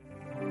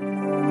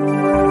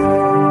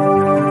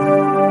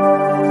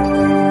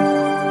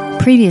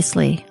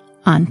Previously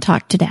on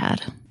Talk to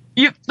Dad.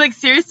 You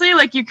seriously,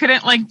 you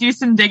couldn't do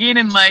some digging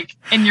and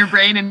in your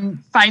brain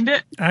and find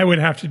it? I would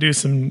have to do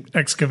some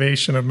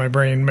excavation of my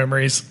brain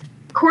memories.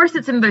 Of course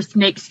it's another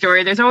snake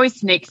story. There's always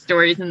snake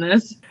stories in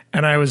this.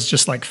 And I was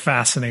just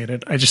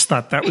fascinated. I just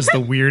thought that was the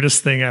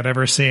weirdest thing I'd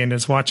ever seen,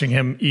 is watching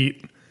him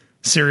eat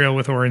cereal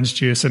with orange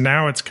juice. And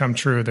now it's come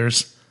true.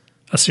 There's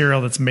a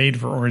cereal that's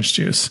made for orange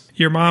juice.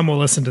 Your mom will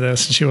listen to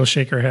this and she will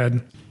shake her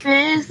head.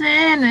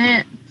 Isn't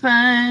it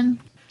fun?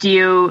 Do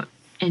you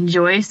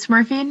enjoy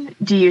smurfing?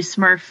 Do you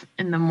smurf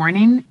in the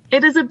morning?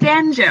 It is a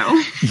banjo.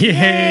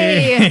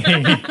 Yay!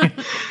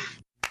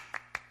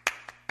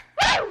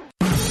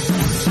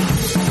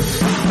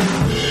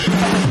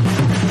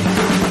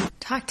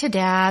 Talk to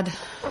Dad.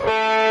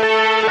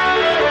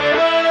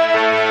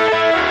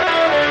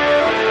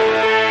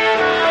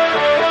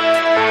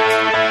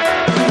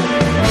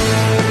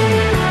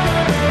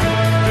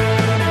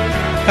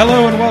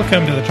 Hello and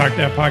welcome to the Talk to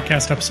Dad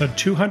podcast, episode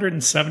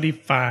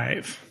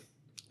 275.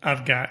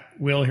 I've got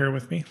Will here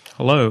with me.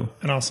 Hello.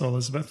 And also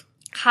Elizabeth.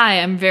 Hi,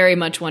 I'm very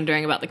much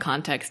wondering about the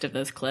context of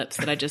those clips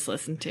that I just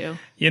listened to.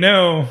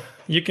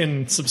 You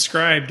can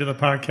subscribe to the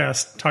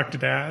podcast Talk to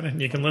Dad,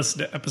 and you can listen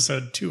to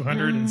episode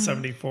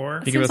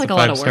 274. You give us a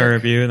 5-star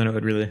review, and then it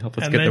would really help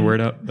us get the word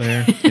out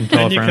there.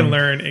 And you can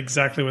learn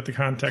exactly what the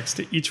context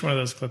to each one of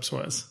those clips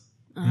was.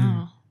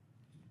 Oh.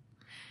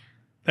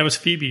 That was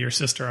Phoebe, your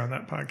sister, on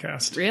that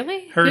podcast.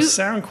 Really? Her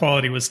sound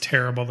quality was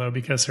terrible, though,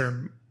 because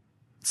her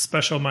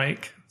special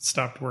mic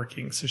stopped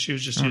working, so she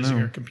was just using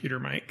her computer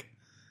mic.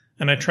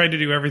 And I tried to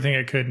do everything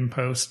I could in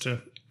post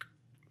to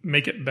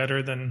make it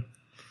better than...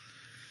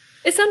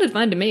 It sounded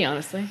fine to me,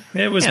 honestly.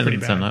 It was pretty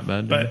bad. Sound that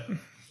bad, but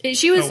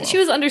she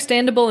was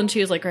understandable and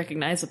she was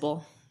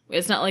recognizable.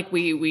 It's not like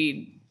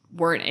we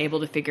weren't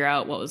able to figure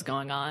out what was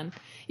going on.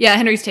 Yeah,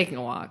 Henry's taking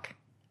a walk.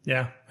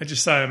 Yeah, I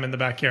just saw him in the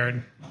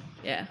backyard.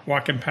 Yeah,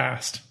 walking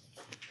past.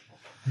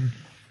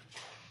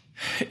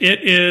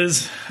 It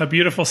is a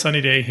beautiful sunny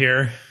day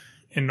here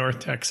in North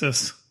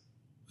Texas.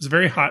 It was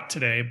very hot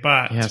today,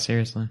 but yeah,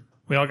 seriously,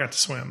 we all got to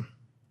swim.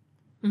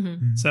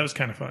 Mm-hmm. So that was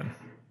kind of fun.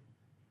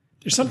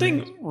 There's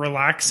something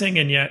relaxing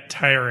and yet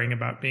tiring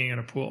about being in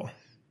a pool.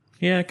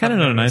 Yeah, kind of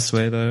in a nice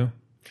way, though.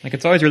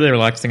 It's always really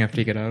relaxing after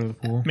you get out of the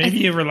pool. Maybe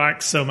you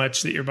relax so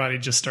much that your body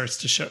just starts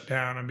to shut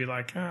down and be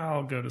like,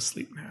 I'll go to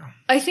sleep now.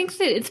 I think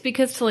that it's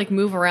because to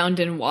move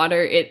around in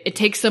water, it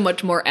takes so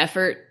much more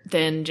effort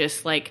than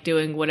just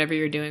doing whatever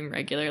you're doing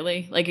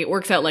regularly. It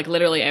works out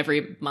literally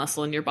every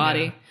muscle in your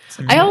body.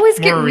 Yeah. I always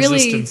get more really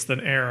resistance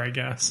than air, I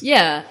guess.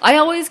 Yeah, I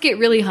always get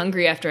really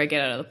hungry after I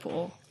get out of the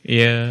pool.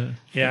 Yeah.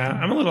 Yeah,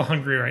 I'm a little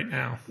hungry right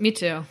now. Me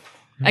too.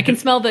 I can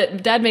smell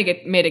that Dad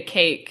made a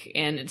cake,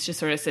 and it's just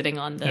sort of sitting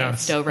on the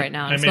stove right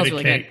now. And it smells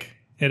really good.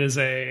 It is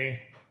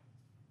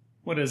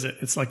what is it?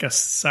 It's like a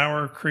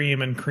sour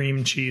cream and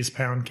cream cheese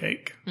pound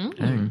cake.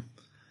 Mm.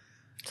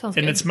 Sounds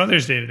and good. it's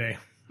Mother's Day today.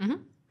 Mm-hmm.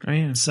 Oh,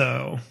 yeah.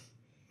 So,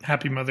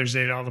 happy Mother's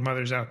Day to all the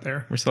mothers out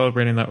there. We're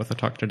celebrating that with the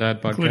Talk to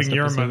Dad podcast including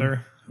your episode.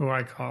 mother, who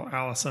I call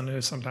Allison,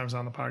 who's sometimes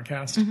on the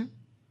podcast. Mm-hmm.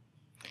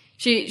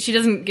 She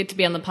doesn't get to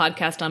be on the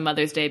podcast on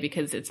Mother's Day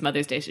because it's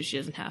Mother's Day, so she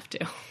doesn't have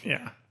to.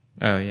 Yeah.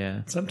 Oh,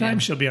 yeah.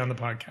 Sometimes she'll be on the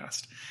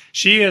podcast.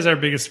 She is our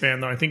biggest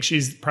fan, though. I think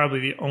she's probably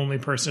the only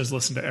person who's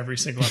listened to every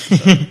single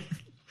episode.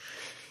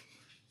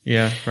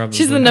 Yeah, probably.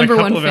 She's the number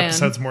one fan. A couple of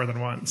episodes more than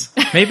once.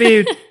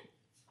 Maybe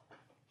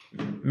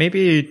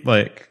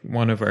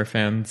one of our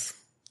fans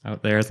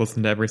out there has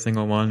listened to every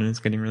single one and is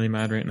getting really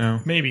mad right now.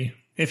 Maybe.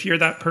 If you're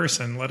that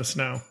person, let us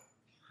know.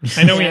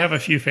 I know we have a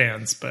few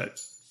fans, but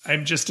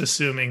I'm just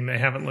assuming they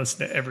haven't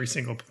listened to every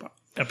single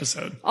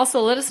episode.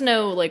 Also, let us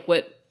know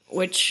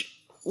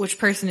which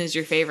person is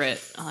your favorite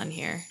on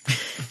here.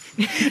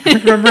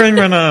 Remembering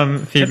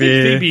when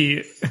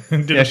Phoebe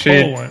did a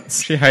poll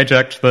once. She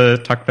hijacked the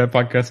Talk About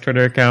Podcast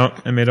Twitter account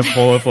and made a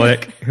poll of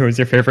who was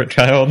your favorite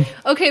child.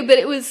 Okay, but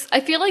I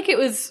feel like it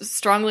was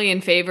strongly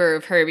in favor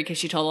of her because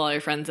she told all her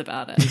friends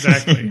about it.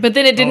 Exactly. But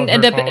then it didn't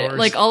end up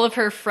followers. all of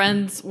her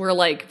friends were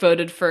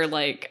voted for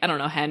I don't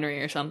know,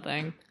 Henry or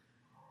something.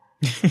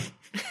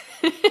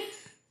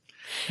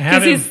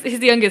 Because he's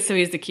the youngest, so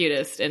he's the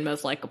cutest and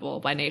most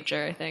likable by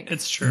nature, I think.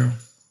 It's true.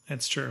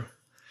 It's true.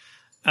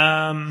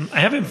 I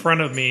have in front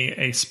of me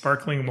a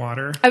sparkling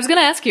water. I was going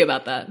to ask you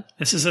about that.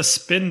 This is a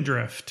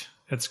Spindrift,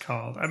 it's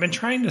called. I've been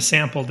trying to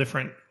sample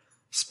different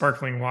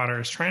sparkling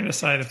waters, trying to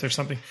decide if there's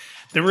something.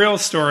 The real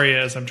story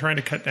is I'm trying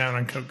to cut down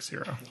on Coke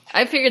Zero.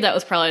 I figured that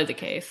was probably the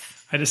case.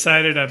 I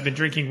decided I've been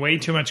drinking way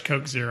too much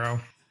Coke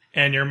Zero,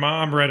 and your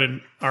mom read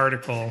an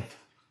article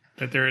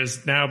that there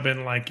has now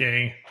been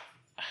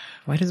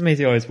Why does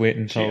Maisie always wait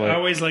until she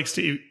always likes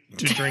to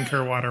drink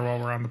her water while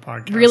we're on the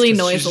podcast. Really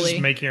noisily. She's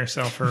just making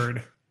herself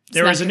heard.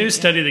 There was a new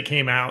study that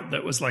came out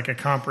that was a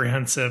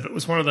comprehensive, it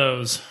was one of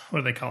those, what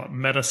do they call it,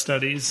 meta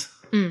studies.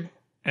 Mm.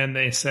 And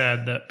they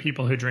said that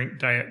people who drink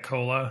Diet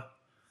Cola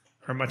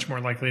are much more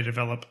likely to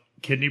develop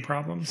kidney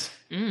problems.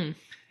 Mm.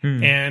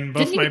 And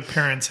both my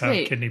parents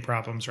have kidney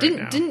problems right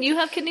now. Didn't you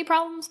have kidney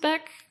problems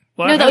back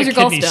Well, No, I've that had was a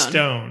your kidney gallstone.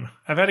 stone.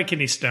 I've had a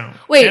kidney stone.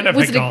 Wait, and I've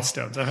was had it a-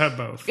 gallstones. I've had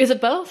both. Is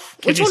it both?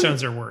 Kidney Which one?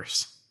 stones are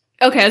worse.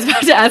 Okay, I was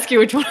about to ask you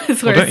which one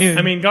is Well, worse. don't you?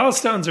 I mean,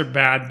 gallstones are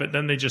bad, but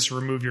then they just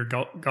remove your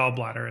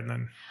gallbladder, and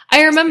then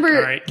I remember.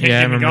 all right, can't Yeah,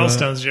 I give me remember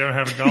gallstones. You don't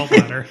have a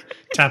gallbladder.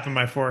 Tapping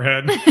my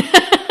forehead.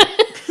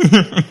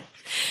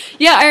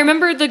 Yeah, I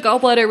remember the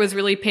gallbladder was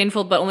really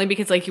painful, but only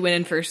because like you went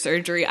in for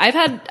surgery. I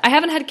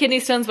haven't had kidney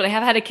stones, but I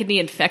have had a kidney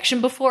infection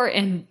before,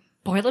 and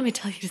boy, let me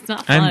tell you, it's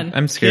not fun.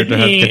 I'm scared to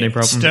have kidney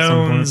problems at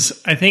some point.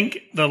 Stones. I think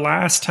the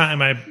last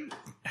time I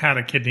had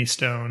a kidney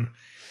stone,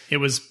 it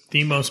was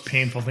the most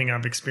painful thing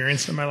I've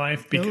experienced in my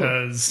life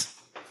because,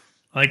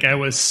 like, I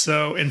was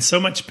in so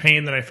much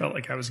pain that I felt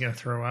like I was going to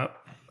throw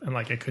up, and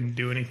like I couldn't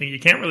do anything. You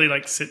can't really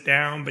like sit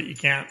down, but you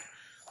can't.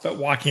 But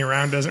walking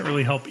around doesn't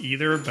really help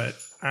either. But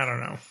I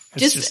don't know.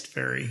 It's just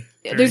very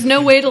There's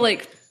no way to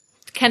like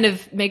kind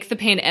of make the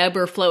pain ebb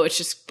or flow. It's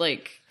just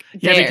like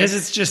Yeah, there. because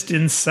it's just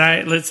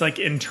inside. It's like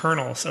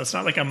internal, so it's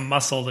not like a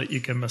muscle that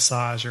you can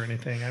massage or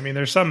anything. I mean,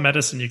 there's some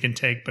medicine you can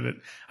take, but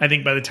I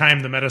think by the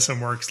time the medicine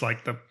works,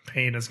 like the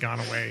pain has gone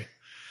away.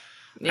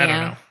 Yeah. I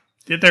don't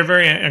know. They're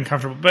very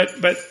uncomfortable, but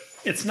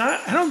it's not.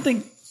 I don't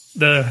think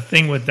the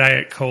thing with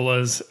diet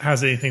colas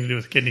has anything to do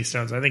with kidney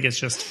stones. I think it's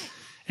just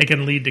it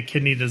can lead to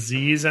kidney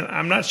disease, and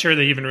I'm not sure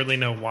they even really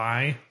know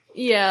why.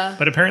 Yeah.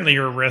 But apparently,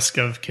 your risk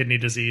of kidney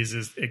disease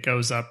it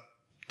goes up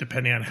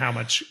depending on how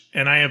much.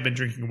 And I have been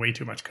drinking way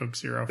too much Coke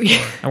Zero for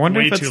I wonder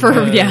way if it's too for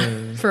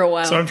long. for a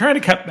while. So I'm trying to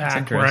cut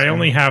back where I interesting.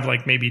 only have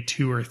like maybe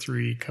 2 or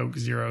 3 Coke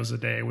Zeros a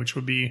day, which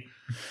would be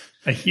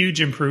a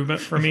huge improvement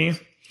for me.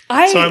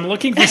 So I'm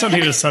looking for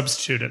something to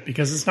substitute it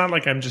because it's not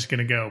like I'm just going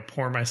to go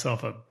pour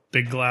myself a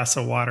big glass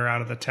of water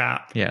out of the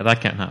tap. Yeah,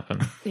 that can't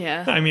happen.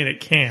 yeah. I mean, it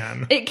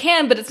can. It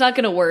can, but it's not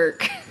going to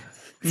work.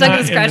 It's not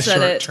going to in the scratch at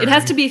short it. term. It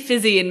has to be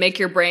fizzy and make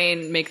your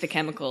brain make the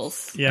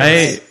chemicals.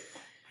 Yeah,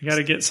 you got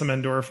to get some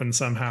endorphin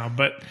somehow.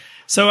 But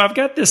so I've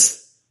got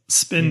this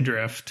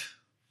Spindrift.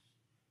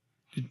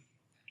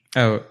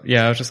 Oh,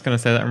 yeah, I was just going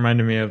to say that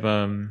reminded me of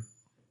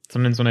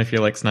sometimes when I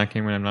feel like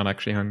snacking when I'm not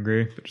actually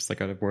hungry, but just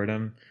like out of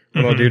boredom.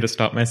 What I'll do to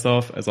stop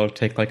myself is I'll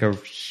take like a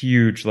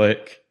huge,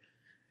 like,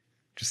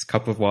 just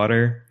cup of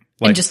water.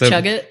 Like, And just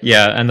chug it?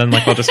 Yeah, and then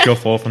like I'll just feel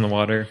full from the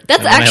water. That's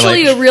And then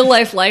actually a real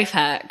life life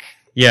hack.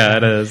 Yeah,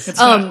 it is. It's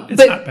but-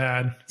 not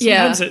bad.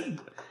 Yeah. Sometimes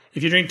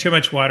if you drink too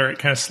much water, it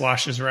kind of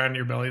sloshes around in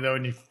your belly though,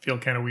 and you feel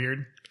kind of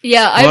weird.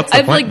 Yeah, that's the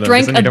I've point like then,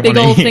 drank because then you a don't big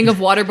wanna old eat. thing of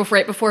water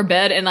right before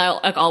bed, and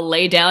I'll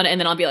lay down, and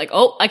then I'll be like,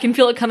 oh, I can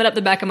feel it coming up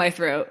the back of my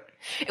throat.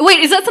 Wait,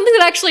 is that something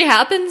that actually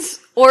happens,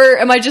 or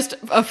am I just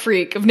a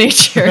freak of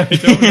nature? I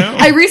don't know.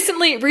 I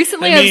recently I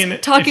mean, I was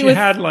talking if you with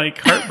had like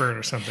heartburn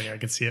or something, I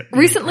could see it. being a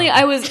recently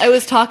problem. I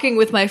was talking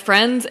with my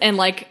friends, and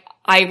like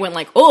I went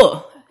like,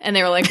 oh. And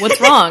they were like,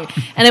 what's wrong?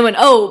 And I went,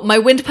 oh, my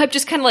windpipe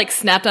just kind of like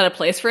snapped out of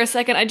place for a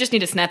second. I just need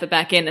to snap it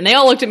back in. And they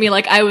all looked at me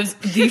like I was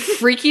the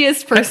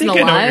freakiest I person think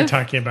I know what you're alive.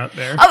 talking about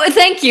there. Oh,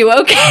 thank you.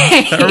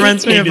 Okay. That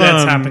reminds me Maybe of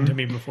that's happened to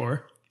me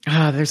before.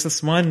 there's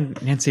this one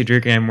Nancy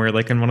Drew game where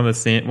like in one of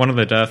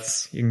the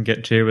deaths you can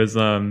get to is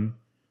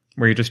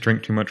where you just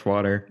drink too much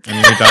water and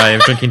you die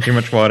of drinking too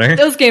much water.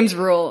 Those games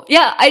rule.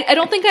 Yeah, I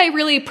don't think I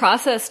really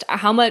processed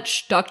how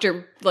much not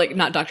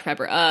Dr.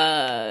 Pepper,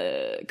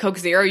 Coke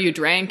Zero you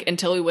drank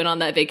until we went on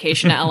that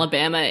vacation to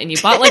Alabama and you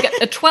bought like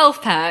a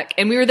 12 pack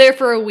and we were there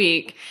for a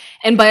week.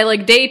 And by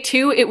like day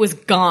 2, it was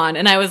gone.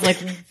 And I was like,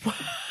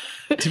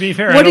 To be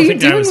fair, What I are don't you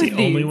think I doing was the with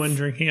only these? one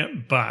drinking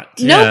it, but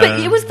no, Yeah. but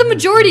it was the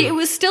majority. It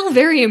was still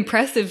very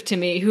impressive to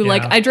me who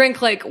like, Yeah. I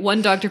drank like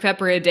 1 Dr.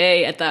 Pepper a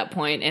day at that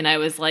point, and I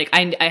was like,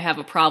 I have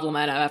a problem.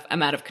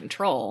 I'm out of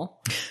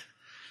control.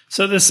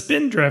 So the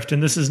Spindrift,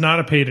 and this is not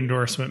a paid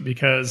endorsement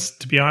because,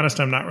 to be honest,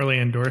 I'm not really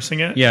endorsing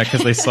it. Yeah,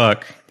 because they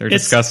suck. They're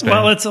It's, disgusting.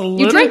 well, it's a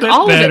little drank bit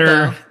all of it, better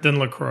though. than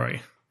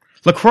LaCroix.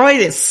 LaCroix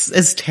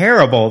is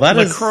terrible. That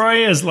is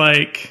LaCroix is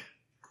like,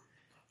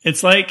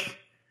 it's like,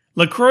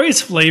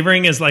 LaCroix's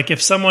flavoring is like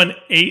if someone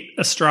ate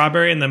a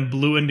strawberry and then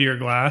blew into your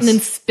glass. And then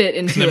spit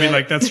into and they'd it. be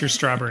like, that's your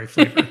strawberry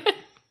flavor.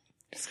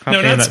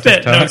 copying No, not that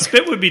spit. No, TikTok.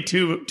 spit would be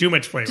too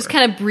much flavor. just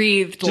kind of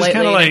breathed Just lightly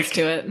kinda next like-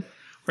 to it.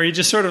 Where you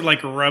just sort of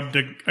like rubbed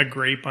a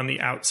grape on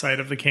the outside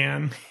of the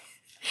can.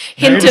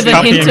 Hint Just of a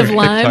copying hint of TikTok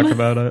lime.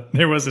 about it.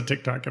 There was a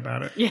TikTok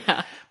about it.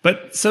 Yeah.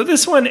 But so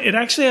this one, it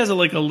actually has a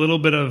little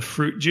bit of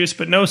fruit juice,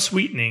 but no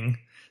sweetening.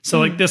 So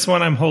like this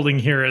one I'm holding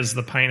here is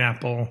the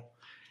pineapple,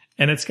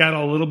 and it's got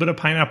a little bit of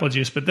pineapple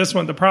juice. But this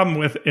one, the problem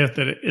with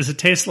it is it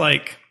tastes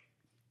like,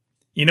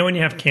 you know, when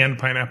you have canned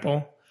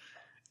pineapple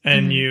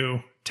and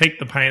you take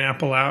the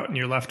pineapple out and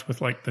you're left with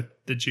like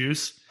the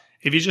juice.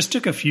 If you just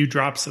took a few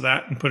drops of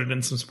that and put it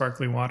in some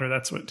sparkling water,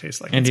 that's what it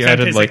tastes like. And It's you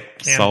kinda added, tastes like,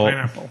 canned salt.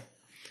 pineapple.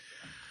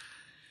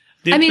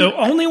 I mean- The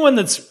only one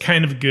that's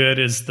kind of good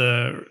is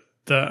the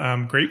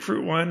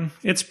grapefruit one.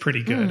 It's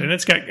pretty good, and I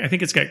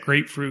think it's got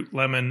grapefruit,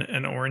 lemon,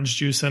 and orange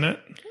juice in it.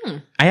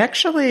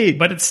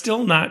 But it's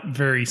still not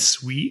very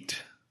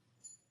sweet.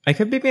 I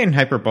could be being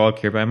hyperbolic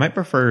here, but I might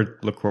prefer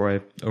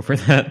LaCroix over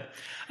that.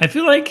 I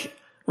feel like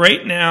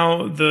right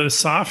now the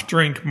soft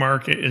drink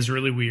market is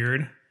really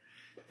weird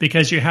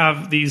because you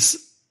have these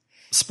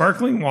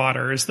sparkling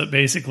waters that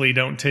basically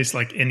don't taste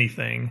like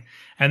anything.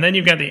 And then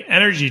you've got the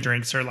energy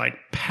drinks are like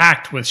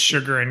packed with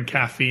sugar and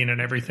caffeine and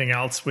everything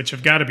else, which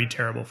have got to be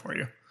terrible for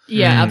you.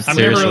 Yeah, I've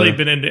absolutely. never really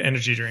been into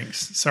energy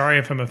drinks. Sorry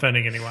if I'm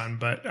offending anyone,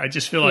 but I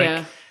just feel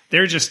like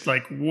they're just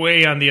like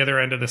way on the other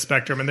end of the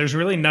spectrum, and there's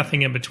really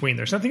nothing in between.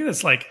 There's nothing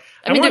that's like,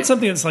 I want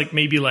something that's like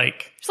maybe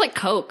like it's like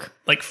Coke,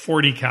 like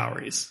 40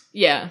 calories.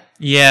 Yeah,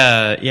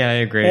 I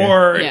agree.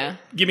 Or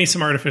give me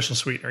some artificial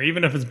sweetener,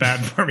 even if it's bad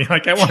for me.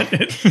 Like I want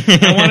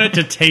it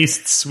to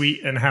taste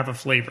sweet and have a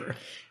flavor.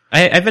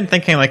 I've been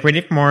thinking like we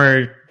need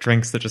more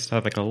drinks that just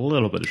have like a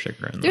little bit of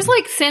sugar in them. There's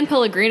like San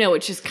Pellegrino,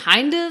 which is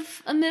kind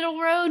of a middle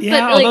road.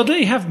 Yeah, but, like, although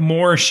they have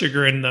more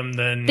sugar in them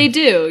than they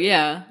do.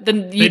 Yeah,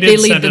 then they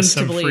lead send them us to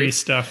some believe. free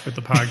stuff with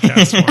the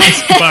podcast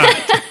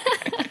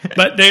once,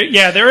 but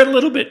they're a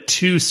little bit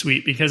too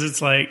sweet because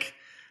it's like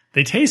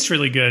they taste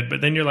really good,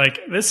 but then you're like,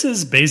 this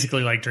is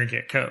basically like drinking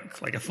a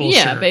Coke, like a full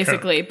sugar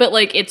basically, Coke. but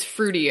like it's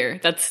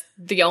fruitier. That's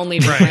the only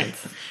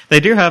difference. They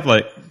do have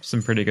like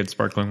some pretty good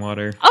sparkling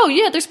water. Oh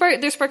yeah,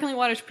 their sparkling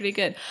water is pretty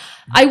good.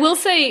 I will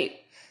say,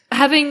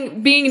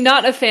 being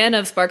not a fan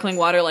of sparkling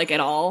water like at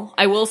all,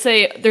 I will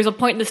say there's a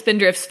point in the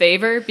Spindrift's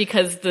favor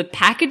because the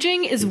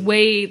packaging is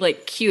way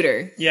like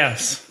cuter.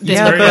 Yes, it's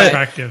Yeah, very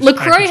attractive.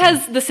 LaCroix packaging.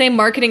 has the same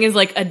marketing as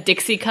like a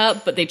Dixie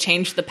cup, but they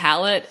changed the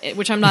palette,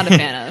 which I'm not a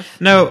fan of.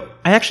 No,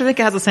 I actually think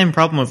it has the same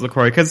problem as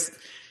LaCroix because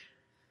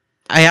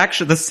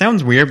this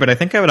sounds weird, but I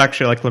think I would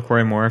actually like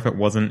LaCroix more if it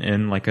wasn't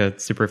in like a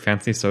super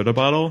fancy soda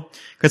bottle.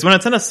 Because when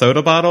it's in a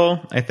soda bottle,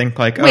 I think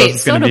like, Wait,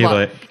 it's going to be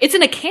like... It's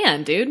in a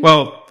can, dude.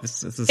 Well,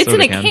 this is a it's soda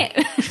in a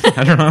can.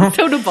 I don't know.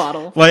 Soda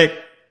bottle. Like,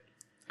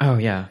 oh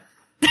yeah.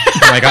 Oh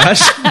my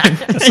gosh.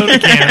 A soda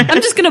can.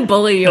 I'm just gonna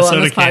bully you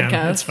on this can. podcast.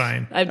 That's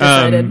fine. I've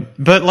decided.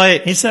 But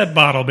like... He said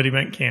bottle, but he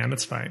meant can.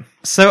 It's fine.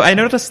 So I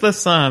noticed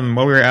this while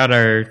we were at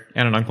our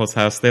aunt and uncle's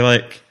house. They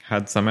like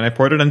had some, and I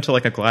poured it into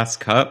like a glass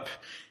cup.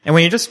 And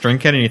when you just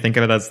drink it and you think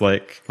of it as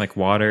like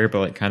water, but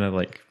like kind of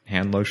like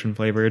hand lotion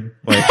flavored,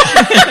 like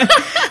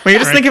when you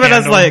just think of it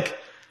as like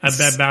a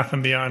Bed Bath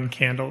and Beyond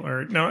candle,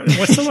 or no,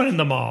 what's the one in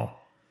the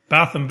mall?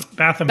 Bath and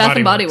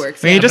Body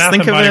Works. When you just Bath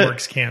think and of Body it,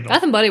 Works candle.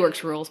 Bath and Body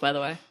Works rules, by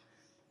the way.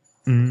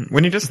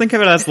 When you just think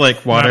of it as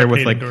like water Not a with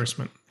paid like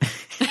endorsement.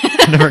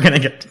 never gonna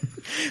get.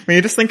 When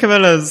you just think of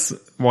it as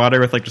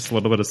water with like just a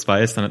little bit of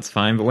spice, then it's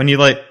fine. But when you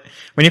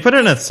put it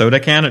in a soda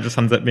can, it just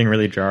ends up being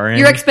really jarring.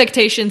 Your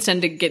expectations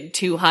tend to get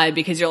too high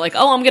because you're like,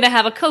 oh, I'm going to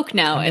have a Coke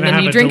now. And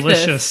then you drink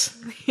this.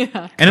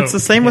 Yeah. And it's the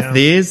same with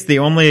these. The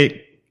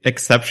only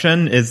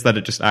exception is that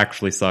it just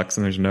actually sucks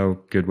and there's no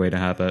good way to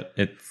have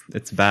it.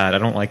 It's bad. I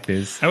don't like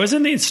these. I was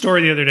in the store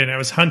the other day and I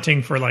was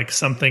hunting for like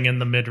something in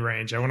the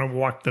mid-range. I want to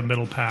walk the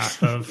middle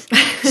path of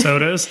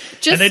sodas.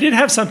 And they did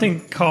have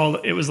something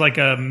called, it was like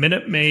a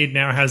Minute Maid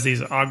now has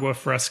these agua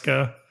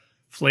fresca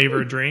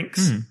flavor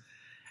drinks.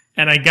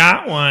 And I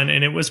got one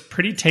and it was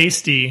pretty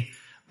tasty,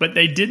 but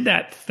they did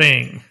that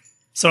thing.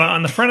 So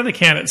on the front of the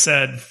can, it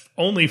said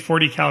only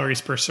 40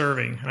 calories per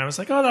serving. And I was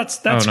like, oh, that's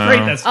great.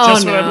 That's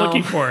just what I'm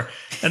looking for.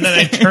 And then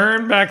I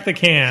turned back the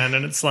can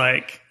and it's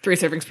like 3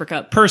 servings per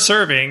cup. Per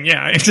serving.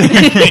 Yeah, exactly.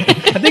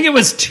 I think it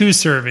was 2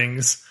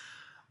 servings,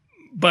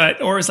 or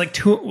it was like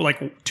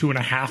 2.5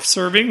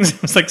 servings.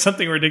 It was like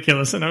something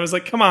ridiculous. And I was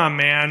like, come on,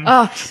 man.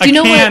 A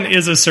can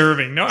is a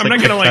serving. No, I'm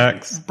not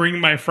going to bring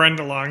my friend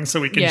along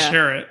so we can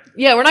share it.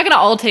 Yeah, we're not going to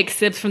all take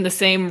sips from the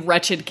same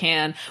wretched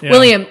can. Yeah.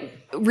 William,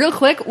 real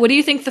quick, what do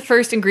you think the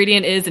first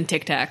ingredient is in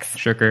Tic Tacs?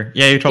 Sugar.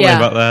 Yeah, you told me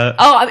about that.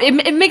 Oh,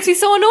 it makes me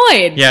so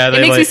annoyed. Yeah, it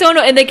makes me so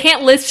annoyed. And they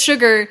can't list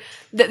sugar.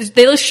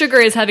 They list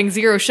sugar as having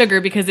 0 sugar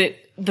because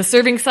the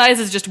serving size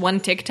is just 1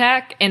 Tic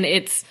Tac, and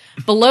it's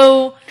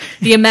below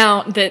the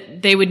amount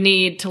that they would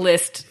need to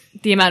list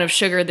the amount of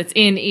sugar that's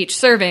in each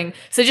serving.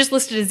 So they just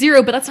listed as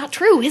 0, but that's not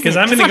true, is it? Because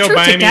I'm going to go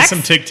buy me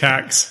some Tic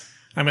Tacs.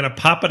 I'm going to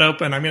pop it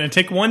open. I'm going to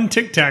take 1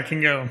 Tic Tac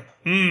and go,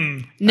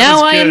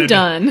 now I am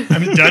done.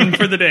 I'm done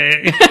for the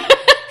day.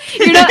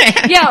 You're not,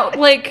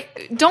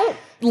 don't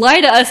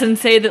lie to us and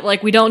say that,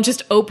 like, we don't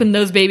just open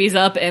those babies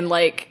up and,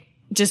 like,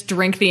 just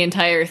drink the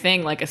entire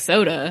thing like a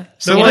soda.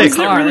 So the ones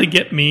that really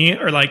get me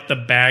are, like, the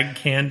bag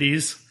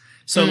candies.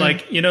 So,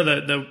 like, you know,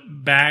 the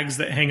bags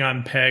that hang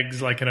on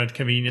pegs, like in a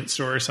convenience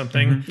store or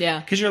something. Mm-hmm. Yeah.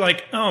 Because you're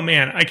like, oh,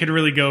 man, I could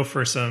really go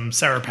for some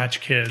Sour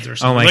Patch Kids or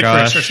some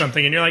licorice or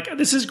something. And you're like,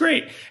 this is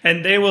great.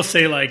 And they will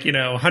say, like,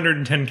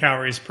 110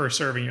 calories per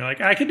serving. You're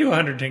like, I could do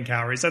 110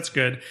 calories. That's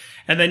good.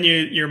 And then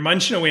you're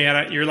munching away at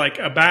it. You're like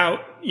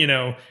about,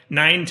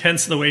 9/10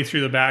 of the way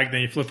through the bag.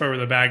 Then you flip over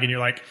the bag and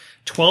you're like,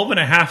 12 and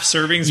a half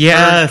servings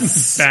per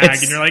bag.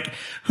 And you're like,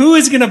 who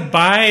is going to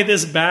buy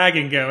this bag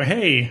and go,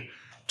 hey,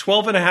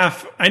 12 and a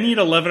half, I need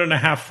 11 and a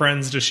half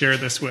friends to share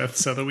this with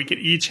so that we could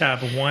each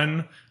have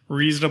 1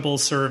 reasonable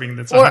serving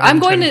that's 110 Or I'm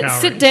going to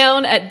calories. sit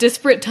down at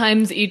disparate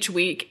times each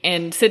week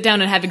and sit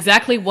down and have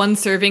exactly 1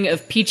 serving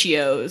of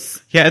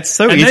Peachios. Yeah, it's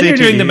so easy. And then you're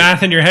doing the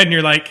math in your head and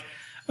you're like,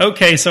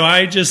 okay, so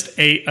I just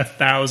ate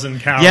 1,000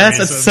 calories. Yes,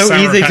 it's so Sour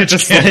easy Patch to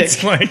just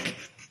Kids. like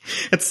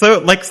it's so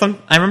like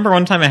I remember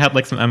one time I had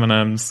like some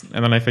M&Ms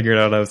and then I figured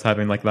out I was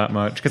having like that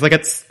much because like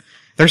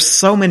There's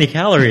so many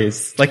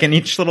calories, like in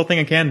each little thing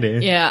of candy.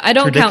 Yeah, I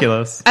don't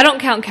ridiculous. I don't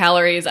count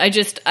calories.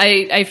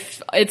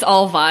 It's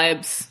all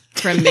vibes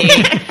from me.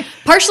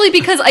 Partially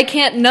because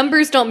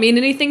numbers don't mean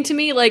anything to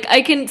me. Like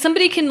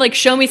somebody can like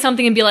show me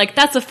something and be like,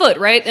 that's a foot,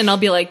 right? And I'll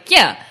be like,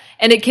 yeah.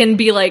 And it can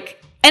be like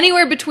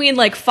anywhere between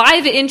like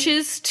 5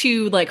 inches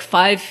to like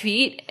 5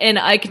 feet. And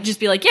I could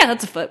just be like, yeah,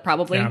 that's a foot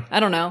probably. Yeah. I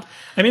don't know.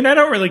 I mean, I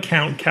don't really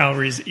count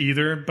calories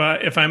either,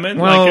 but if I'm in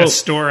like a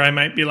store, I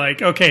might be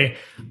like, okay,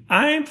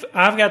 I've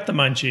got the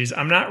munchies.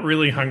 I'm not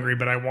really hungry,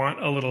 but I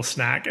want a little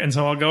snack. And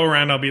so I'll go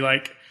around, I'll be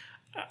like,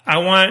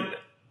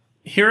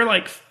 here are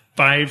like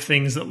 5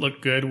 things that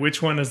look good.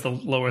 Which one is the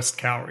lowest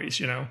calories,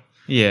 you know?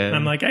 Yeah. And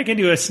I'm like, I can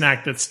do a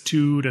snack that's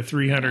 200 to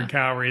 300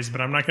 calories,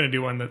 but I'm not going to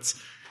do one that's,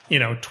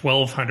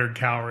 1,200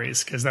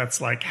 calories, because that's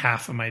like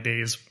half of my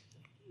day's,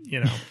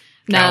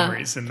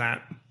 calories in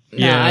that.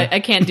 Yeah, I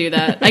can't do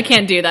that. I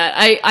can't do that.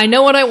 I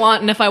know what I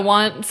want, and if I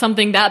want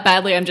something that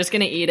badly, I'm just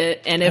going to eat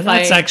it. And if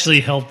that's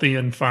actually healthy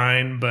and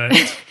fine, but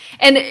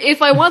and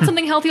if I want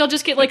something healthy, I'll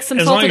just get like some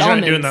as salted long as you're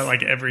almonds. not doing that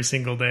like every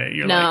single day.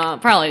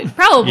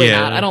 Probably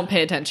not. I don't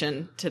pay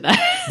attention to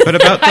that. But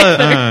about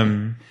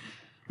the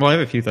I have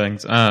a few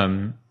things.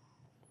 I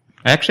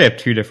actually have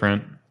 2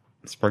 different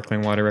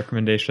sparkling water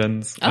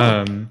recommendations.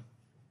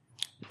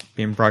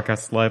 Being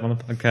broadcast live on the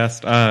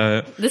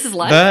podcast. This is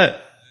live?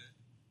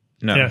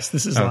 No. Yes,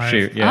 this is live.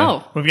 Shoot, yeah.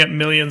 Oh. We've got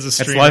millions of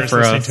streamers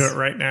listening to it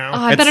right now. Oh,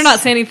 I better not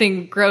say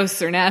anything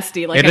gross or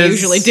nasty like I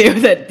usually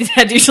do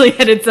that usually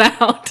edits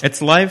out.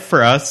 It's live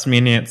for us,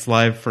 meaning it's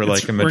live for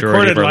like a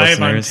majority of our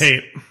listeners.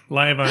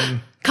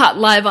 Caught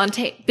live on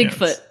tape.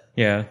 Bigfoot.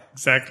 Yes. Yeah.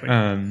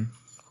 Exactly.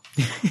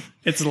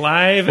 It's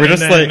live. We're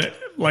just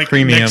like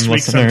premium next week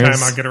listeners.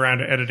 sometime I'll get around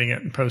to editing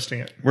it and posting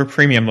it. We're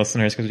premium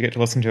listeners because we get to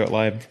listen to it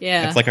live.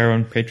 Yeah. It's like our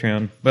own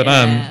Patreon.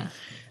 But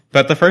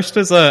but the first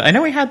is I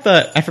know we had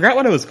I forgot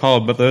what it was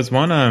called, but there was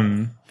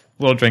one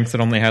little drinks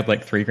that only had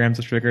like 3 grams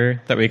of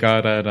sugar that we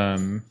got at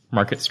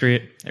Market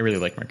Street. I really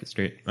like Market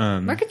Street.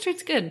 Market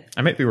Street's good.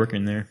 I might be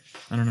working there.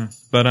 I don't know.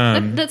 But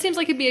that seems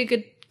like it'd be a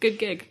good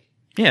gig.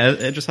 Yeah,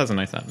 it just has a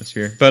nice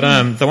atmosphere. But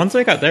the ones that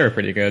I got there were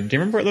pretty good. Do you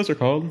remember what those are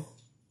called?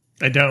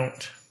 I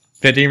don't.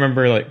 Do you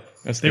remember like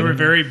they were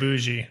very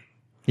bougie.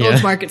 Yeah. Oh,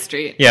 it's Market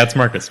Street. Yeah, it's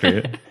Market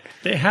Street.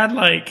 They had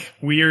like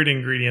weird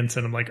ingredients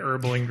in them, like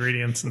herbal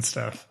ingredients and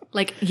stuff.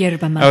 Like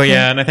yerba mate. Oh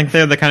yeah, and I think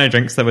they're the kind of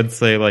drinks that would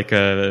say like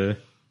I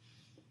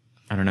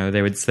don't know,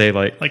 they would say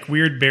like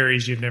weird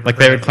berries you've never like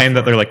heard they would of claim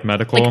before. that they're like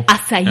medical. Like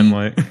acai. And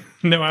like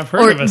no, I've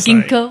heard of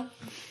acai. Ginkgo.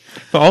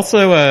 But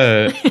also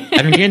I've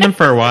been getting them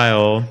for a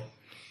while.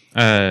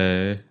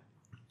 I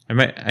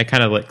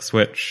kind of like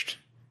switched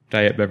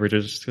diet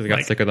beverages just because I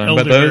got sick of them.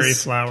 Elderberry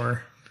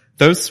flour.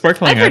 Those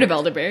sparkling. I've heard of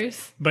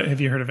elderberries. But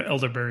have you heard of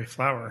elderberry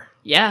flour?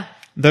 Yeah.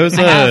 Those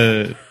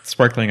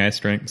sparkling ice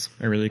drinks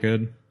are really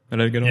good.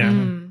 They're good.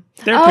 Yeah.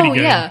 They're pretty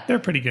good. Yeah. They're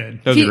pretty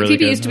good. Those are really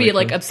Phoebe good. used to be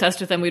like obsessed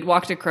with them. We'd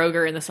walk to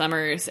Kroger in the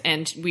summers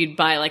and we'd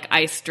buy like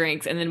iced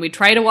drinks, and then we'd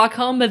try to walk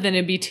home, but then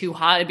it'd be too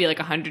hot. It'd be like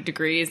 100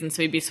 degrees, and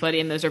so we'd be sweaty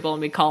and miserable,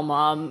 and we'd call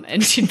mom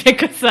and she'd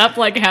pick us up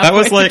like halfway. That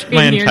was like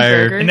my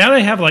entire. And now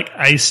they have like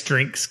iced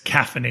drinks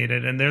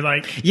caffeinated, and they're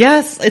like,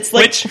 yes, it's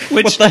like which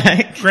what the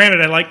heck?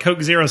 Granted, I like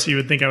Coke Zero, so you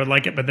would think I would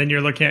like it, but then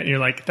you're looking at it and you're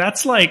like,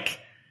 that's like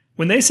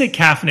when they say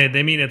caffeinated,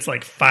 they mean it's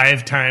like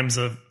 5 times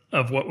of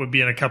what would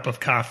be in a cup of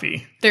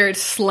coffee. They're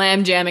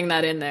slam jamming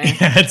that in there.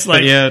 Yeah, it's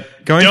like,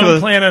 don't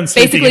plan on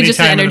sleeping basically just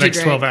anytime in the energy next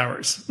drink. 12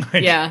 hours.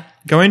 Like, Yeah.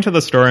 Going to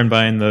the store and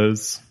buying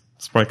those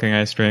sparkling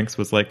ice drinks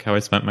was like how I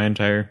spent my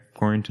entire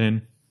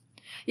quarantine.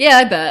 Yeah,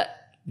 I bet.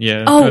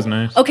 Yeah, Oh, it was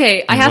nice.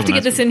 okay. I have to wasn't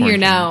get nice this in with here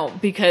quarantine. now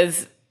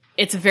because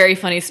it's a very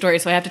funny story,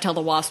 so I have to tell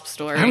the wasp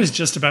story. I was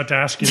just about to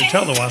ask you to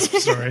tell the wasp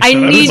story. I so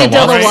that need was to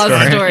tell the right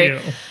wasp for story. you.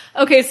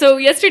 Okay, so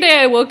yesterday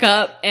I woke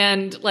up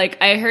and like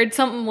I heard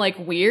something like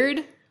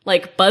weird,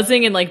 like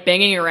buzzing and like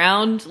banging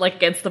around like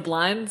against the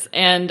blinds,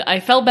 and I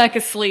fell back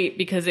asleep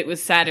because it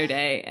was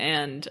Saturday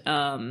and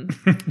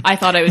I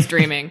thought I was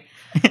dreaming.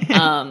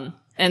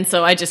 And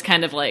so I just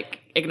kind of like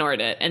ignored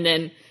it. And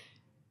then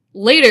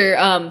later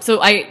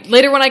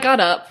when I got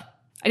up,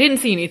 I didn't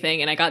see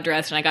anything, and I got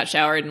dressed and I got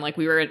showered, and like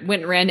went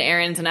and ran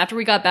errands, and after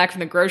we got back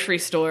from the grocery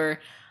store,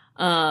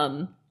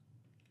 I'm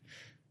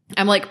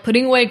like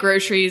putting away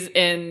groceries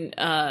and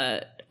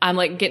I'm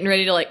like getting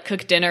ready to like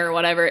cook dinner or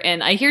whatever,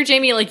 and I hear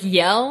Jamie like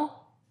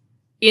yell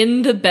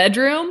in the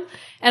bedroom,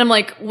 and I'm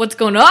like, what's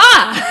going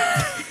on?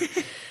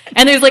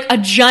 And there's like a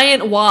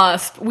giant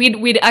wasp.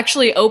 We'd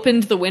actually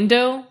opened the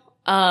window,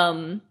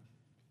 and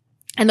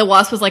the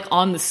wasp was like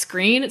on the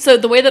screen. So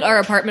the way that our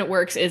apartment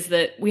works is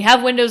that we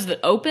have windows that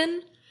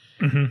open,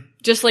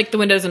 just like the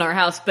windows in our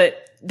house,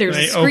 but there's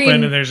a screen.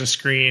 Open and there's a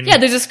screen. Yeah,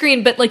 there's a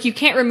screen, but like you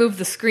can't remove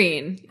the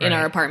screen in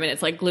our apartment.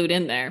 It's like glued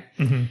in there.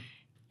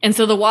 And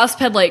so the wasp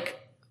had like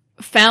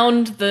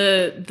found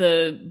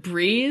the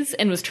breeze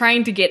and was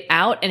trying to get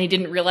out, and he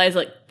didn't realize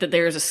like that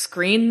there was a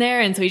screen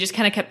there, and so he just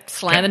kind of kept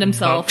slamming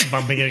himself,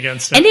 bumping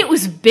against it. And it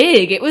was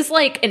big. It was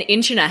like 1.5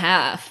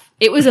 inches.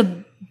 It was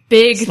a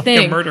big thing.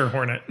 Like a murder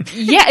hornet.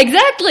 Yeah,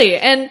 exactly.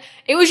 And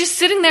it was just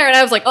sitting there, and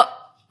I was like, oh.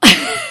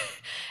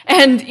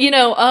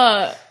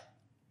 And,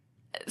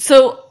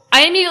 so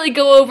I immediately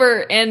go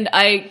over and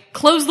I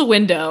close the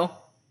window.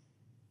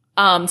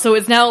 So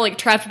it's now like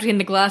trapped between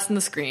the glass and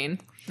the screen.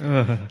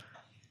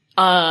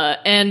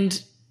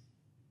 And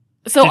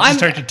so Did you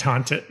start to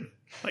taunt it?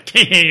 Like,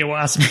 hey,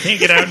 wasp, you can't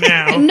get out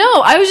now.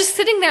 No, I was just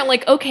sitting there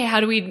like, okay,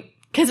 how do we,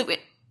 cause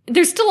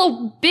there's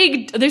still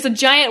there's a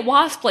giant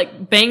wasp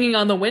like banging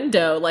on the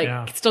window,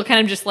 like still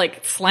kind of just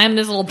like slamming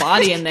his little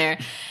body in there.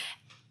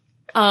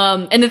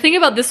 And the thing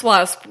about this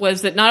wasp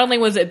was that not only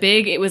was it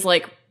big, it was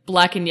like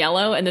black and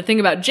yellow. And the thing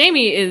about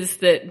Jamie is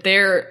that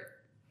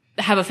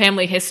have a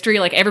family history.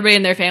 Like everybody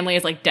in their family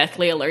is like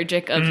deathly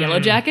allergic of yellow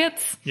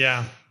jackets.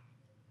 Yeah.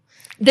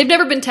 They've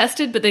never been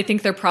tested, but they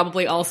think they're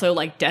probably also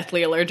like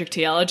deathly allergic to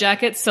yellow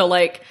jackets. So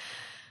like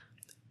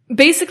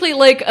basically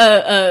like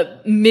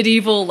a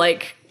medieval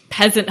like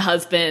peasant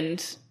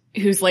husband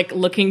who's like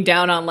looking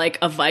down on like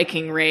a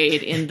Viking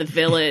raid in the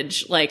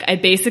village. Like I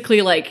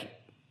basically like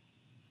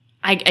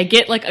I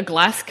get like a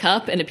glass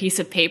cup and a piece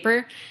of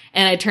paper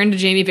and I turn to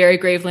Jamie very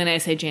gravely and I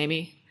say,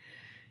 Jamie,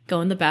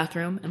 go in the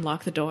bathroom and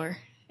lock the door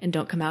and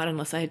don't come out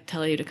unless I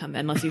tell you to come,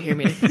 unless you hear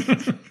me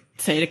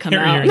say to come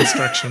Here are out. your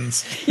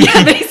instructions.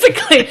 Yeah,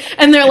 basically.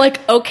 And they're like,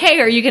 okay,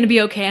 are you going to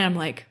be okay? And I'm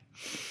like,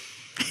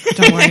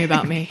 don't worry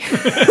about me.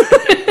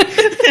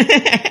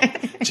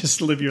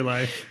 Just live your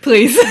life.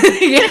 Please.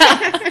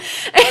 Yeah.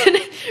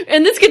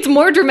 And this gets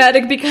more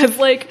dramatic because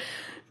like,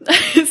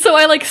 so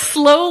I like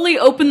slowly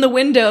open the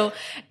window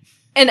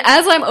and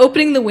as I'm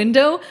opening the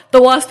window,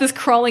 the wasp is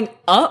crawling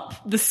up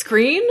the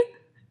screen.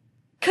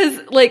 Cause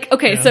like,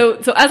 okay, so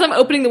as I'm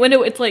opening the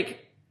window, it's like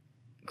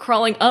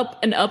crawling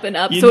up and up and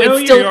up. You so know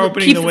it's still you're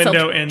opening the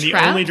window and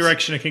trapped. the only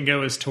direction it can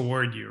go is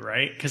toward you,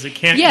 right? Because it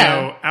can't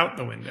go out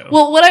the window.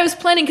 Well, what I was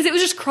planning, because it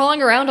was just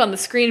crawling around on the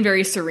screen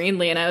very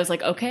serenely, and I was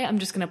like, okay, I'm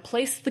just going to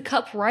place the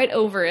cup right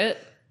over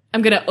it.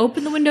 I'm going to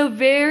open the window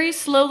very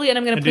slowly, and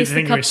I'm going to place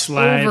the cup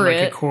over like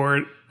it. A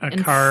card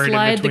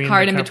slide in between the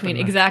card in cup between.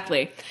 and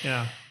Exactly.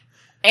 Yeah.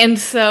 And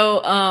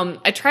so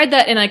I tried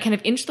that, and I kind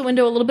of inched the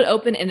window a little bit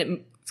open, and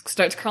it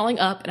starts crawling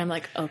up, and I'm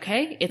like,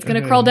 okay, it's going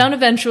to crawl down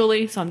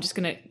eventually, so I'm just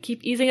going to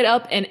keep easing it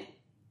up, and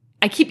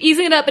I keep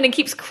easing it up, and it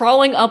keeps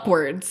crawling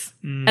upwards,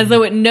 as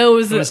though it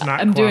knows that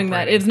I'm doing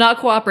that. It's not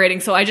cooperating,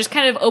 so I just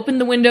kind of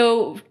opened the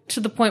window to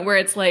the point where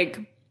it's like,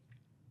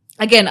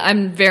 again,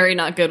 I'm very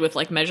not good with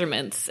like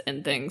measurements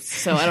and things,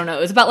 so I don't know.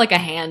 It was about like a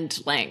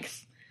hand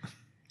length.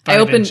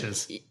 5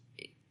 inches.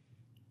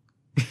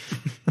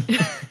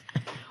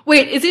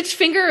 Wait, is each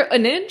finger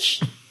an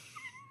inch?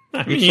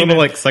 I mean, sort of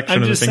like section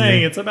I'm of the just finger.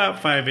 saying it's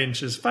about 5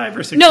 inches, 5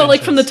 or 6 No, inches.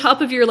 like from the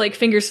top of your like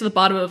fingers to the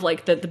bottom of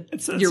like your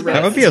wrist.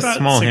 That would be a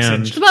small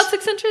hand. It's about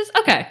 6 inches?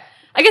 Okay.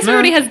 I guess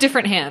everybody has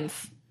different hands.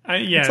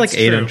 Yeah, it's like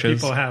 8 true.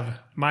 inches. People have,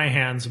 my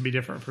hands would be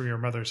different from your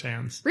mother's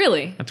hands.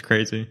 Really? That's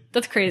crazy.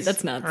 That's crazy.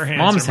 That's nuts. Our hands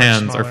Mom's are much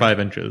hands are smaller. 5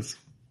 inches.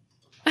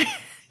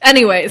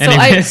 Anyway, so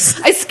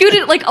Anyways. I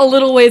scooted like a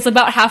little ways,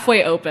 about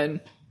halfway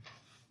open.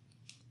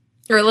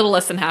 Or a little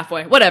less than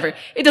halfway. Whatever.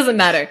 It doesn't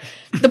matter.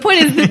 The point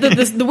is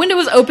that the window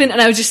was open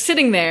and I was just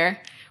sitting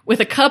there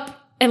with a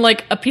cup and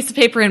like a piece of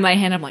paper in my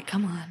hand. I'm like,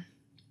 come on.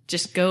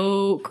 Just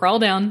go crawl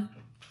down.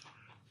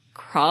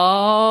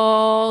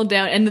 Crawl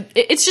down. And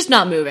it's just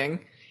not moving.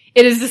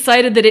 It has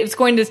decided that it's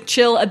going to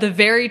chill at the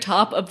very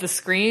top of the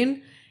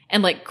screen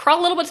and like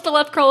crawl a little bit to the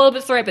left, crawl a little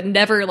bit to the right, but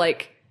never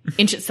like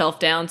inch itself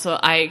down. So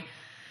I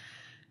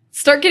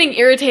start getting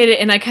irritated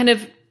and I kind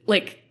of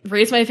like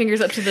raise my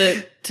fingers up to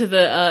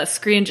the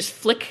screen and just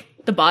flick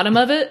the bottom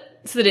of it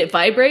so that it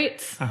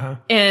vibrates.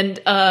 And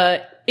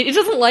it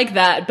doesn't like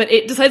that, but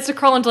it decides to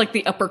crawl into like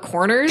the upper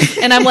corners.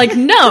 And I'm like,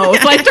 no.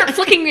 So I start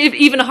flicking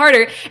even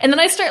harder. And then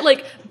I start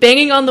like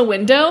banging on the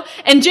window.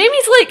 And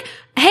Jamie's like,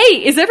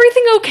 hey, is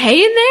everything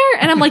okay in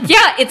there? And I'm like,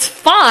 yeah, it's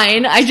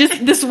fine.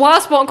 This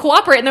wasp won't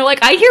cooperate. And they're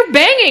like, I hear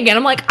banging. And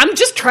I'm like, I'm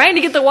just trying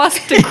to get the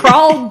wasp to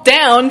crawl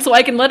down so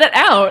I can let it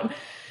out.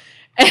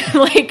 And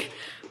like,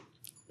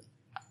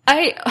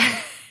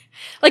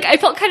 I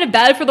felt kind of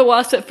bad for the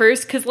wasp at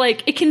first because,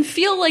 like, it can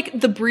feel like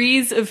the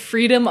breeze of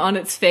freedom on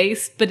its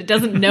face, but it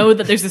doesn't know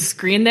that there's a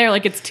screen there,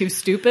 like it's too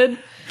stupid.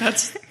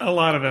 That's a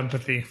lot of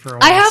empathy for a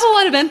wasp. I have a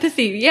lot of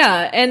empathy,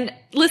 yeah. And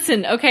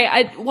listen,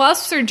 okay,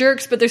 wasps are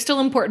jerks, but they're still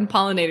important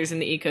pollinators in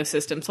the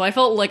ecosystem, so I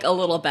felt like a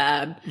little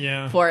bad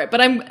for it.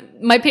 But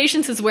my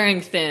patience is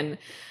wearing thin.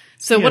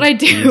 So what I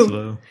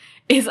do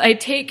is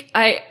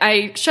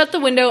I shut the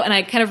window and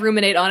I kind of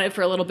ruminate on it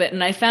for a little bit,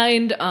 and I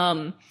find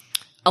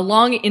a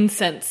long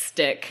incense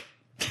stick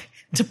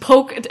to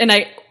poke, and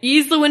I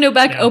ease the window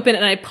back open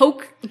and I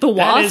poke the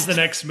wasp. That is the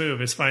next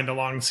move, is find a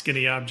long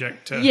skinny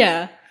object to...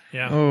 Yeah.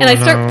 Oh, and I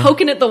start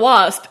poking at the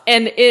wasp,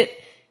 and it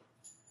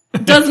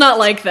does not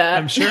like that.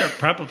 I'm sure it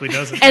probably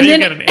doesn't. And then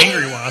then you got an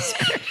angry wasp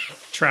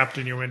trapped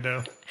in your window.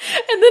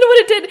 And then what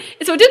it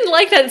did, so it didn't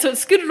like that, so it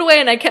scooted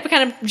away, and I kept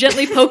kind of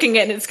gently poking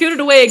it, and it scooted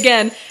away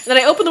again. And then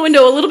I opened the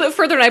window a little bit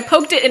further, and I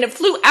poked it, and it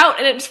flew out,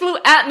 and it flew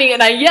at me,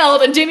 and I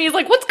yelled, and Jamie is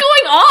like, what's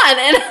going on?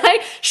 And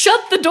I shut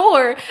the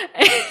door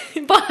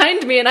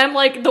behind me, and I'm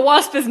like, the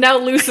wasp is now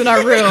loose in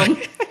our room.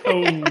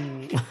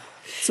 Oh.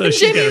 So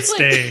she's got to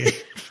stay.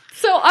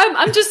 So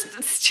I'm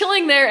just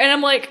chilling there, and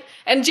I'm like,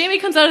 and Jamie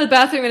comes out of the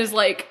bathroom and is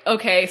like,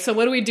 okay, so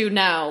what do we do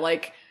now?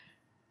 Like,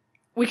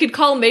 we could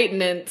call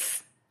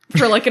maintenance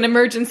for like an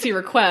emergency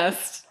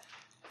request.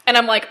 And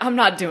I'm like, I'm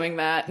not doing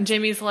that. And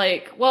Jamie's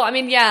like, well, I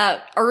mean, yeah,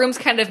 our room's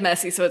kind of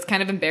messy, so it's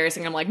kind of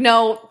embarrassing. I'm like,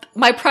 no,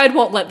 my pride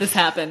won't let this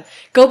happen.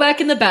 Go back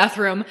in the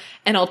bathroom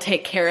and I'll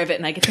take care of it.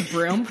 And I get the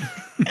broom.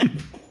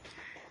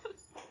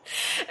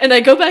 And I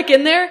go back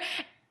in there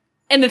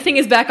and the thing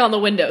is back on the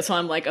window. So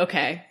I'm like,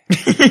 okay.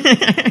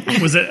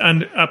 Was it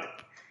up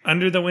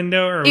under the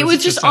window or it was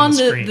was just on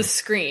screen? the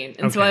screen.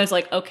 And so I was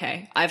like,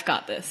 okay, I've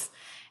got this.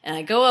 And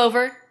I go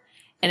over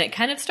and it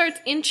kind of starts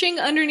inching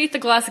underneath the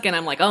glass again.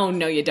 I'm like, oh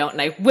no, you don't.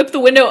 And I whip the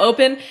window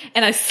open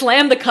and I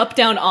slam the cup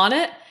down on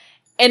it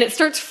and it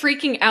starts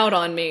freaking out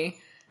on me.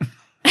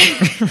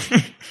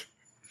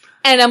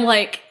 And I'm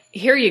like,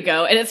 here you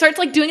go. And it starts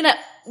like doing that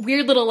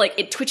weird little, like,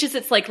 it twitches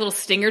its like little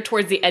stinger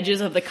towards the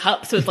edges of the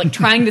cup. So it's like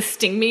trying to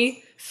sting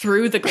me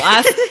through the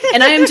glass.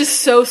 And I am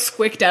just so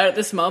squicked out at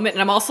this moment.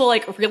 And I'm also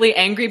like really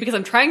angry because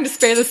I'm trying to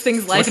spare this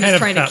thing's life and it's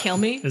trying to kill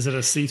me. Is it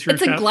a see-through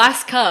cup? It's a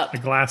glass cup. A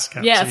glass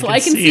cup. Yeah, so I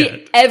can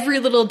see every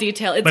little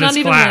detail. It's but not it's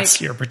even glass,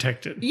 like, you're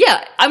protected.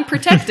 yeah, I'm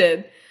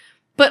protected.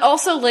 But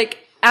also like,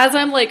 as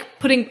I'm like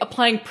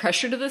applying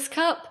pressure to this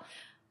cup,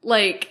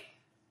 like,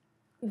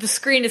 the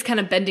screen is kind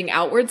of bending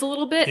outwards a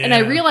little bit. Yeah. And I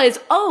realize,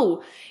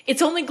 oh,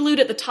 it's only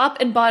glued at the top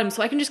and bottom.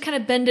 So I can just kind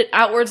of bend it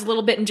outwards a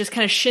little bit and just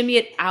kind of shimmy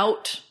it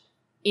out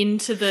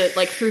into the,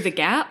 like, through the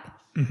gap.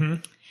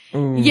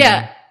 Mm-hmm.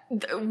 Yeah.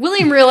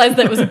 William realized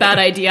that it was a bad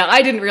idea.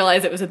 I didn't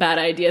realize it was a bad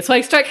idea. So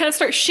I start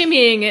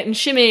shimmying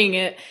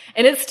it.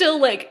 And it's still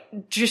like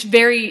just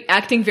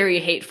acting very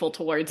hateful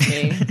towards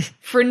me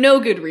for no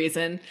good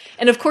reason.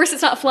 And of course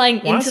it's not flying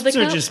into the cup.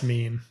 Wasps are just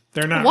mean.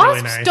 They're not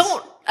Wasps really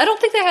nice. I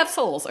don't think they have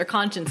souls or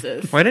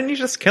consciences. Why didn't you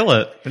just kill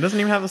it? It doesn't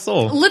even have a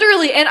soul.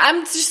 Literally, and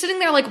I'm just sitting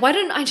there like, why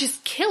didn't I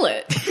just kill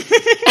it?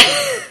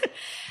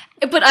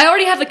 But I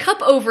already have the cup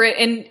over it,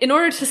 and in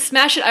order to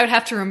smash it, I would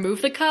have to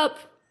remove the cup,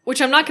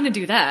 which I'm not going to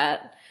do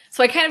that.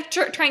 So I kind of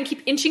try and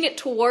keep inching it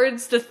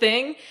towards the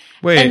thing.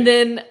 Wait, and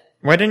then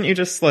why didn't you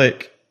just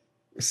like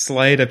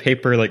slide a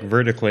paper like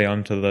vertically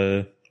onto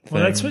the thing?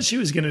 Well, that's what she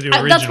was going to do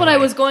originally. That's what I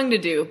was going to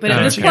do. But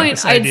at this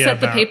point, I had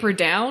set the paper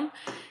down,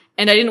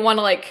 and I didn't want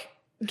to like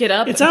get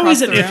up. It's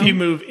always an if you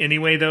move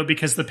anyway, though,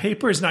 because the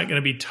paper is not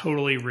going to be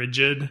totally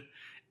rigid,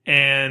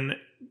 and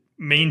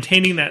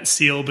maintaining that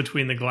seal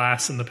between the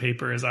glass and the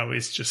paper is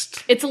always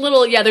just. It's a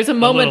little, yeah. There's a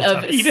moment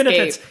of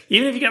escape.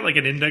 Even if you got like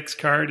an index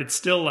card, it's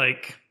still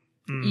like.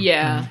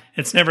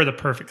 It's never the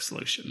perfect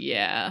solution.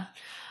 Yeah.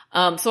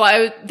 So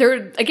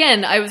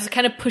I was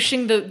kind of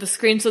pushing the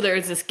screen so there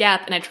was this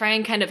gap, and I try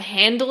and kind of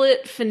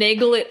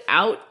finagle it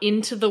out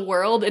into the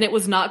world, and it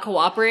was not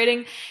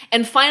cooperating.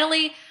 And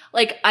finally,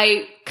 like,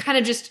 I kind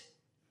of just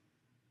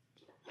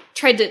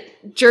tried to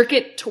jerk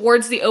it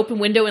towards the open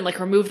window and like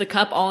remove the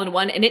cup all in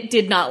one, and it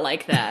did not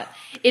like that.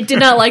 It did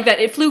not like that.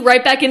 It flew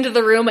right back into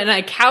the room, and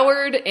I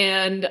cowered,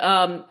 and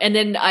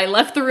then I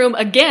left the room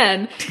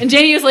again, and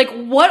Janie was like,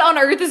 what on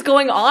earth is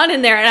going on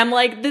in there? And I'm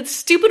like, this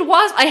stupid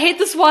wasp, I hate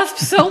this wasp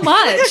so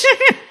much.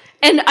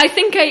 And I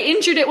think I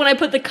injured it when I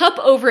put the cup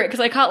over it, because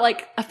I caught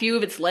like a few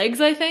of its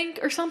legs, I think,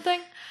 or something.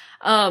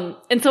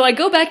 And so I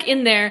go back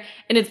in there,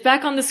 and it's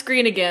back on the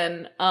screen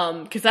again,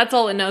 because that's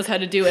all it knows how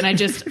to do. And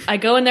I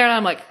go in there, and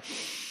I'm like,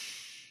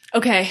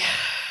 okay.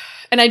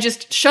 And I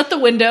just shut the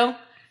window,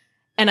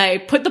 and I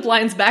put the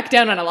blinds back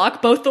down, and I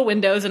lock both the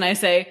windows, and I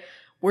say,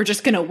 we're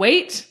just gonna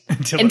wait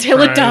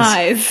until it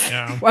dies.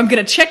 Yeah. I'm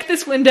gonna check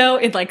this window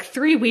in like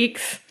 3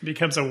 weeks. It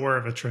becomes a war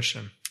of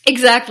attrition.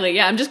 Exactly.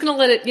 Yeah. I'm just gonna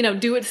let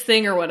it, do its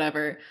thing or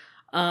whatever.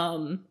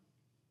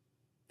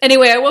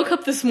 Anyway, I woke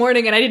up this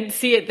morning and I didn't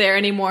see it there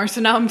anymore,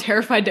 so now I'm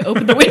terrified to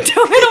open the window. I don't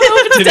know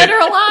if it's dead or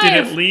alive.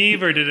 Did it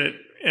leave or did it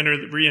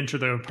re-enter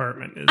the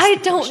apartment? I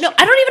don't know.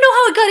 I don't even know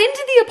how it got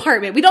into the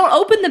apartment. We don't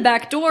open the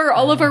back door.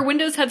 All of our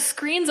windows have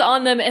screens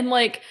on them, and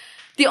like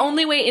the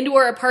only way into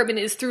our apartment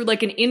is through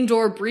like an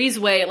indoor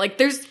breezeway. Like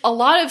there's a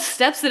lot of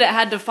steps that it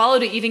had to follow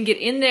to even get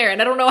in there,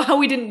 and I don't know how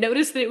we didn't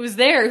notice that it was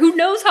there. Who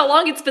knows how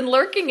long it's been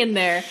lurking in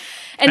there?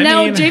 And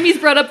now Jamie's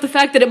brought up the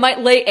fact that it might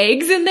lay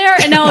eggs in there,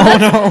 and now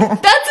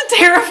that's a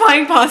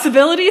terrifying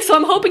possibility, so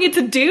I'm hoping it's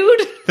a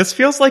dude. This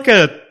feels like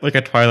a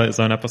Twilight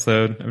Zone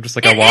episode of just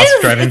like a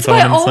wasp driving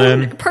someone insane. It's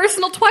my own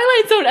personal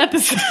Twilight Zone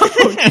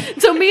episode.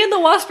 So me and the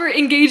wasp are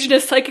engaged in a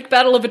psychic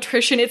battle of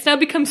attrition. It's now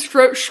become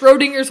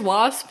Schrodinger's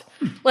wasp.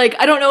 Like,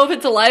 I don't know if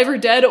it's alive or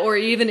dead, or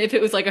even if it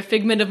was like a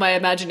figment of my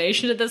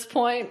imagination at this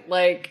point.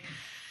 Like,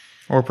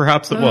 or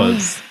perhaps it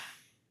was.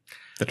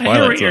 I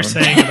hear what you're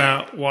saying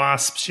about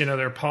wasps.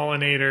 They're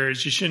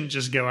pollinators. You shouldn't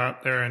just go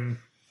out there and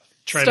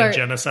try to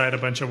genocide a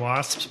bunch of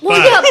wasps.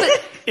 Well,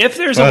 but if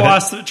there's a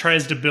wasp that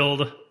tries to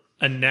build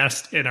a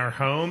nest in our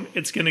home,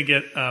 it's going to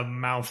get a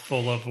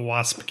mouthful of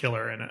wasp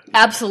killer in it.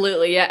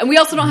 Absolutely, yeah. And we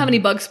also don't have any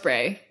bug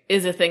spray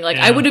is a thing. Like,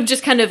 I would have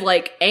just kind of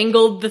like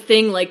angled the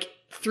thing like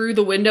through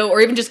the window, or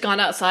even just gone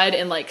outside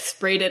and like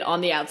sprayed it on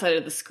the outside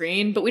of the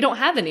screen. But we don't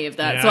have any of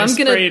that. Yeah, so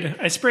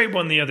I sprayed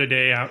one the other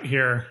day out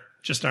here,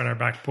 just on our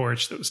back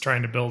porch, that was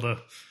trying to build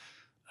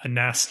a a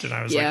nest, and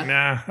I was like,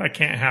 nah, that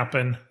can't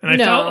happen. And I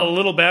felt a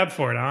little bad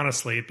for it,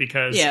 honestly,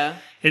 because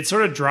it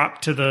sort of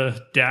dropped to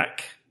the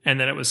deck, and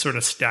then it was sort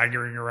of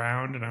staggering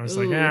around, and I was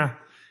like,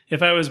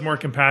 if I was more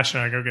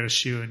compassionate, I'd go get a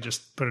shoe and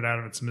just put it out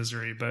of its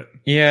misery. But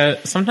yeah,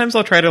 sometimes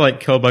I'll try to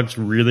like kill bugs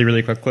really,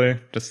 really quickly,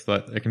 just so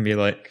that it can be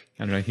like,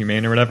 I don't know,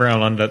 humane or whatever.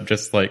 I'll end up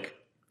just like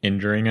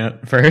injuring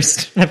it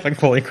first. I'm like,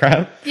 holy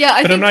crap. Yeah,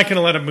 I'm not going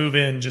to let it move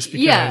in just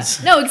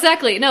because. Yeah, no,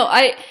 exactly. No,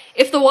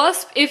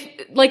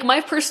 if like my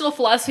personal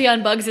philosophy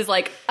on bugs is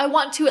like, I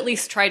want to at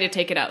least try to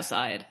take it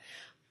outside.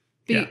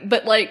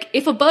 But like,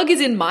 if a bug is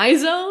in my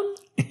zone,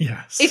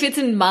 if it's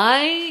in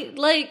my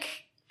like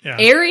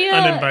area,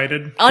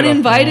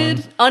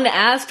 uninvited,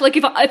 unasked, like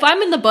if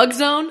I'm in the bug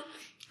zone,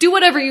 do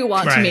whatever you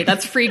want to me.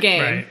 That's free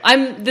game.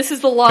 This is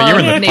the law. But you're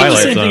in the I think the Twilight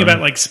same thing Zone. about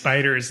like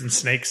spiders and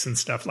snakes and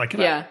stuff. Like,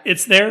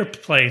 it's their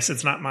place.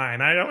 It's not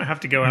mine. I don't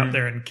have to go out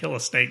there and kill a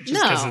snake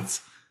just because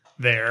it's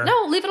there.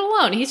 No, leave it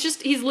alone.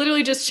 He's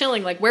literally just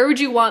chilling. Like, where would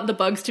you want the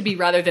bugs to be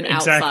rather than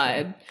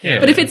outside? Yeah.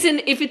 But if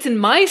it's in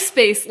my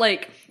space,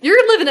 like,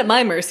 you're living at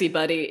my mercy,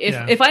 buddy.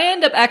 If I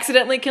end up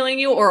accidentally killing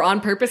you or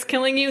on purpose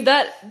killing you,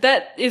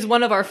 that is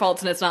one of our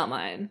faults and it's not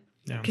mine.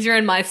 Because you're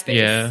in my space.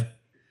 Yeah.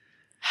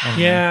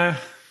 Yeah.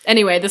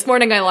 Anyway, this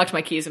morning I locked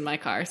my keys in my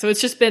car, so it's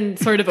just been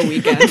sort of a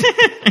weekend.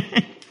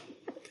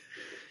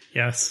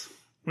 Yes.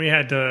 We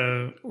had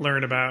to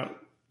learn about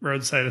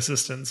roadside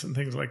assistance and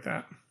things like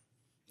that.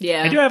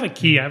 Yeah. I do have a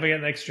key. I have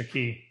an extra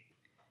key.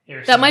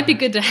 Here, that might be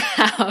good to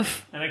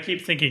have. And I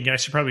keep thinking I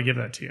should probably give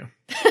that to you.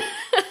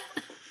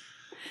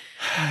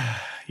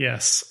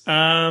 Yes.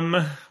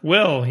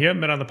 Will, you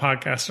haven't been on the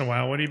podcast in a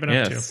while. What have you been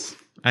up to?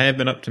 I have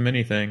been up to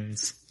many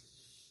things.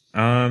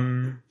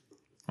 A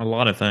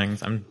lot of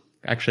things. I'm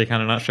actually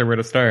kind of not sure where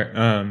to start.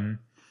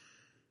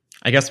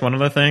 I guess one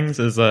of the things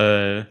is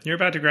you're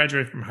about to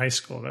graduate from high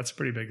school. That's a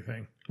pretty big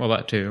thing. Well,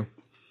 that too.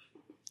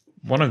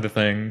 One of the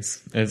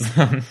things is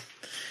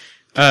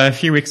a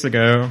few weeks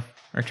ago,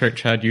 our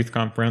church had youth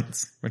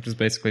conference, which is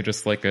basically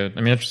just like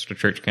it's just a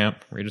church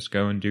camp where you just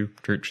go and do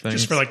church things.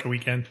 Just for like a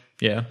weekend.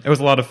 Yeah, it was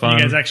a lot of fun.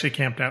 You guys actually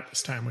camped out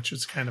this time, which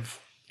is kind of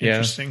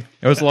interesting.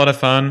 It was a lot of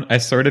fun. I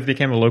sort of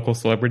became a local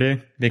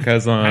celebrity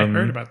because I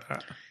heard about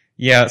that.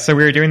 Yeah, so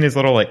we were doing these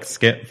little like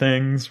skit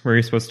things where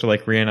you're supposed to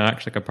like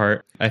reenact like a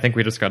part. I think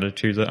we just got to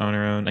choose it on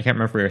our own. I can't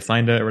remember if we were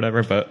assigned it or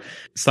whatever, but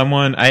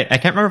someone, I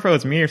can't remember if it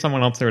was me or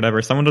someone else or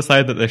whatever. Someone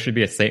decided that there should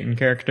be a Satan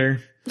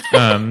character. So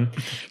great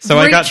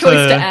I got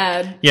choice to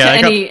add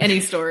to any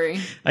story.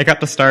 I got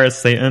to star as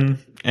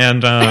Satan,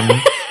 and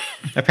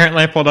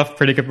apparently I pulled off a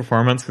pretty good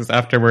performance because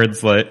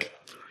afterwards, like,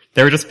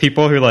 there were just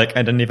people who like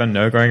I didn't even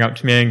know going up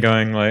to me and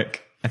going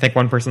like, I think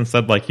one person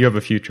said like, "You have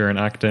a future in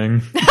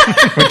acting,"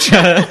 which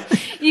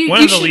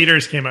one of the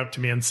leaders came up to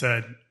me and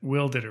said,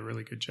 "Will did a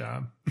really good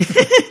job."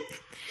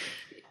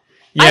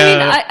 Yeah. I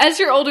mean, as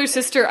your older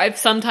sister, I've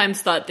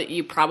sometimes thought that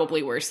you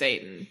probably were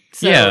Satan.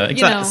 So, yeah, exactly.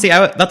 You know. See,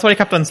 that's what I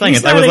kept on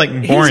saying. I was like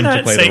born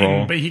to play Satan, the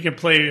role, but he could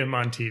play him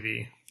on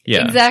TV.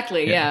 Yeah,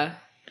 exactly. Yeah.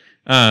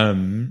 I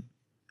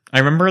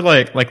remember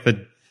like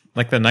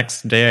the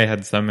next day I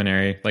had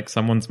seminary, like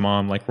someone's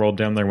mom like rolled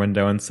down their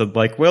window and said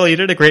like, "Will, you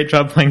did a great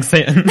job playing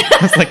Satan." I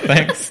was like,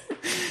 "Thanks."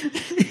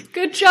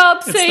 Good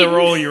job, Satan. It's the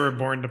role you were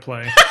born to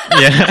play.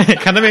 Yeah,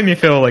 it kind of made me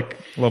feel like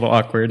a little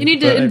awkward. You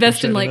need to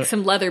invest in like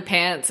some leather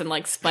pants and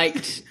like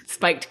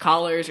spiked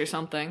collars or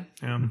something.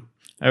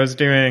 I was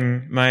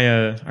doing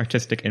my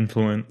artistic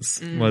influence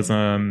was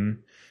the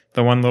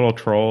one little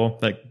troll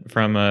like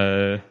from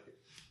or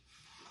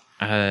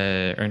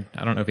I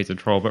don't know if he's a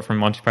troll, but from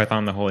Monty Python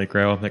and the Holy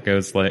Grail that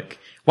goes like,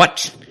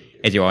 "What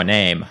is your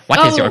name?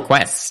 What is your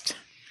quest?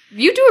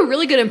 You do a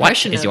really good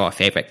impression. What is your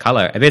favorite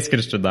color?" I basically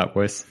just did that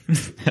voice.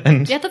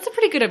 And yeah, that's a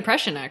pretty good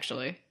impression,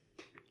 actually.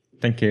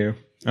 Thank you.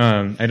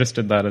 I just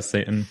did that as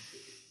Satan.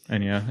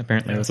 And yeah,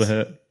 apparently it was a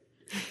hit.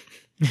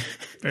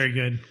 Very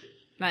good.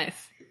 Nice.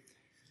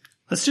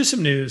 Let's do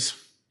some news.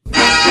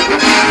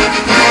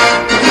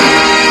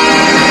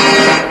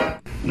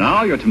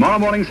 Now, your tomorrow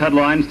morning's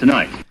headlines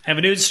tonight. I have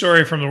a news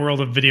story from the world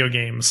of video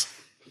games.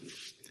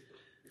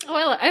 Oh,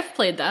 well, I've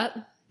played that.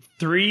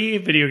 3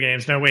 video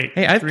games. No, wait.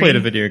 Hey, I've played a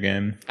video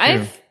game.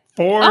 too.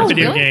 4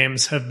 video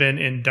games have been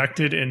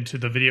inducted into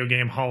the Video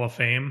Game Hall of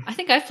Fame. I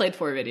think I've played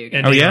 4 video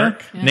games. In Oh New yeah?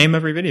 York. Name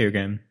every video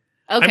game.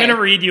 Okay. I'm going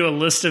to read you a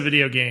list of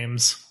video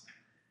games,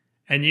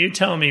 and you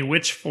tell me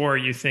which 4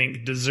 you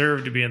think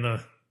deserve to be in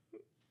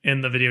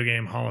the Video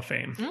Game Hall of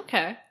Fame.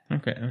 Okay.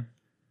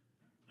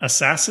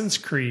 Assassin's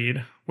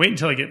Creed. Wait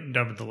until I get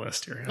done with the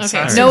list here. Okay.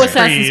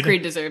 Assassin's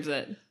Creed deserves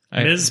it.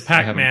 Ms.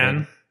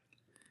 Pac-Man.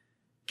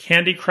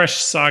 Candy Crush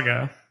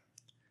Saga.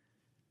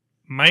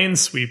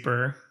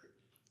 Minesweeper.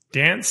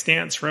 Dance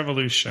Dance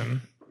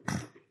Revolution.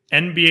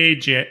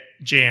 NBA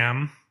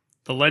Jam.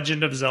 The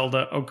Legend of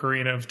Zelda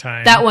Ocarina of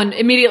Time. That one,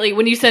 immediately,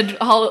 when you said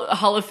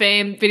Hall of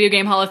Fame, Video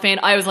Game Hall of Fame,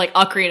 I was like,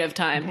 Ocarina of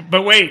Time.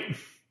 But wait.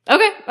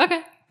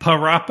 Okay.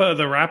 Parappa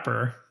the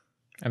Rapper.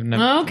 I've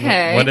never.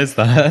 Okay. What is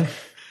that?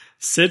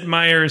 Sid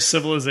Meier's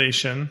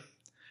Civilization.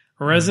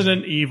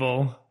 Resident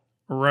Evil.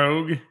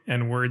 Rogue,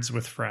 and Words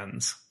with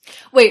Friends.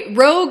 Wait,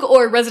 Rogue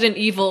or Resident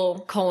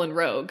Evil :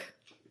 Rogue?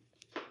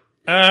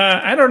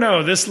 I don't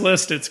know. This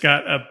list, it's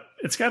got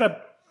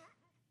a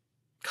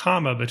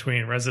comma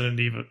between Resident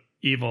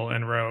Evil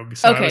and Rogue.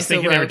 So Okay, I was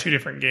thinking so they were Rogue. two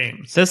different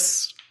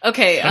games.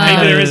 Okay. But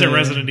maybe there is a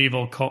Resident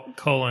Evil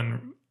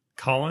colon.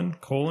 Colon.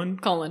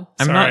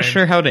 I'm not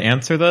sure how to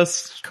answer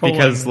this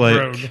because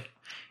Rogue.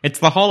 it's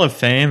the Hall of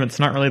Fame. It's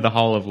not really the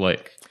Hall of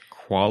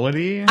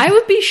quality. I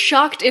would be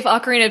shocked if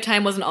Ocarina of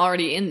Time wasn't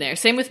already in there.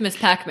 Same with Miss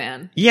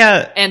Pac-Man.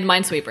 Yeah. And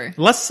Minesweeper.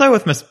 Less so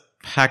with Miss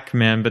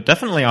Pac-Man, but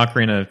definitely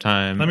Ocarina of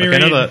Time. Let me I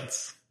know read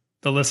that's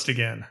the list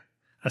again.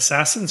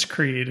 Assassin's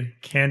Creed,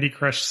 Candy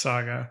Crush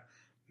Saga,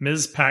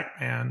 Ms.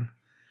 Pac-Man,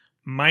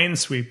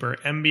 Minesweeper,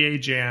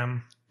 NBA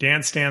Jam,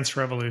 Dance Dance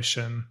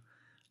Revolution,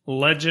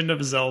 Legend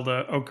of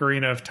Zelda,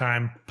 Ocarina of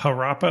Time,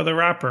 Parappa the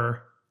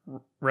Rapper,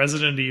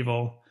 Resident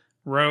Evil,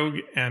 Rogue,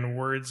 and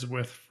Words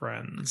with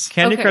Friends.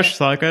 Candy Okay. Crush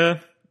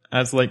Saga,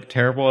 as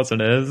terrible as it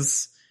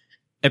is,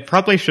 it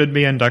probably should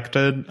be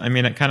inducted. I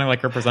mean, it kind of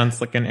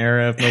represents an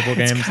era of mobile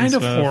games. It's kind and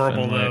of stuff,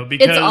 horrible and, though,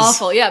 because It's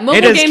awful. Yeah, It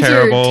mobile is games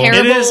terrible. are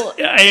terrible. it is.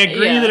 I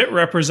agree Yeah. that it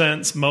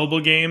represents mobile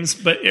games,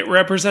 but it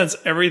represents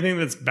everything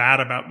that's bad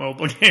about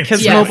mobile games.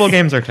 because Yes. mobile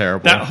games are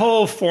terrible. That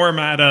whole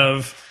format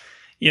of,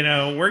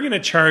 we're going to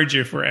charge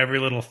you for every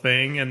little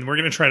thing, and we're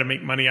going to try to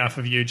make money off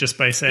of you just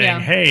by saying, Yeah.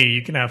 hey,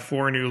 you can have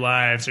 4 new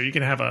lives, or you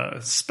can have a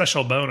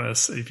special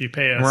bonus if you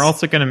pay us. We're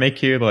also going to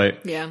make you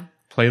Yeah.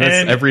 play this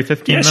And every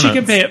 15 yes,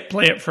 minutes. you can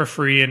play it for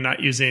free and not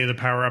use any of the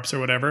power-ups or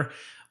whatever.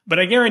 But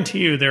I guarantee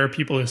you there are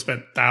people who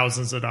spent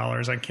thousands of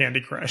dollars on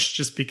Candy Crush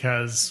just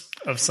because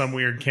of some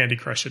weird Candy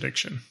Crush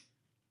addiction.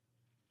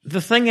 The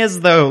thing is,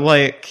 though,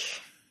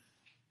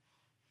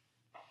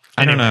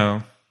 I don't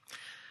know.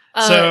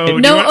 So no,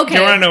 do you want okay.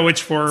 to know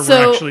which 4 were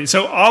So- actually?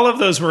 So all of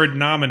those were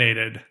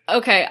nominated.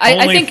 Okay. I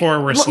Only think 4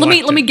 were let me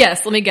selected. let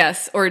me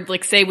guess, or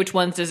say which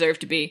ones deserve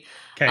to be.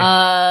 Okay.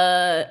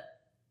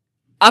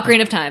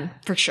 Ocarina of Time,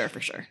 for sure.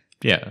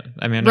 Yeah,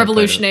 I mean, I never played it.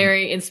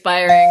 Revolutionary,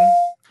 inspiring.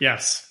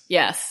 Yes.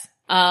 Yes.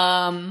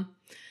 I'm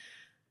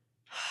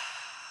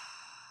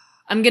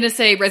gonna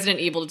say Resident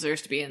Evil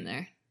deserves to be in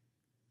there.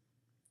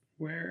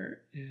 Where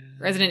is...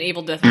 Resident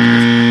Evil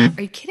definitely.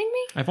 Are you kidding me?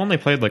 I've only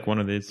played one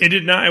of these. It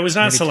did not. It was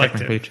not Maybe selected.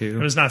 technically 2.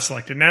 It was not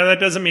selected. Now that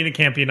doesn't mean it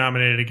can't be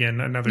nominated again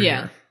another Yeah.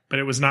 year. But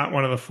it was not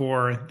one of the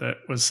 4 that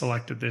was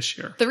selected this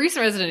year. The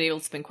recent Resident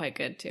Evil's been quite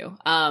good too.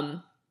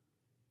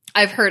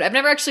 I've heard. I've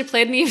never actually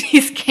played any of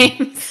these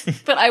games,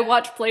 but I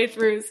watch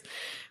playthroughs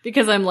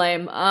because I'm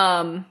lame.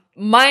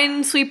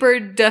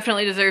 Minesweeper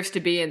definitely deserves to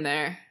be in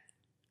there.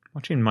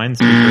 Watching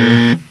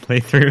Minesweeper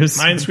playthroughs.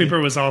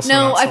 Minesweeper was also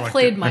No, not I selected.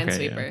 played Okay,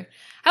 Minesweeper. yeah.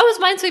 How was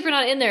Minesweeper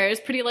not in there? It's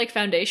pretty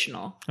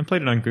foundational. I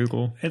played it on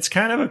Google. It's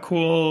kind of a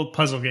cool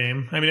puzzle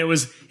game. I mean, it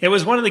was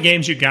one of the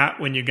games you got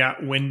when you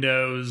got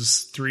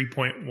Windows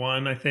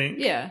 3.1, I think.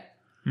 Yeah.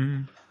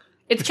 Mm.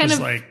 It's Which kind was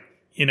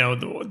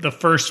of the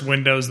first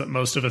Windows that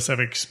most of us have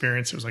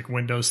experienced. It was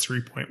Windows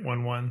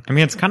 3.11. I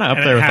mean, it's kind of up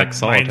And there it with had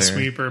Solitaire.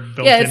 Minesweeper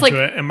built Yeah, it's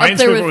into it. And up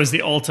there Minesweeper with was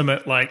the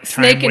ultimate Snake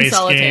time and waste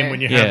Solitaire. game when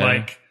you Yeah.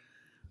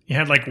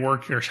 had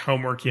work or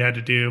homework you had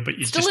to do, but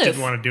you Still just is.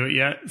 didn't want to do it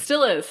yet.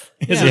 still is.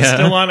 Is Yeah. it Yeah.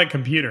 still on a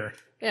computer?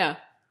 Yeah.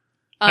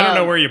 I don't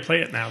know where you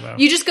play it now, though.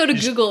 You just go to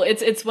Google.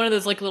 It's one of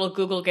those little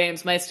Google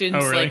games. My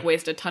students Oh, really?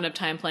 waste a ton of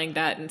time playing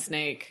that and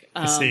Snake.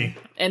 I see.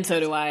 And so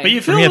do I. But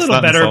you feel me, a it's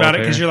little that and better about it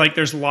Solitaire. because you're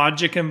there's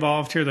logic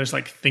involved here. There's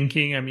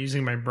thinking. I'm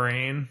using my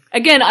brain.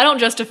 Again, I don't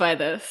justify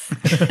this.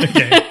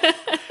 Okay.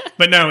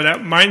 But no, that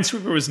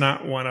Minesweeper was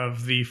not one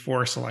of the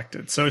 4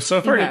 selected. So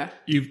far Okay.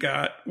 you've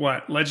got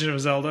Legend of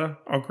Zelda,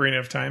 Ocarina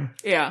of Time.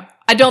 Yeah.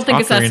 I don't think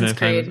Ocarina Assassin's of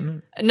Time,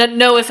 Creed. isn't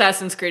No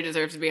Assassin's Creed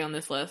deserves to be on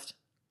this list.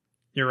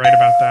 You're right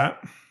about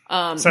that.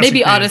 Assassin's Maybe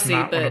Creed is Odyssey,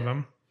 not one of but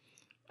them.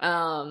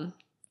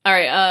 all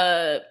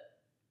right.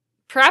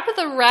 Parappa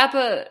the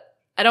Rappa.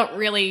 I don't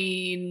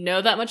really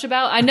know that much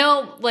about. I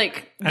know I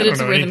that don't it's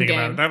a know rhythm anything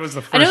about game. it. That was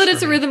the first. I know that it's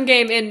for a me. rhythm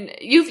game, and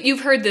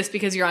you've heard this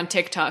because you're on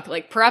TikTok.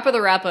 Parappa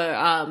the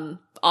Rappa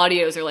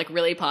audios are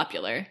really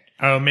popular.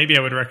 Oh, maybe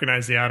I would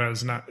recognize the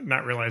autos,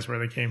 not realize where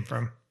they came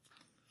from.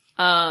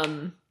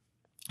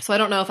 So I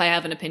don't know if I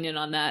have an opinion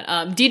on that.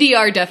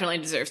 DDR definitely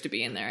deserves to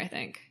be in there, I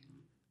think.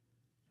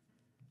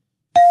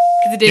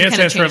 Because it did Dance kind of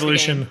Dance change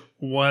Revolution the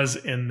game. was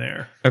in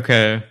there.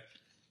 Okay.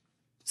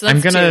 So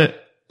that's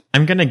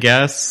I'm gonna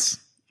guess,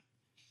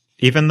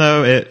 even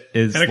though it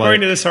is And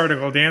according to this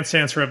article, Dance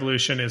Dance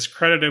Revolution is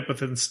credited with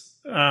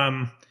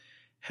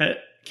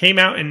came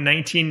out in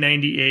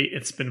 1998.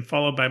 It's been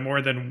followed by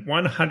more than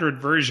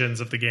 100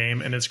 versions of the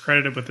game and is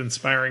credited with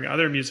inspiring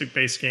other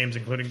music-based games,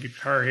 including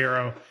Guitar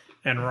Hero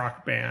and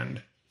Rock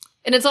Band.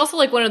 And it's also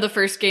one of the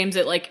first games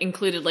that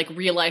included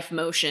real life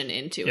motion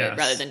into Yes. it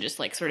rather than just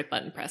sort of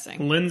button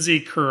pressing.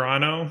 Lindsay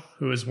Curano,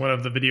 who is one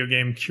of the video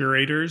game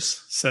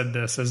curators, said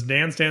this, as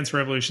Dance Dance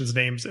Revolution's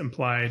names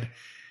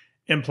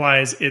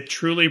implies it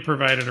truly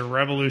provided a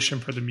revolution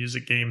for the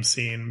music game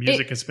scene.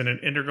 Music has been an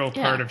integral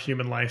part of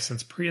human life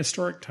since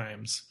prehistoric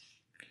times.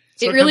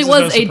 So it really comes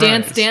as was no a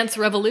surprise dance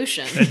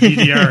revolution. that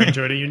DDR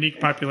enjoyed a unique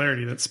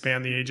popularity that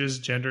spanned the ages,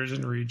 genders,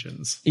 and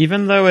regions.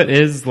 Even though it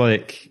is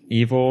like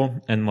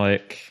evil and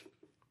like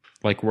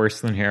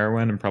worse than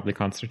heroin and probably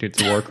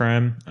constitutes a war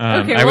crime,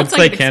 Okay, I well, would it's say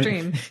like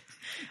extreme.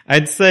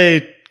 I'd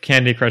say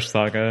Candy Crush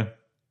Saga.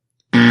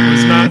 It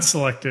was not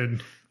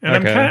selected.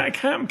 And Okay.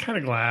 I'm kind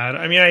of glad.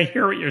 I mean, I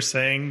hear what you're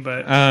saying,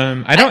 but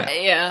I don't.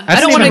 I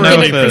don't want to even give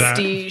know it if it-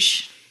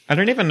 prestige. I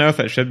don't even know if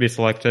it should be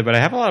selected, but I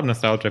have a lot of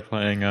nostalgia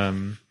playing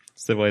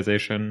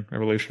Civilization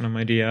Revolution on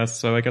my DS,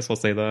 so I guess I'll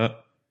say that.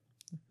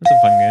 It's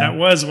a fun game. that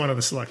was one of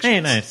the selections.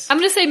 Hey, nice. I'm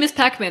gonna say Miss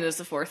Pac-Man is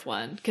the fourth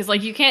one because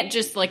like you can't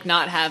just like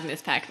not have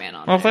Miss Pac-Man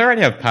on. Well, if there. they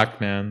already have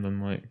Pac-Man,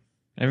 then like,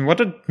 I mean, what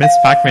did Miss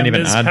Pac-Man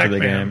even Ms. add to the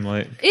Pac-Man. game?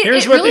 Like,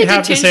 Here's it what really they did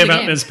have to change say the about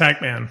game. Ms.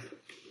 Pac-Man.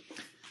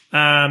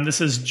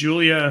 This is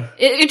Julia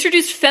It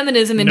introduced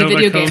feminism into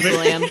video games, Novakovic.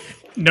 William.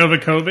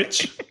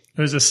 Novakovic,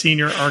 who's a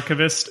senior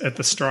archivist at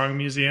the Strong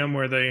Museum,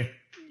 where the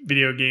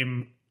video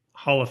game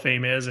Hall of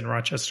Fame is in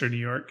Rochester, New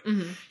York.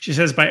 Mm-hmm. She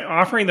says, by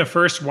offering the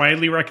first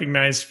widely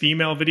recognized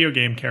female video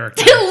game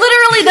character,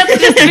 Literally, that's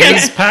just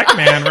Ms.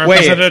 Pac-Man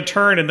represented a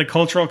turn in the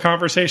cultural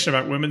conversation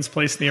about women's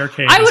place in the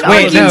arcade. I would as well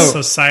as argue- in no.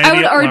 society I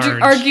would at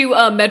argue,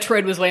 large.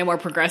 Metroid was way more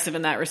progressive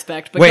in that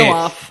respect, but Wait. go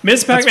off.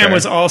 Ms. Pac-Man fair.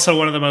 was also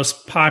one of the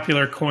most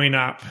popular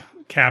coin-op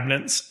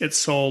cabinets. It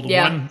sold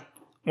Yeah.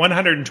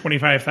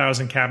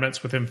 125,000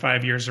 cabinets within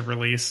 5 years of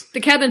release. The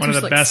cabinets One were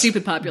of the like best,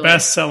 stupid popular.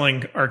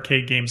 best-selling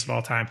arcade games of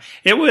all time.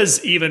 It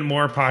was even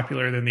more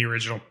popular than the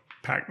original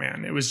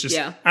Pac-Man. It was just,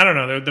 Yeah. I don't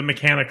know, the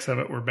mechanics of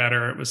it were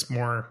better. It was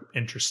more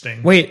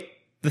interesting. wait,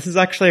 this is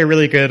actually a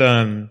really good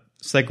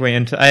segue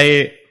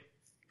into.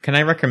 Can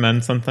I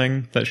recommend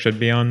something that should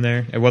be on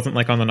there? It wasn't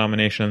like on the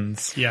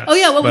nominations. Yes. Oh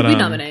yeah, what would But, we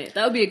nominate?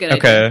 That would be a good idea.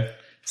 Okay.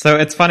 So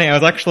it's funny, I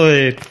was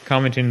actually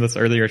commenting this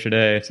earlier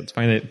today, so it's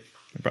funny that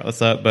I brought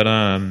this up, but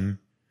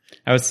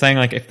I was saying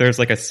like if there's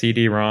like a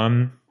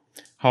CD-ROM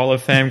Hall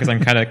of Fame, because I'm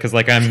like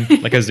I'm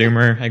like a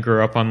Zoomer. I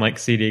grew up on like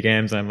CD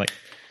games and I'm like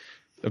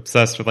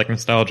obsessed with like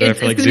nostalgia It's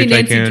for like gonna Zoo be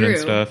Nancy Tycoon and Drew.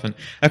 stuff. And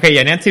okay,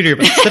 yeah, Nancy Drew,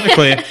 but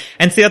specifically,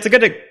 and see that's a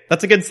good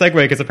segue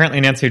because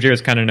apparently Nancy Drew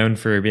is kind of known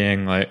for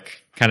being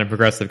like kind of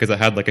progressive because it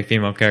had like a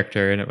female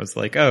character and it was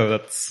like, oh,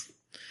 that's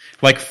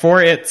like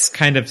for its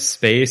kind of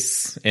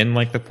space in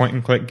like the point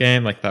and click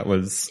game, like that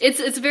was It's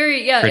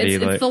very Pretty,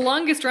 it's like- the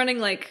longest running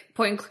like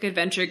point and click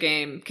adventure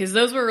game because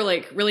those were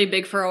like really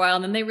big for a while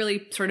and then they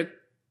really sort of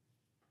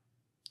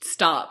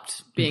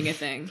stopped being a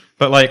thing.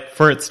 But like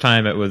for its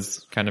time, it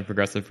was kind of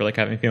progressive for like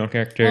having a female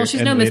character. Well,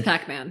 she's in no Miss lead.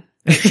 Pac-Man.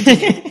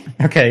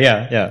 Okay,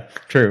 yeah,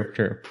 true.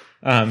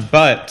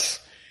 But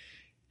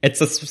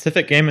it's a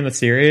specific game in the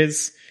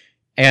series,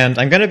 and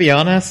I'm gonna be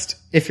honest.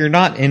 If you're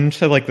not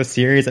into like the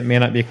series, it may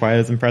not be quite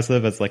as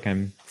impressive as like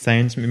I'm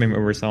saying to maybe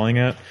we're selling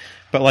it.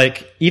 But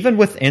like even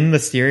within the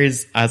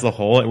series as a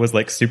whole, it was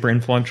like super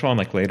influential on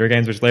like later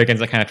games, which later games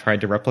that kind of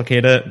tried to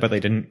replicate it, but they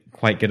didn't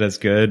quite get as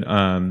good.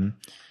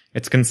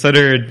 It's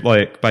considered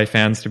like by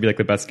fans to be like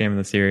the best game in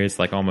the series,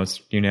 like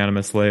almost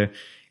unanimously.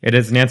 It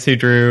is Nancy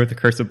Drew, The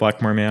Curse of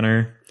Blackmore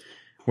Manor,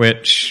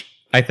 which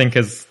I think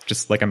is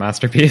just like a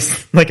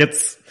masterpiece. Like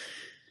it's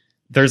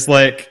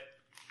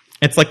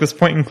like this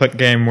point and click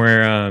game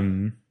where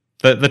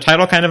the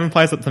title kind of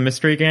implies it's a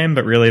mystery game,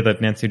 but really the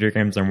Nancy Drew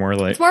games are more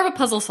like It's more of a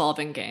puzzle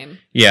solving game.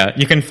 yeah,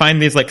 you can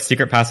find these like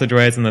secret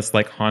passageways in this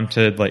like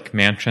haunted like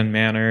mansion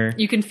manor.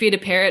 You can feed a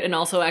parrot and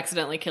also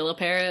accidentally kill a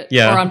parrot.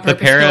 Yeah, Or on the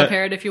purpose kill a parrot-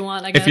 parrot if you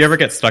want, I guess. If you ever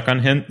get stuck on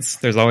hints,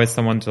 there's always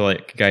someone to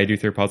like guide you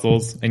through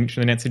puzzles in each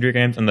of the Nancy Drew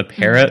games, and the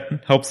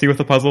parrot helps you with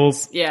the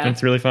puzzles. Yeah. And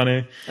it's really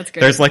funny. That's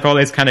great. There's like all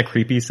these kind of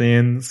creepy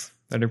scenes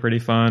that are pretty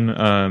fun.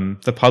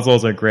 The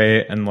puzzles are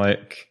great, and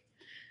like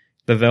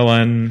the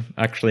villain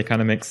actually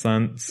kind of makes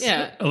sense.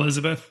 Yeah.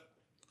 Elizabeth,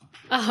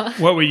 Uh-huh.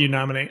 what would you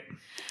nominate?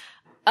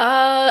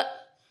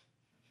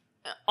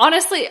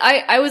 Honestly,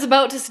 I was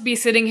about to be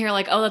sitting here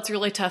like, oh, that's a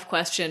really tough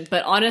question.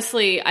 But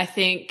honestly, I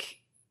think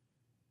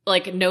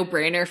like no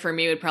brainer for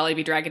me would probably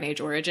be Dragon Age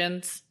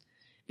Origins.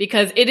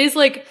 Because it is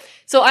like,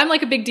 so I'm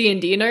like a big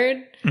D&D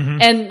nerd.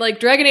 Mm-hmm. And like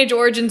Dragon Age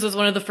Origins was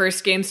one of the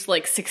first games to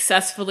like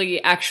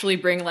successfully actually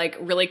bring like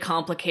really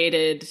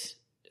complicated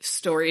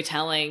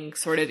storytelling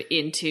sort of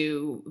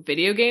into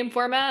video game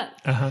format.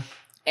 Uh-huh.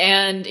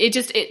 And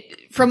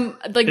it from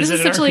like Is this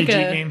it is an such like RPG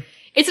a game?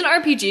 It's an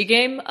RPG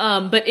game,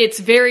 but it's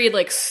very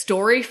like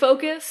story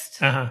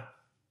focused. Uh-huh.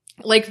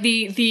 Like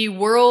the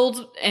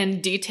world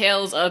and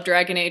details of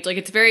Dragon Age, like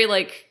it's very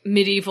like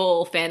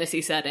medieval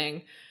fantasy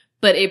setting,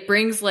 but it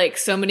brings like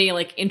so many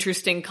like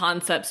interesting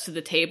concepts to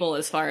the table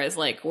as far as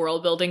like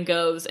world building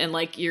goes, and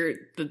like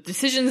the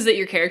decisions that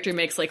your character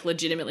makes like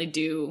legitimately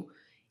do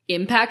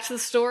impact the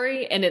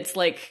story, and it's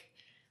like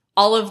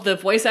all of the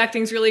voice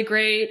acting's really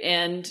great,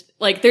 and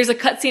like there's a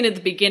cutscene at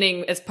the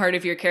beginning as part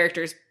of your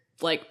character's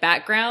like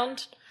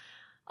background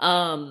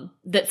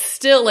that's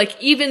still like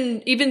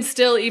even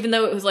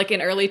though it was like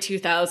an early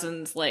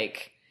 2000s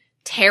like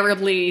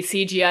terribly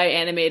CGI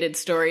animated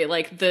story,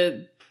 like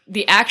the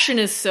action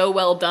is so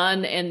well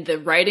done and the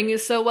writing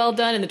is so well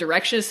done and the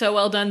direction is so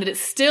well done that it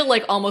still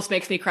like almost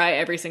makes me cry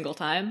every single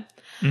time.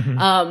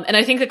 And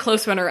I think the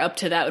close runner up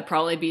to that would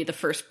probably be the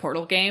first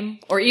Portal game,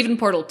 or even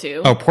Portal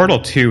 2. Oh,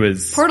 Portal 2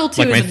 is Portal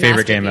 2 like is my a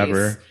favorite game masterpiece.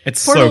 ever.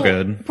 It's Portal, so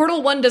good.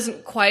 Portal 1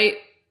 doesn't quite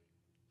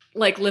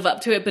like live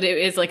up to it, but it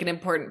is like an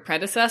important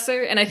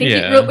predecessor. And I think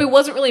it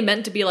wasn't really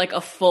meant to be like a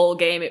full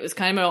game. It was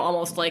kind of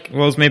almost like...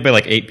 Well, it was made by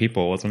like 8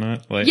 people, wasn't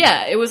it? Like,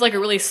 yeah, it was like a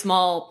really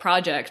small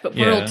project, but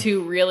Portal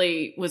 2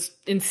 really was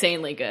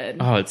insanely good.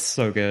 Oh, it's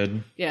so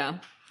good. Yeah.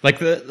 Like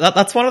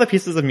that's one of the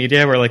pieces of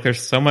media where like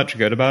there's so much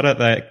good about it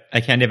that I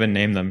can't even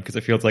name them because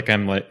it feels like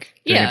I'm like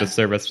doing a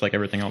disservice to like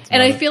everything else.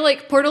 And I feel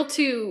like Portal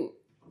 2,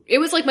 it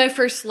was like my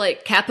first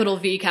like capital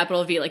V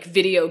like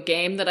video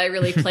game that I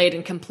really played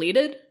and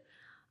completed.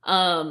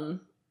 And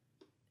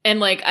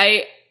like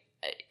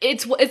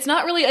it's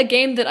not really a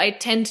game that I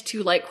tend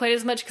to like quite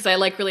as much because I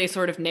like really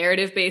sort of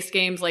narrative based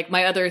games. Like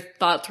my other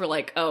thoughts were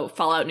like, oh,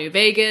 Fallout New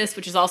Vegas,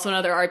 which is also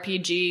another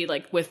RPG,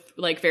 like with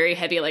like very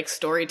heavy like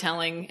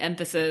storytelling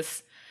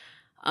emphasis.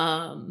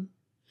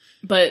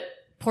 But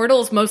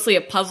Portal's mostly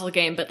a puzzle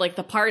game, but like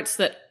the parts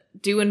that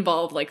do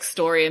involve like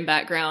story and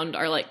background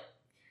are like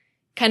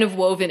kind of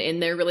woven in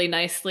there really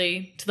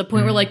nicely to the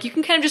point where like you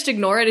can kind of just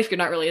ignore it if you're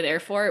not really there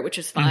for it, which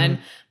is fine.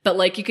 But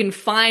like you can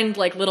find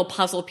like little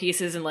puzzle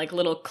pieces and like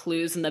little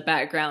clues in the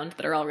background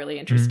that are all really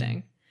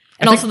interesting.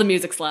 And also the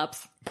music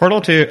slaps.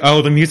 Portal 2,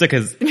 the music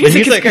is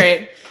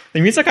great. The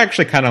music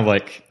actually kind of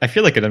like, I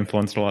feel like it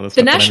influenced a lot of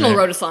The stuff. National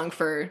wrote a song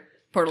for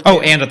Portal 2. Oh,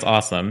 and it's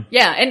awesome.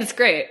 Yeah, and it's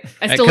great.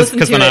 I still listen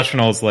to it. Because the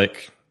National's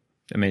like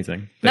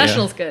amazing. But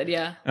National's good,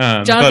 yeah.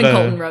 Jonathan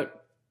Colton wrote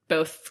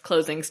both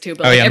closings too,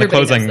 but like,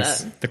 everybody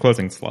knows that. The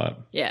closing slot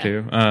yeah.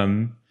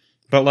 too.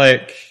 But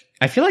like,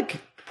 I feel like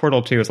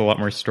Portal 2 is a lot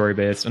more story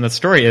based, and the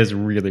story is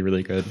really,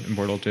 really good in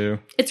Portal 2.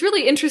 It's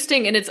really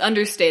interesting and it's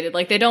understated.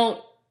 Like they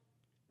don't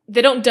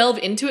delve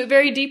into it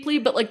very deeply,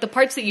 but like the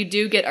parts that you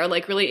do get are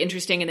like really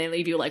interesting and they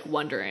leave you like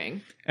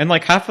wondering. And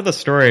like half of the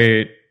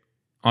story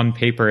on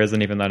paper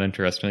isn't even that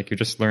interesting. Like you're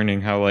just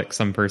learning how like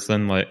some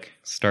person like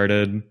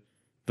started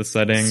the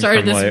setting.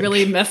 Started this like,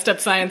 really messed up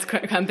science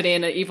company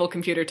and an evil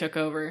computer took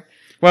over.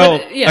 Well,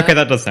 but, yeah. Okay,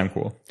 that does sound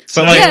cool.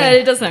 So, but like, yeah,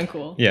 it does sound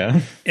cool.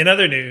 Yeah. In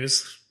other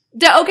news.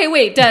 Okay,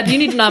 wait, Dad, you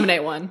need to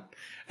nominate one.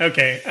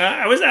 Okay,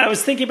 I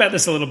was thinking about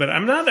this a little bit.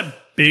 I'm not a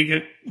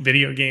big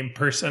video game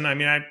person. I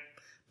mean, I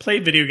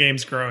played video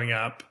games growing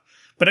up,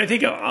 but I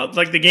think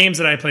like the games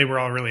that I played were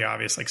all really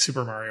obvious, like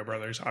Super Mario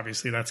Brothers.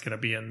 Obviously, that's going to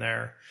be in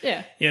there.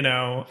 Yeah. You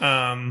know,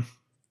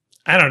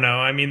 I don't know.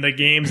 I mean, the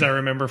games I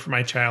remember from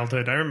my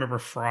childhood, I remember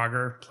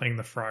Frogger, playing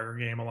the Frogger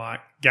game a lot.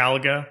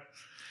 Galaga.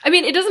 I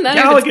mean, it doesn't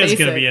matter. Galaga's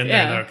going to be in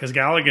there though, because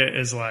Galaga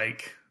is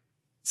like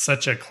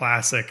such a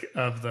classic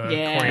of the coin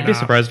I'd be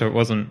surprised if it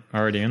wasn't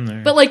already in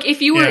there. But like,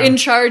 if you were in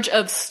charge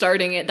of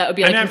starting it, that would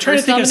be like. I'm trying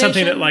to think of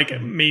something that like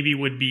maybe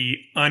would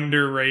be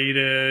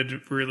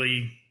underrated,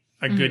 really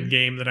a good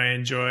game that I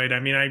enjoyed. I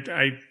mean,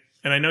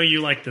 I know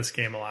you like this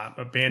game a lot,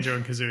 but Banjo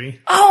and Kazooie.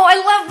 Oh,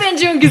 I love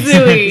Banjo and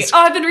Kazooie.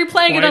 I've been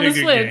replaying it on the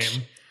Switch.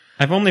 Game.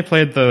 I've only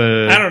played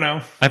I don't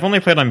know. I've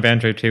only played on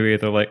Banjo Tooie,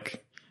 the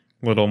like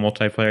little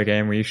multiplayer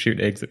game where you shoot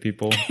eggs at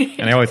people,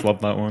 and I always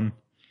loved that one.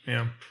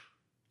 Yeah.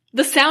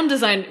 The sound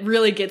design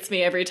really gets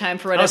me every time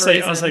for whatever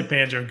reason. I'll say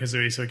Banjo and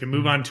Kazooie so we can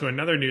move on to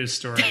another news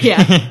story.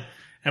 Yeah.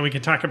 And we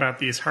can talk about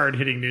these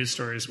hard-hitting news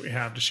stories we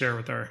have to share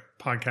with our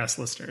podcast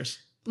listeners.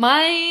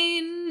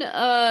 Mine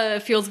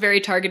feels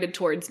very targeted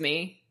towards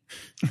me.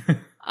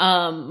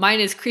 Mine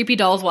is creepy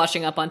dolls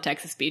washing up on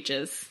Texas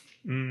beaches.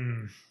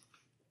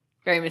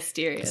 Very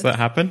mysterious. Does that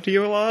happen to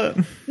you a lot?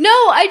 No,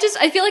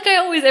 I feel like I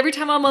always, every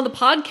time I'm on the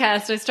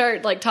podcast, I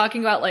start like talking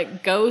about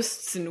like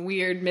ghosts and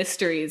weird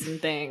mysteries and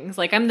things.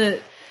 Like I'm not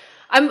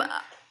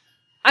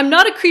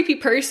a creepy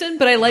person,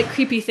 but I like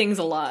creepy things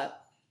a lot.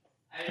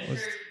 I was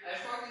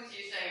talking to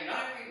you saying I'm not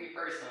a creepy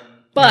person.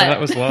 But no,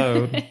 that was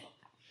loud.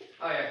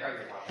 Oh yeah,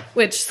 creepy podcast.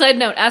 Which, side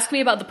note, ask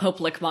me about the Pope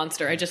Lick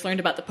monster. I just learned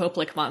about the Pope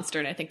Lick monster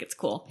and I think it's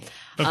cool.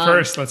 But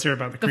first, let's hear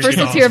about the creepy dolls.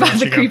 Let's hear about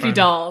the creepy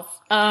dolls.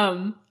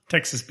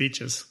 Texas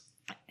beaches.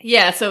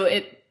 Yeah, so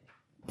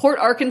Port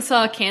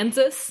Arkansas,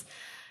 Kansas.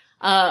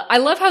 I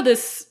love how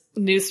this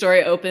news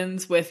story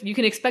opens with, you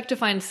can expect to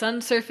find sun,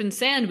 surf, and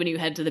sand when you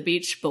head to the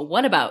beach, but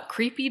what about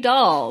creepy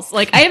dolls?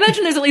 Like, I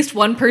imagine there's at least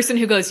one person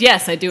who goes,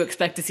 yes, I do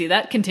expect to see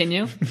that.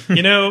 Continue.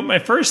 You know, my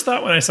first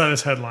thought when I saw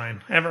this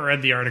headline, I haven't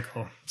read the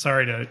article.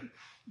 Sorry to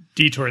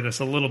detour this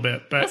a little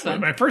bit, but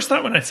my first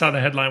thought when I saw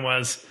the headline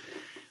was,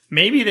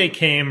 maybe they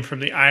came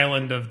from the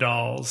Island of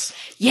Dolls.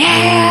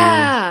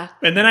 Yeah!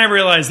 And then I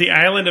realized the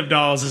Island of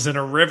Dolls is in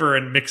a river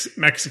in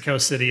Mexico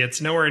City. It's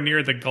nowhere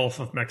near the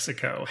Gulf of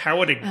Mexico. How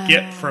would it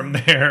get from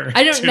there?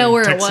 I don't know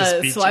where Texas it was,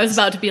 beaches? so I was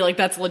about to be like,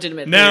 that's a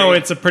legitimate No, theory.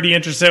 it's a pretty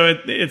interesting. So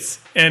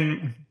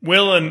and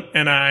Will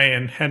and I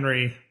and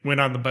Henry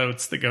went on the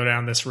boats that go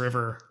down this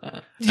river.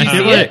 I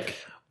feel like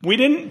we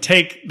didn't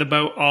take the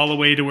boat all the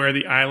way to where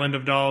the Island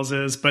of Dolls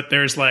is, but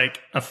there's like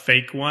a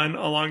fake one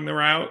along the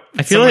route.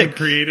 I feel someone like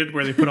created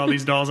where they put all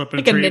these dolls up in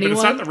Like a a tree, mini but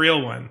it's one? not the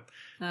real one.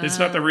 It's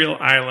not the real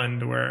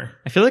island where.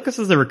 I feel like this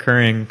is a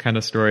recurring kind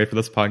of story for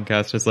this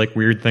podcast. It's like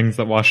weird things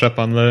that wash up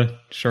on the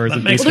shores But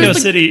of Mexico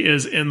beaches. City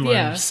is inland,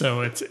 Yeah.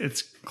 so it's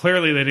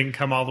clearly they didn't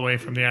come all the way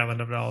from the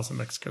island of dolls in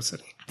Mexico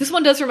City. This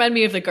one does remind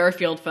me of the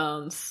Garfield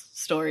phones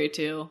story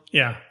too.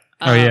 Yeah.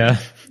 Yeah.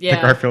 The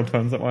Garfield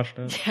phones that watched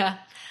it. Yeah.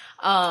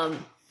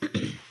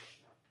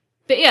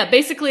 But yeah,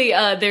 basically,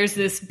 there's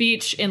this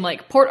beach in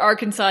like Port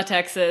Arkansas,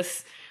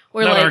 Texas,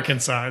 where Not like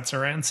Arkansas, it's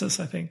Aransas,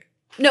 I think.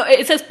 no,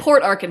 it says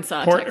Port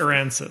Arkansas. Port Texas.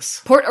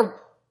 Aransas.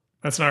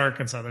 That's not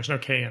Arkansas. There's no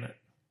K in it.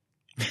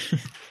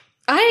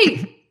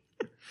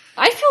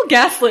 I feel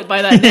gaslit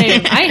by that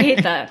name. I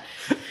hate that.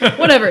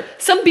 Whatever.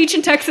 Some beach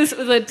in Texas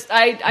that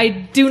I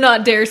do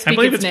not dare speak I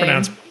believe its it's name.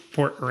 pronounced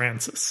Port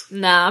Aransas.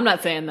 Nah, I'm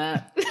not saying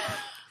that.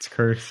 It's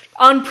cursed.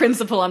 On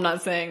principle, I'm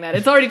not saying that.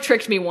 It's already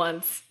tricked me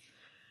once.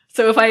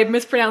 So if I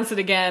mispronounce it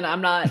again,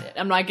 I'm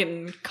not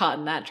getting caught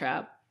in that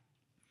trap.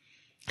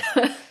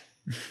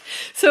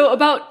 So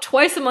about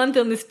twice a month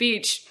on this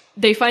beach,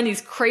 they find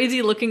these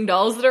crazy looking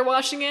dolls that are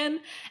washing in,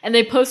 and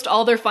they post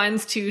all their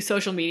finds to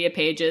social media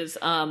pages.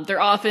 They're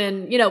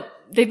often,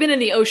 they've been in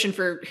the ocean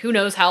for who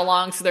knows how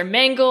long, so they're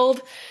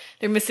mangled,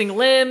 they're missing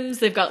limbs,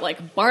 they've got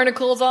like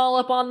barnacles all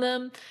up on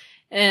them.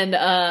 And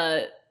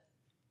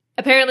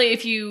apparently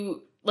if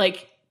you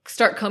like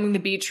start combing the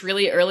beach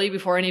really early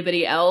before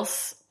anybody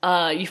else,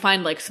 you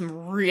find like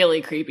some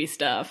really creepy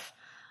stuff.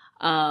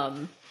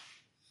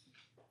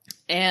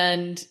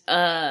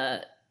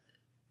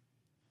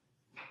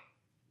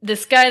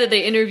 This guy that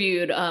they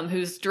interviewed,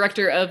 who's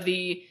director of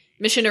the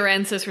Mission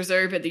Aransas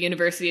Reserve at the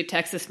University of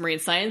Texas Marine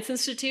Science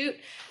Institute,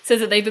 says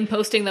that they've been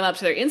posting them up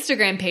to their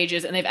Instagram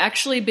pages, and they've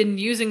actually been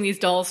using these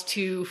dolls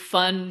to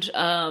fund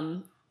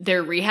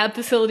their rehab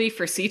facility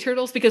for sea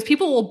turtles, because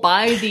people will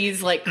buy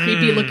these like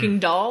creepy looking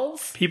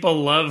dolls.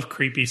 People love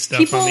creepy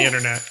stuff on the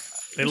internet.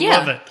 They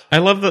love it. I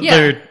love that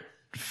they're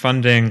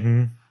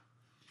funding.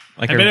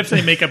 Like I bet if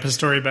they make up a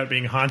story about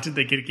being haunted,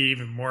 they could get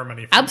even more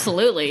money.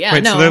 Absolutely, yeah.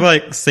 Wait, so they're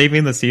like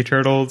saving the sea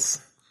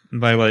turtles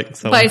by like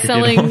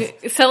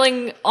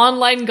selling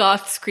online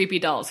goths creepy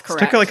dolls.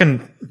 Correct. It's like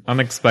an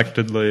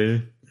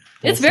unexpectedly.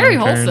 It's very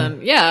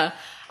wholesome, yeah.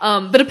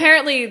 But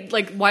apparently,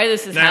 like, why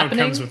this is happening?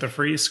 Now it comes with a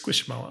free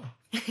Squishmallow.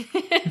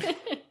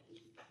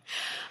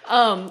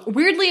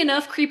 Weirdly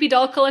enough, creepy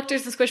doll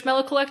collectors and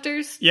Squishmallow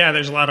collectors. Yeah,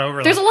 there's a lot of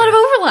overlap. There's a lot of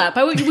overlap,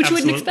 which you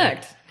wouldn't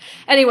expect.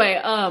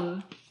 Anyway,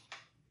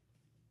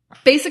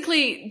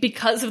 basically,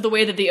 because of the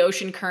way that the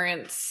ocean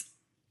currents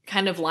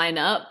kind of line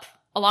up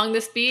along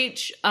this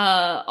beach,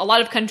 a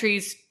lot of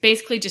countries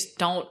basically just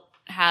don't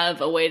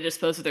have a way to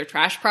dispose of their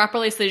trash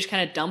properly, so they just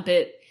kind of dump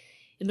it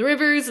in the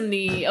rivers, in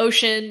the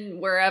ocean,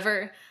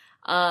 wherever.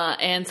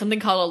 And something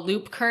called a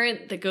loop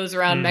current that goes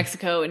around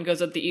Mexico and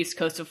goes up the east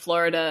coast of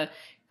Florida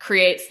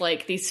creates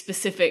like these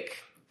specific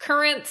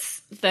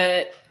currents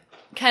that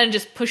kind of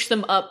just push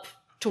them up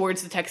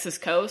towards the Texas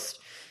coast.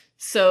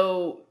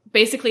 So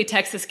basically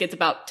Texas gets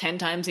about 10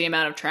 times the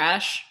amount of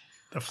trash.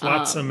 The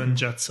flotsam and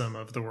jetsam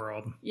of the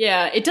world.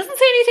 Yeah, it doesn't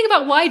say anything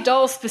about why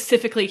dolls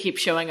specifically keep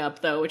showing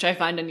up, though, which I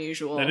find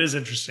unusual. That is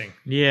interesting.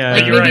 Yeah,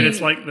 like, you're right.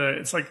 It's like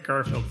the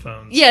Garfield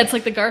phones. Yeah, it's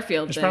like the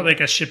Garfield. There's probably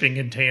like a shipping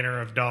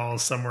container of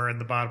dolls somewhere in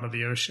the bottom of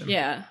the ocean.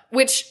 Yeah,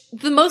 which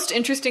the most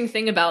interesting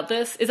thing about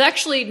this is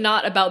actually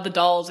not about the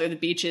dolls or the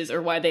beaches or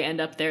why they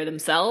end up there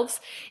themselves.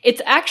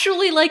 It's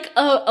actually like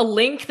a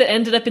link that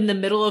ended up in the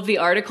middle of the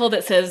article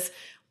that says,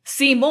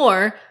 "See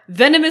more,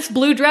 venomous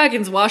blue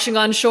dragons washing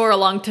on shore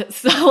along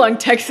Texas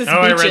beaches."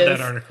 Oh, I read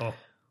that article.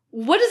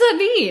 What does that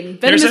mean?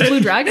 Venomous blue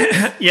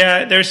dragons?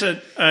 Yeah, there's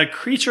a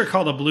creature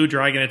called a blue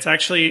dragon. It's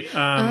actually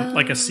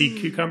like a sea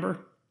cucumber.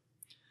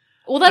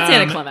 Well, that's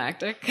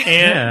anticlimactic.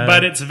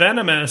 But it's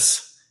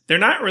venomous. They're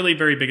not really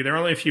very big. They're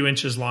only a few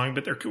inches long,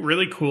 but they're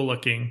really cool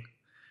looking.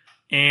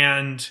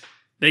 And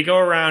they go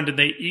around and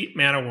they eat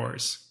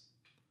man-o'-wars.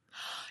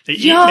 They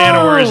eat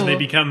man-o'-wars and they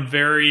become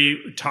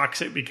very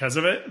toxic because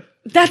of it.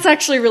 That's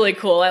actually really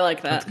cool. I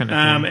like that. Cool.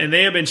 And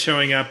they have been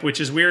showing up,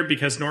 which is weird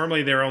because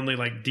normally they're only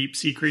like deep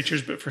sea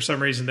creatures, but for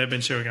some reason they've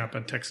been showing up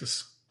on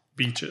Texas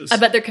beaches. I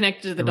bet they're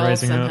connected to the dolls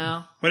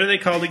somehow. What are they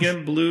called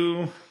again?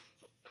 Blue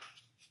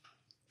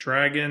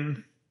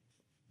dragon?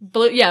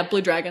 Blue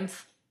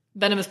dragons.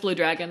 Venomous blue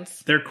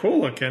dragons. They're cool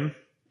looking.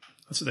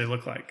 That's what they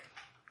look like.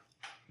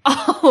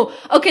 Oh,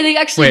 okay. They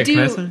actually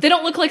do. They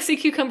don't look like sea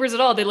cucumbers at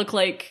all. They look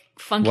like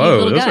funky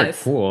little those guys.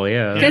 Are cool,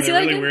 yeah. Can I see that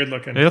really again? weird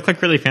looking. They look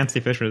like really fancy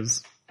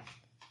fishes.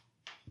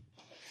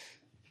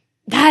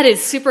 That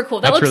is super cool.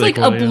 That That's looks really like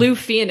cool, a blue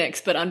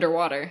phoenix, but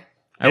underwater.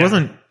 I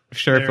wasn't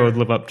sure if it would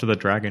live up to the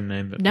dragon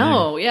name. But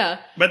No, yeah.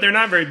 But they're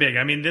not very big.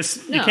 I mean,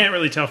 you can't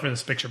really tell from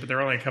this picture, but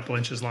they're only a couple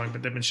inches long,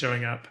 but they've been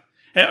showing up.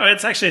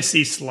 It's actually a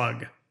sea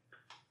slug,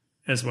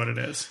 is what it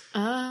is.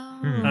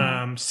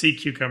 Oh. Sea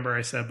cucumber,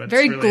 I said, but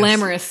very it's really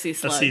glamorous sea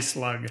slug. A sea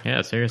slug.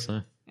 Yeah,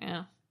 seriously.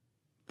 Yeah.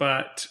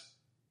 But,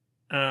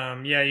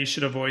 you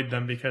should avoid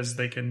them because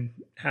they can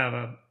have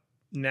a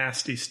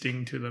nasty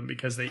sting to them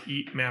because they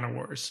eat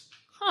man-o'-wars.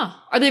 Huh.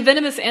 Are they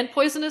venomous and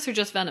poisonous or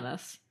just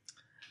venomous?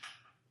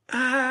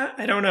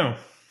 I don't know.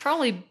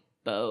 Probably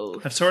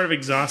both. I've sort of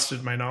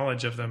exhausted my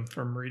knowledge of them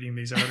from reading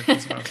these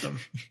articles about them.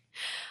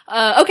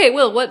 Okay,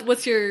 Will,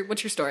 what's your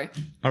story?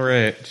 All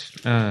right.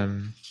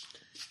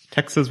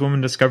 Texas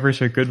woman discovers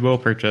her Goodwill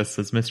purchase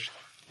is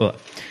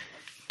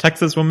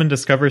Texas woman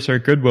discovers her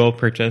Goodwill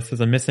purchase is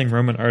a missing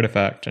Roman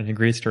artifact and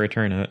agrees to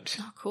return it.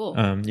 Oh,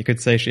 cool. You could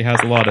say she has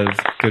a lot of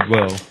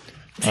goodwill.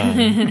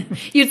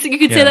 You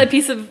could say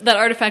that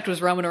artifact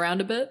was roaming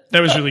around a bit.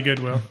 That was really good,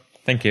 Will.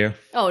 Thank you.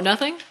 Oh,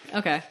 nothing?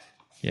 Okay.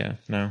 Yeah,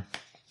 no.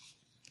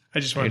 I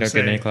just wanted You to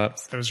don't get any say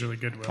claps. that was really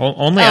good, Will.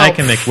 Only I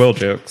can make Will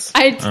jokes.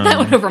 That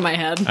went over my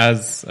head.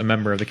 As a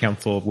member of the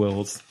Council of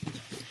Wills.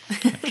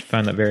 I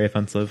find that very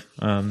offensive.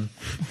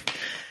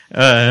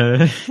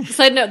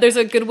 Side note, there's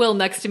a Goodwill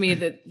next to me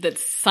that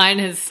sign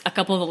has a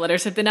couple of the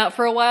letters have been out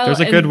for a while. There's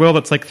a Goodwill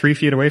that's like 3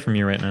 feet away from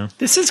you right now.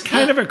 This is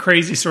kind of a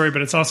crazy story,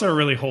 but it's also a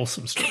really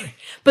wholesome story.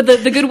 But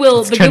the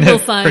Goodwill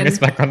sign bring us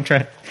back on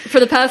track. for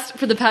the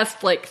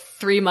past like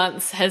 3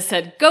 months has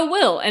said "Go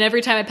Will," and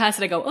every time I pass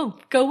it, I go, "Oh,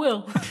 go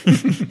Will."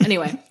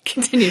 Anyway,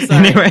 continue.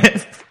 Sorry.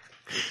 Anyway,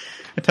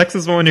 a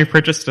Texas woman who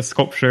purchased a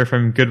sculpture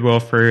from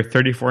Goodwill for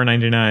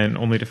 $34.99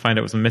 only to find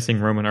it was a missing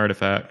Roman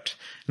artifact.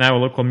 Now a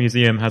local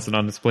museum has it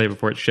on display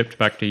before it's shipped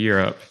back to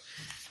Europe.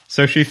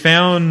 So she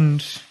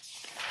found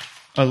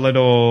a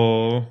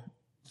little...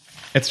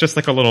 It's just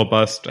like a little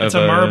bust of It's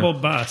a marble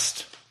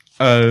bust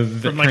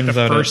from like the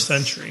first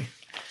century.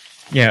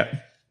 Yeah.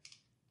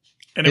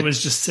 And it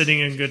was just sitting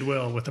in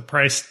Goodwill with a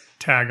price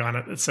tag on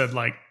it that said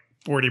like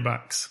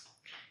 $40.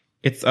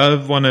 It's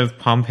of one of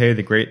Pompey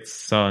the Great's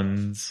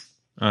sons,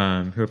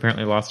 who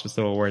apparently lost his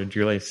civil war to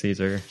Julius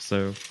Caesar,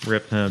 so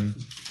rip him.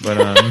 But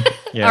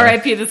yeah.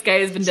 R.I.P. This guy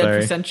has been dead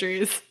Sorry. for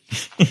centuries.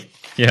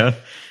 Yeah.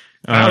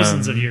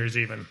 Thousands of years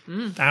even.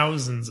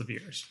 Thousands of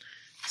years.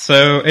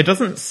 So it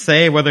doesn't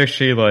say whether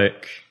she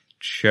like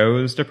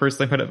chose to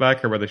personally put it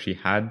back or whether she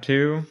had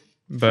to,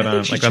 but I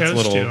think she like that's a chose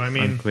little to. I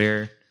mean-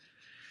 unclear.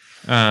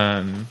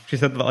 She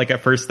said that like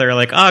at first they were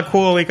like,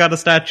 cool, we got a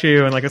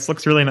statue, and like this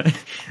looks really nice.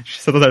 She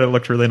said that it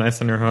looked really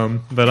nice in her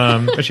home,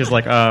 but she's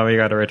like, we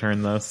got to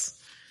return this.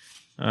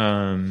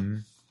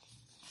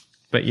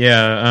 But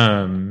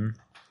yeah,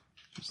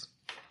 just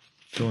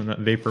feeling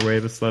that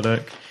vaporwave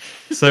aesthetic.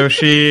 So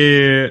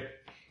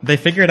they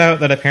figured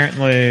out that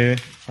apparently,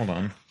 hold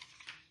on.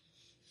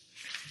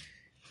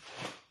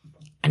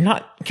 I'm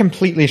not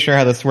completely sure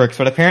how this works,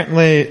 but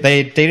apparently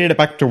they dated it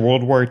back to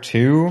World War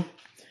II,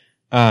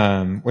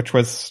 which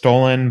was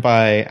stolen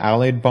by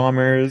Allied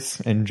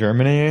bombers in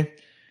Germany,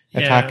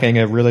 attacking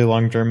a really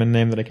long German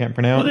name that I can't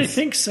pronounce. Well, they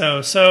think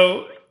so.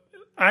 So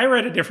I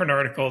read a different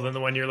article than the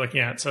one you're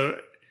looking at. So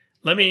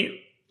let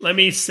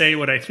me say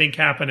what I think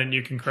happened, and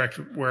you can correct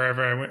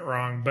wherever I went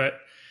wrong. But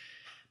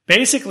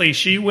basically,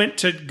 she went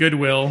to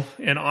Goodwill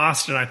in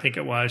Austin, I think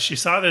it was. She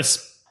saw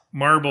this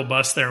marble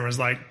bust there and was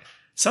like,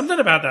 something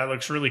about that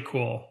looks really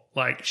cool.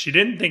 Like, she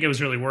didn't think it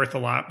was really worth a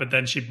lot, but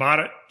then she bought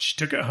it. She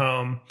took it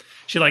home.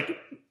 She like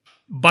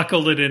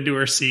buckled it into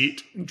her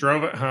seat,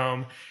 drove it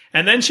home.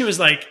 And then she was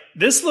like,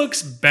 this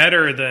looks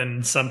better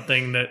than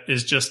something that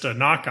is just a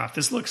knockoff.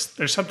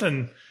 There's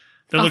something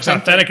that looks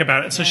authentic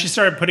about it. So she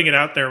started putting it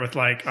out there with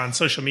like on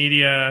social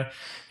media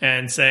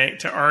and saying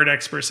to art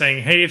experts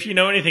saying, hey, if you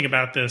know anything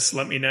about this,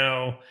 let me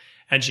know.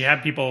 And she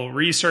had people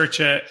research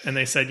it and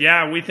they said,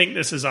 yeah, we think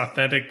this is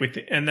authentic.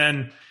 And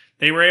then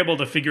they were able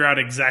to figure out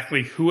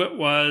exactly who it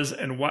was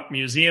and what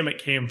museum it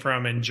came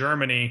from in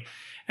Germany.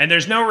 And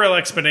there's no real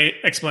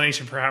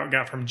explanation for how it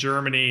got from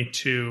Germany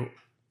to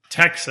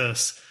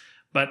Texas.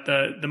 But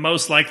the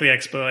most likely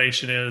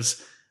explanation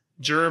is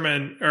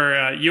German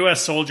or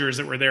U.S. soldiers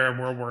that were there in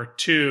World War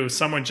II,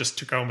 someone just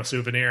took home a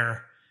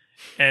souvenir.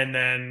 And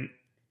then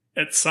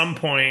at some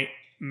point,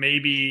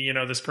 maybe,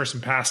 this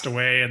person passed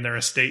away and their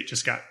estate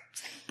just got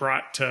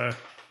brought to,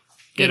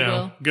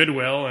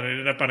 Goodwill, and it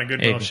ended up on a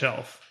Goodwill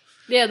shelf.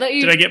 Yeah,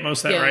 did I get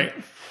most of that right?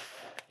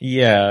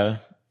 Yeah.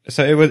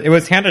 So it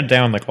was handed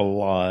down like a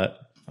lot.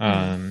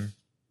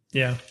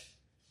 Yeah.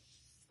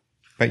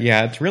 But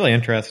yeah, it's really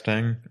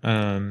interesting.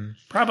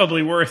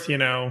 Probably worth,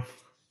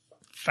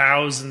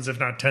 thousands, if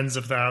not tens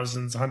of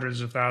thousands,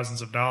 hundreds of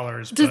thousands of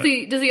dollars. Does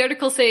the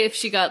article say if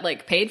she got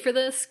like paid for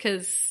this?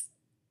 Because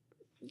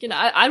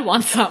I'd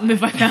want something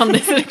if I found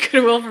this at a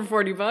Goodwill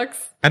for $40.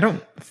 I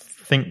don't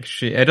think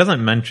it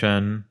doesn't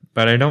mention,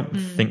 but I don't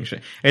think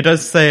it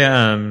does say,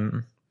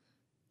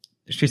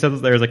 she said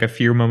that there was like a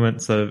few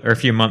months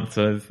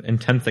of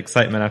intense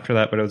excitement after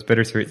that, but it was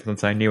bittersweet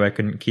since I knew I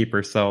couldn't keep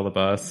or sell the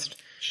bust.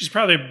 She's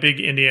probably a big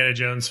Indiana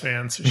Jones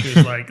fan, so she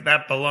was like,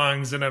 that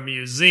belongs in a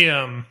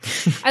museum.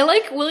 I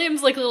like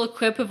William's like little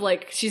quip of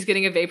like she's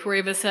getting a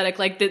vaporwave aesthetic,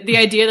 like the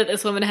idea that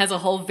this woman has a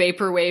whole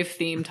vaporwave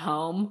themed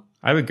home.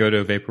 I would go to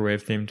a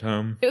vaporwave themed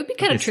home. It would be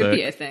kind of trippy,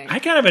 sick. I think. I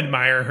kind of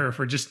admire her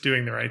for just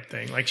doing the right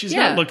thing. Like, she's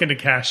not looking to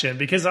cash in,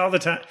 because all the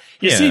time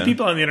you see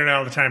people on the internet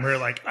all the time who are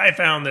like, I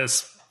found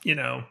this,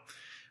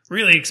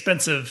 really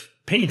expensive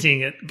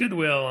painting at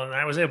Goodwill and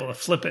I was able to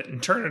flip it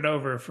and turn it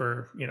over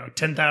for,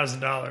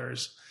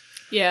 $10,000.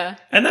 Yeah.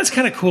 And that's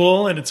kind of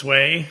cool in its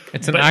way.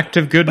 It's an act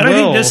of goodwill. But I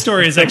think this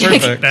story is actually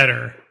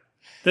better.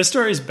 This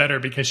story is better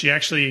because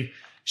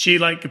she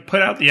like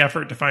put out the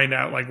effort to find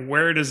out like,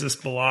 where does this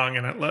belong?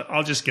 And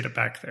I'll just get it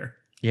back there.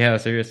 Yeah,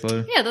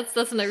 seriously. Yeah, that's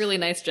a really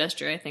nice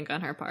gesture, I think,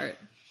 on her part.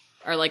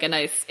 Or like a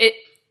nice,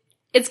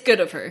 it's good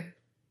of her.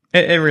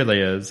 It really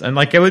is. And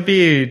like, it would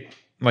be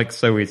like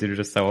so easy to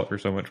just sell it for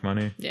so much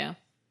money. Yeah.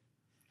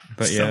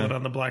 But Sell it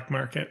on the black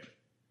market.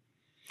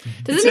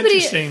 Does It's anybody?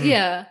 interesting.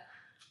 Yeah.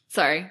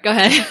 Sorry. Go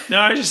ahead. No,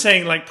 I was just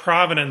saying, like,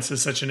 provenance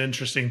is such an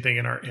interesting thing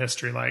in art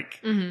history. Like,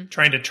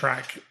 trying to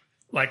track,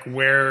 like,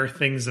 where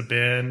things have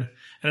been.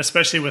 And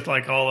especially with,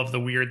 like, all of the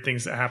weird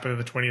things that happened in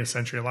the 20th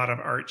century, a lot of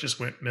art just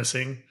went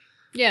missing.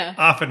 Yeah.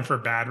 Often for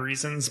bad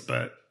reasons,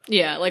 but...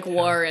 Yeah, like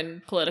war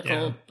and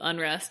political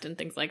unrest and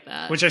things like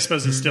that. Which I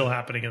suppose is still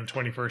happening in the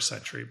 21st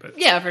century, but...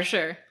 Yeah, for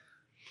sure.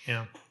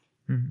 Yeah.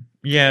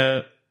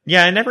 Yeah.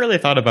 Yeah, I never really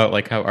thought about,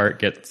 like, how art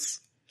gets,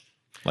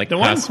 like, The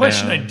one passed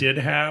question down. I did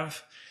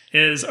have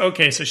is,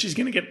 okay, so she's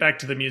going to get back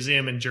to the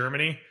museum in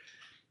Germany.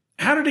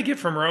 How did it get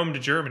from Rome to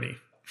Germany?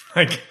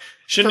 Like,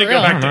 shouldn't For it go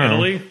real? back to I don't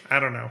know. Italy? I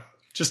don't know.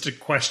 Just a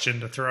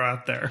question to throw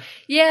out there.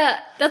 Yeah,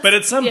 that's. But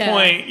at some yeah.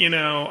 point, you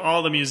know,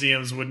 all the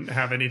museums wouldn't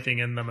have anything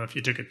in them if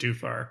you took it too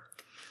far.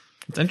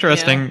 It's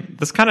interesting.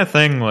 This kind of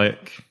thing,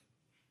 like,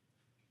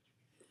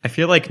 I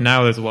feel like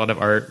now there's a lot of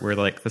art where,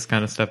 like, this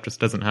kind of stuff just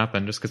doesn't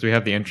happen just because we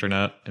have the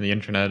internet, and the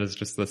internet is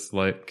just this,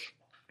 like,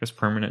 just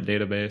permanent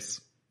database.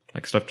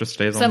 Like, stuff just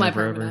stays on there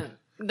forever. Semi-permanent.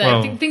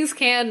 Well- Things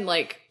can,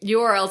 like,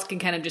 URLs can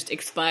kind of just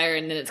expire,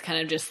 and then it's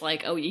kind of just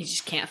like, oh, you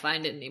just can't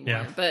find it anymore.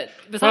 Yeah. But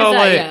besides Well, that,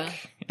 like, yeah.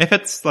 if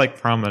it's, like,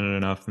 prominent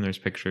enough, then there's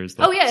pictures.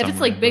 Oh, yeah, if it's,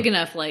 somewhere, like, big but-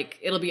 enough, like,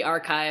 it'll be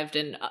archived,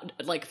 and,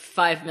 like,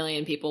 5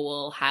 million people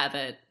will have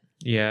it.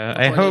 Yeah,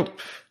 I recorded.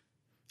 hope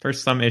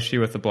there's some issue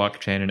with the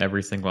blockchain and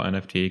every single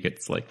NFT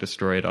gets, like,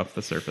 destroyed off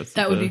the surface.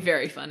 That of would the- be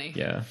very funny.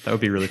 Yeah, that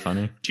would be really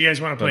funny. Do you guys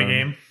want to play a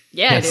game?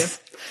 Yeah, Yes.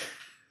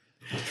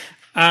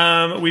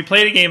 I do. We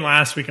played a game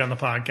last week on the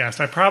podcast.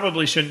 I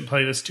probably shouldn't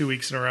play this 2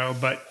 weeks in a row,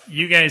 but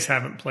you guys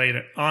haven't played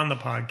it on the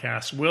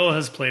podcast. Will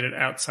has played it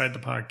outside the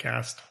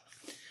podcast.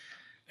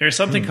 There's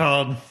something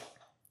called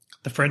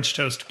the French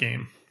toast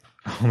game.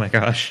 Oh my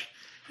gosh.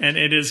 And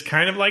it is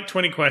kind of like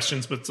 20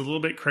 questions, but it's a little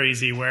bit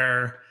crazy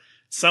where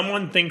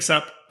someone thinks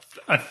up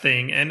a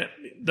thing. And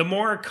the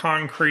more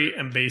concrete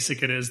and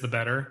basic it is, the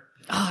better.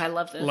 Oh, I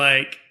love this.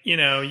 Like, you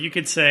know, you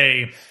could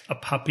say a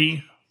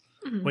puppy,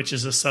 which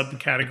is a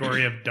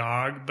subcategory of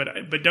dog, but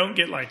don't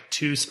get like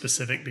too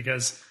specific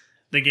because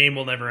the game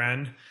will never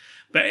end.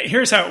 But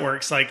here's how it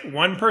works. Like,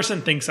 one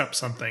person thinks up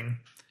something,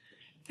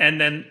 and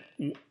then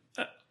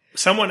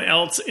someone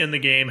else in the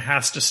game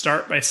has to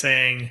start by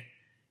saying,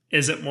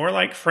 is it more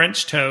like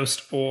French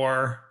toast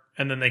or,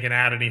 and then they can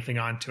add anything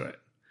onto it.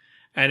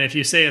 And if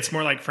you say it's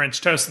more like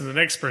French toast, then the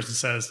next person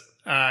says,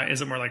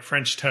 is it more like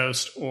French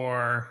toast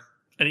or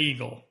an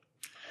eagle?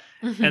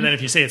 And then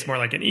if you say it's more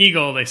like an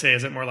eagle, they say,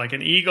 is it more like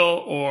an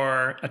eagle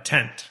or a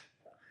tent?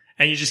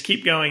 And you just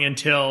keep going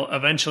until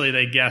eventually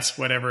they guess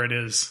whatever it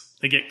is.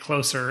 They get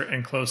closer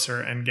and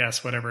closer and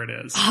guess whatever it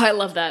is. Oh, I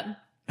love that.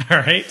 All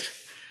right.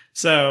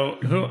 So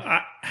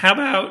how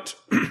about,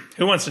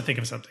 who wants to think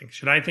of something?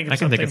 Should I think of I can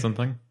something? think of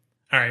something.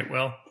 All right.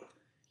 Well,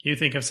 you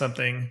think of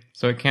something.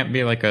 So it can't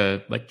be like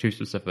too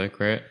specific,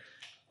 right?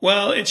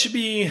 Well, it should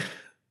be,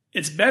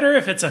 it's better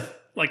if it's a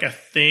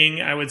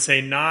thing, I would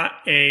say, not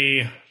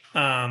like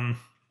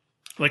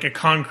a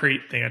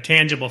concrete thing, a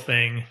tangible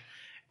thing.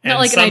 And Not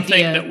like an something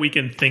idea. that we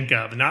can think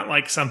of, not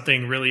like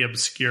something really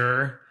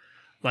obscure,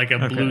 like a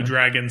blue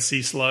dragon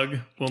sea slug.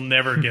 We'll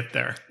never get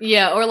there.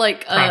 Yeah, or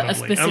like Probably. a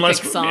specific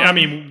Unless, song. I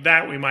mean,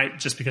 that we might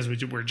just because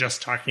we're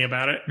just talking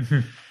about it.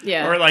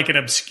 yeah. Or like an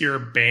obscure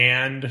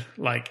band,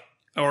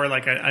 or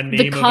like a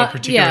name of a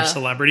particular yeah.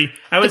 celebrity.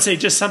 I would say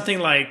just something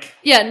like,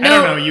 Yeah, I no.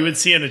 don't know, you would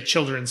see in a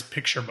children's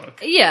picture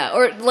book. Yeah,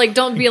 or like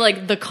don't be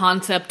like the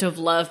concept of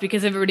love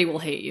because everybody will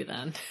hate you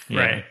then. Yeah.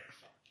 Right.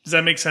 Does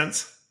that make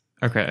sense?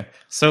 Okay.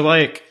 So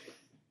like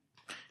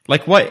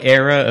what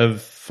era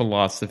of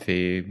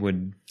philosophy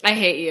would... I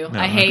hate you. No,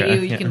 I hate okay,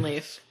 you. You yeah. can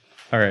leave.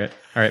 All right.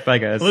 Bye,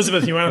 guys.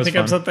 Elizabeth, you want to That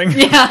think was of fun.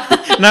 something?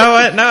 Yeah. No,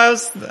 I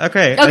was...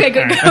 Okay. Okay,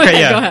 good. Go Okay, ahead.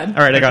 yeah. Go ahead.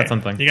 All right, I got Okay.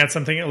 something. You got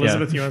something?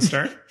 Elizabeth, you want to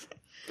start?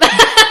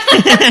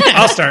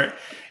 I'll start.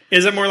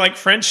 Is it more like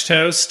French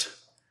toast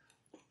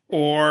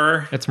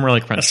or It's more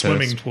like a French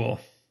swimming toast. pool?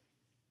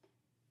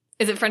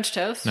 Is it French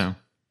toast? No,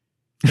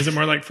 Is it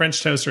more like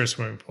French toast or a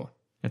swimming pool?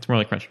 it's more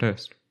like French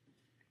toast.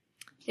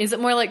 Is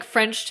it more like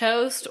French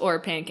toast or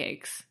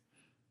pancakes?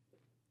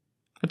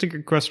 That's a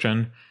good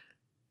question.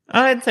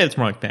 I'd say it's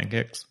more like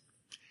pancakes.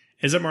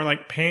 Is it more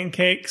like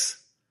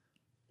pancakes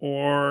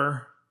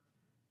or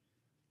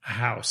a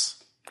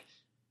house?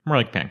 More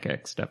like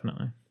pancakes,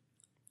 definitely.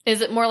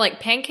 Is it more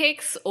like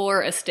pancakes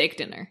or a steak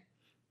dinner?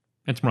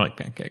 It's more like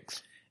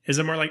pancakes. Is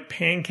it more like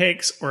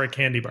pancakes or a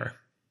candy bar?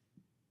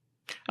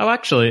 Oh,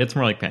 actually, it's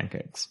more like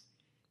pancakes.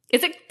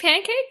 Is it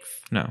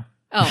pancakes? No.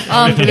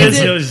 Oh, Because is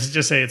he'll it,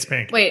 just say it's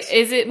pancakes. wait,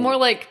 is it more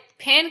like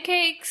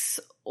pancakes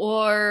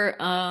or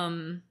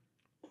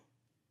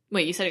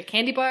wait, you said a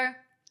candy bar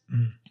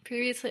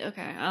previously?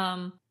 Okay.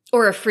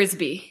 Or a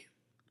frisbee.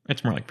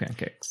 It's more like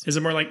pancakes. Is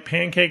it more like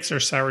pancakes or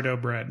sourdough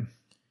bread?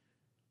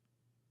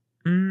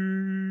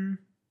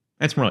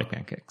 It's more like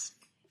pancakes.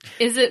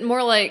 Is it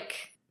more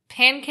like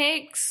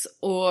pancakes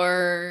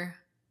or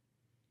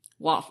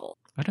waffle?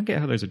 I don't get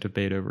how there's a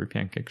debate over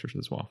pancakes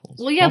versus waffles.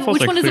 Well, yeah, but Waffles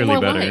which are one is it clearly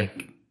more better.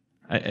 like?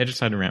 I just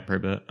had to rant for a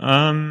bit.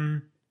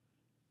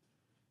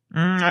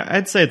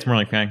 I'd say it's more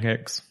like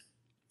pancakes.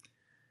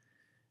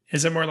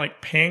 Is it more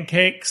like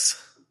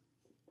pancakes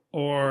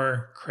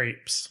or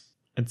crepes?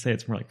 I'd say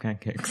it's more like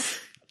pancakes.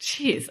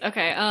 Jeez.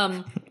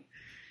 Okay.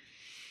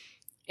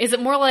 Is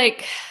it more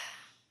like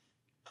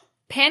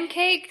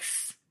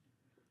pancakes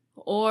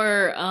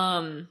or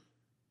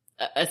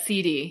a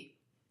CD?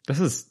 This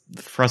is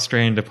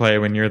frustrating to play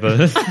when you're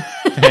the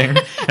thing.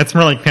 It's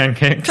more like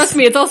pancakes. Trust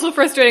me, it's also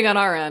frustrating on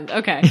our end.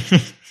 Okay.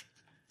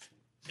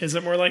 Is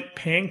it more like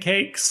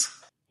pancakes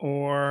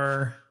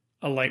or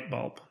a light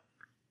bulb?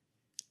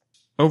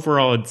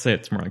 Overall, I'd say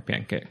it's more like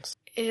pancakes.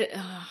 Is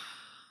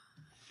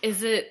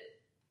it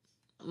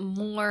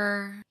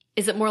more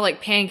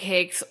like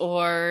pancakes,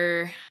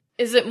 or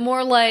is it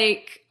more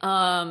like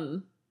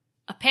a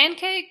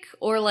pancake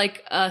or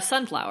like a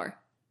sunflower?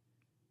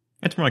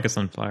 It's more like a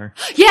sunflower.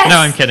 Yes! No,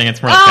 I'm kidding.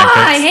 It's more like pancakes.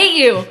 I hate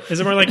you!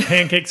 Is it more like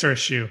pancakes or a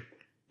shoe?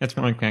 It's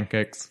more like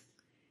pancakes.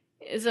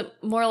 Is it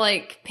more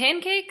like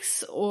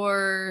pancakes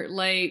or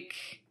like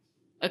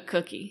a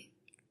cookie?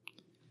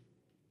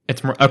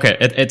 It's more okay.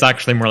 It's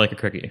actually more like a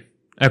cookie.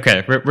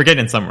 Okay, we're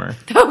getting somewhere.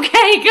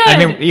 Okay, good.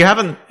 I mean, you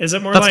haven't. Is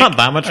it more That's like not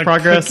that much a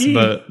progress, cookie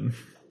but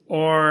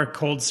or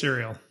cold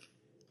cereal?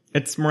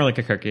 it's more like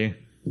a cookie.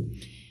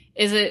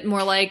 Is it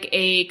more like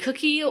a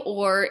cookie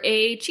or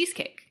a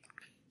cheesecake?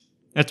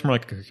 It's more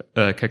like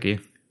a cookie.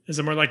 Is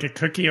it more like a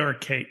cookie or a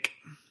cake?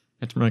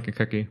 It's more like a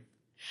cookie.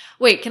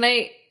 Wait,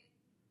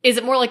 is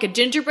it more like a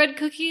gingerbread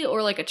cookie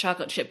or like a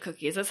chocolate chip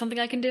cookie? Is that something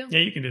I can do? Yeah,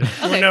 you can do that.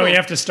 Okay, well, no, cool. you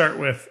have to start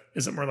with,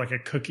 is it more like a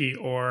cookie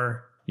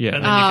or... Yeah.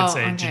 And then you can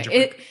say okay.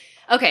 gingerbread.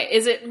 Okay,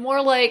 is it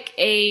more like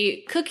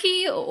a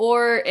cookie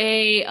or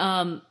a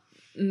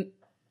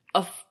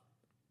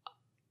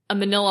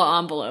manila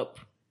envelope?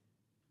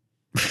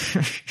 I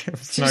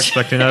was not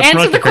expecting that. It's Answer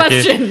more like the a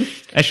cookie.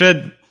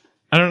 question.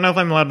 I don't know if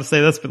I'm allowed to say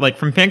this, but like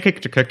from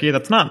pancake to cookie,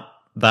 that's not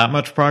that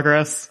much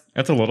progress.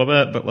 It's a little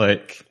bit, but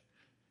like...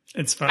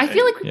 It's fine. I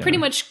feel like Yeah. pretty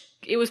much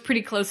it was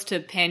pretty close to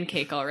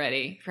pancake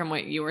already from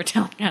what you were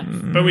telling us.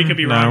 But we could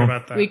be wrong No.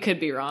 about that. We could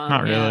be wrong.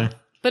 Not yeah. really.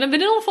 But a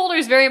vanilla folder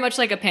is very much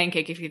like a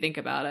pancake if you think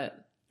about it.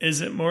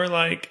 Is it more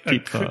like a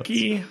Deep thoughts.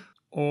 cookie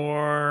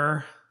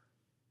or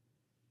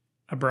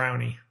a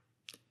brownie?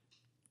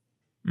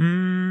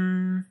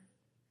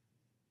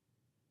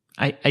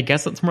 I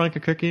guess it's more like a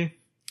cookie.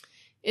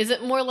 Is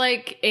it more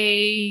like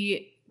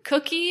a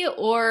cookie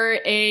or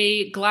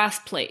a glass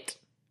plate?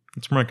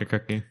 It's more like a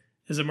cookie.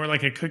 Is it more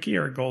like a cookie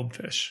or a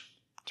goldfish?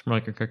 It's more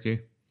like a cookie.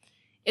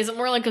 Is it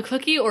more like a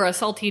cookie or a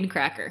saltine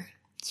cracker?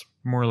 It's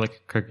more like a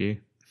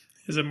cookie.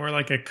 Is it more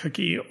like a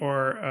cookie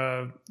or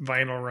a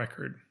vinyl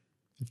record?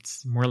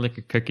 It's more like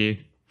a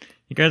cookie.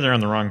 You guys are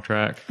on the wrong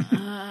track.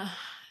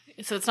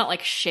 So it's not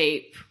like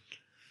shape.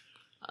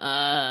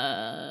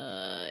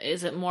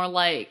 Is it more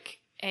like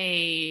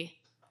a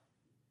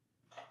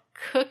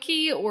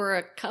cookie or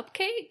a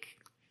cupcake?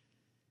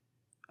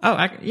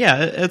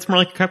 Yeah, it's more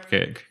like a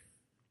cupcake.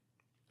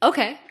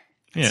 Okay.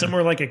 Yeah, Is it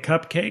more like a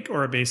cupcake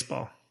or a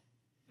baseball?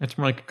 it's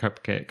more like a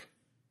cupcake.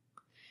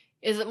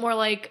 Is it more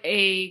like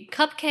a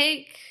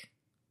cupcake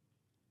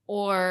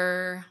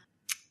or...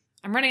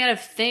 I'm running out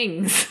of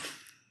things.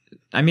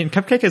 I mean,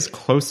 cupcake is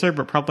closer,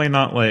 but probably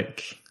not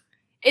like...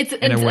 It's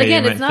In a way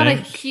again, you it's might not a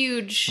think.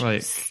 huge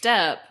Like,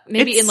 step.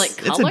 Maybe in like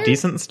color. It's a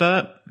decent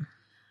step.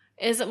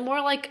 Is it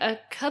more like a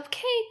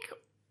cupcake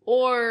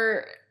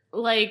or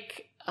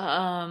like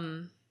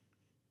an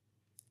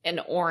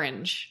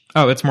orange?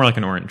 Oh, it's more like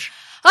an orange.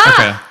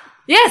 Ah!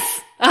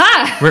 Yes!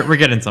 Ah! We're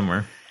getting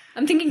somewhere.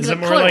 I'm thinking Is it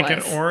more color-wise.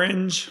 like an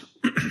orange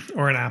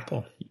or an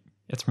apple?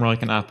 It's more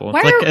like an apple.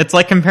 Why It's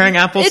like comparing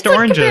apples It's to like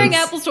oranges. comparing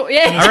apples to...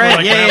 Yeah. All more right,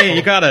 like yay, an apple.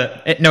 you got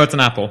it. No, it's an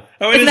apple.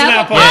 Oh, it is an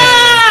apple.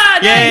 Ah!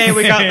 Yay, Nice.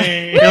 we got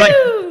Yay. You're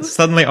like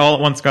suddenly all at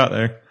once got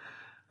there.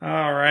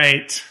 All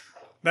right.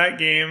 That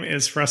game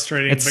is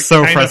frustrating. It's but so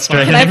kinda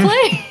frustrating. Can I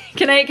play?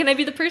 Can I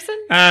be the person?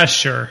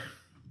 Sure.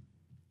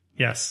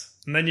 Yes.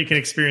 And then you can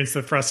experience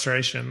the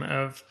frustration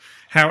of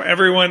how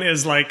everyone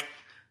is like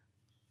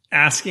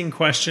asking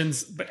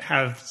questions but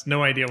has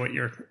no idea what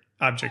your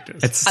object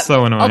is. It's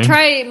so annoying. I'll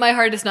try my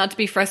hardest not to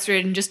be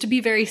frustrated and just to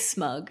be very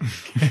smug.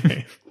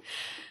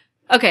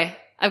 Okay,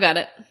 I've got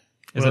it.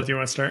 Well, do you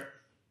want to start?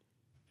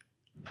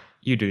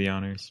 You do the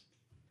honors.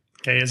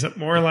 Okay. Is it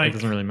more It like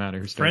doesn't really matter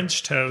who's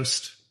French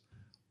toast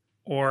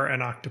or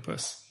an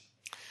octopus?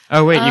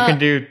 Oh wait, you can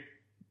do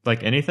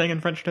like anything in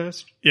French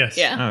toast? Yes.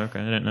 Yeah. Oh, okay.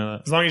 I didn't know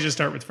As long as you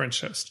start with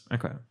French toast.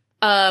 that.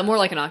 Okay. More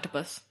like an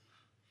octopus.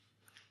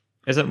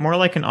 Is it more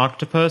like an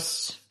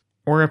octopus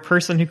or a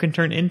person who can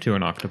turn into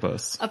an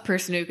octopus? A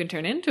person who can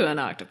turn into an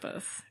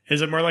octopus.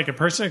 Is it more like a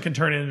person who can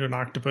turn into an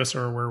octopus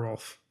or a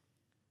werewolf?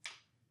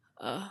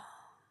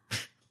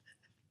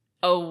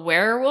 A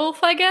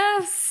werewolf, I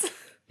guess?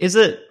 Is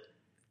it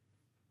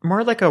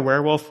more like a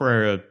werewolf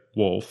or a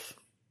wolf?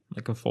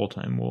 Like a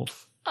full-time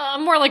wolf?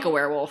 More like a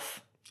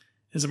werewolf.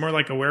 Is it more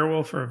like a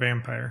werewolf or a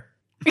vampire?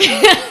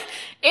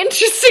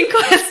 Interesting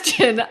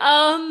question.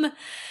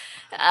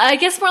 I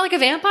guess more like a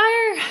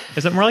vampire?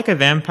 Is it more like a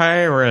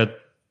vampire or a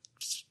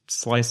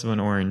slice of an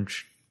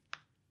orange?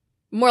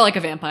 More like a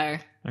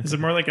vampire. Is it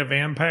more like a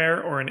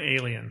vampire or an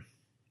alien?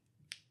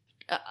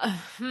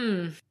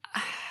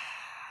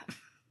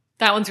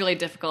 That one's really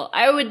difficult.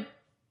 I would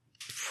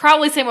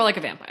probably say more like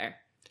a vampire.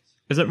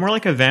 Is it more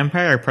like a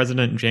vampire or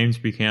President James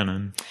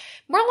Buchanan?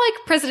 More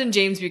like President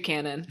James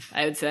Buchanan,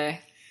 I would say.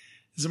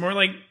 Is it more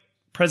like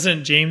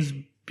President James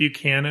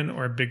Buchanan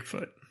or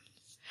Bigfoot?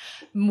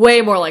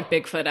 Way more like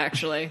Bigfoot,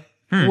 actually.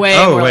 Way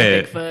Oh, more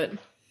wait. like Bigfoot.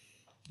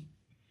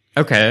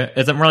 Okay.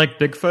 Is it more like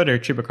Bigfoot or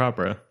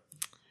Chupacabra?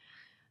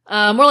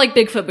 More like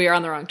Bigfoot, but you're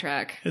on the wrong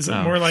track. Is it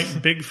more like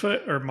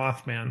Bigfoot or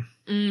Mothman?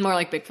 More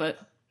like Bigfoot.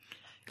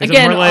 Is it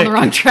Again, more like- on the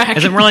wrong track.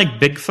 Is it more like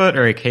Bigfoot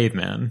or a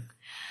caveman?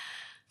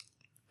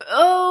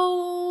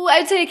 Oh,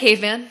 I'd say a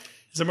caveman.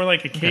 Is it more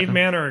like a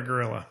caveman or a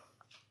gorilla?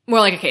 More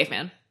like a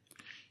caveman.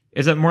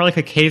 Is it more like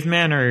a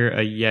caveman or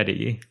a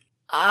yeti?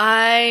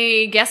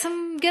 I guess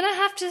I'm gonna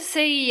have to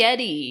say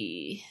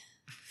Yeti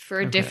for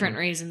a different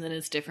reason than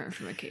it's different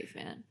from a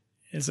caveman.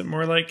 Is it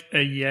more like a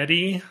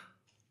yeti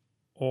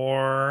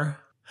or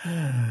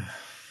a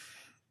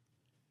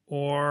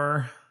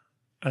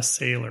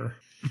sailor?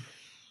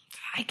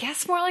 I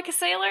guess more like a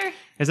sailor.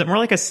 Is it more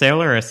like a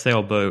sailor or a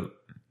sailboat?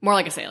 More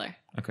like a sailor.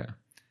 Okay.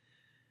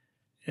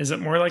 Is it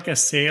more like a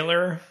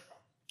sailor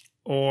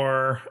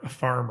or a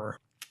farmer?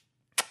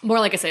 More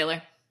like a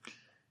sailor.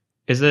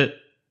 Is it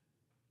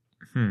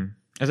more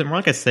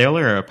like a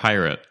sailor or a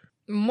pirate?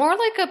 More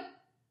like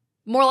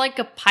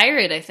a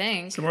pirate, I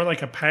think. Is it more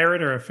like a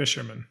pirate or a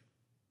fisherman?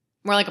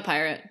 More like a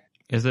pirate.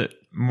 Is it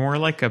more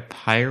like a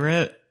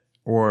pirate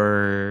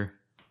or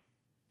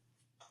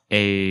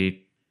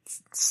a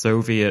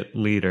Soviet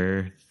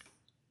leader?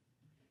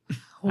 I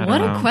What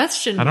don't a know.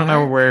 question. I don't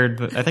know Mark. where...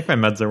 I think my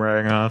meds are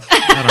wearing off.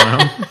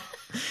 I don't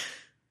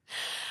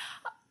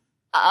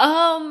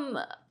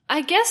know.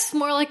 I guess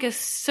more like a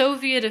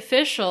Soviet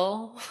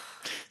official.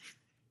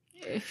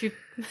 If you,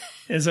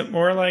 Is it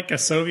more like a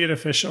Soviet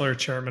official or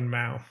Chairman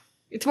Mao?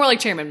 it's more like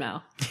Chairman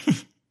Mao.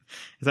 Is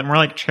it more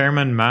like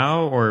Chairman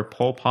Mao or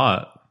Pol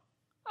Pot?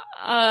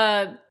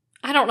 I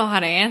don't know how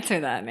to answer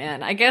that,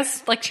 man. I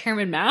guess like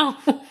Chairman Mao.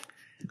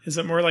 Is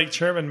it more like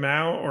Chairman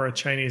Mao or a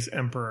Chinese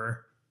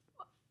emperor?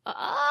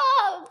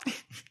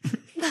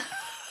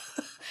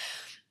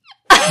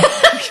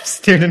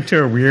 Steered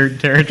into a weird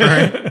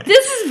territory.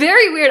 This is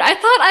very weird. I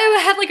thought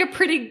I had like a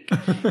pretty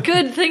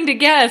good thing to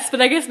guess,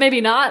 but I guess maybe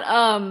not.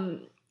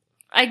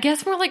 I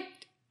guess more like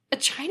a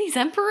Chinese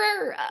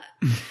emperor.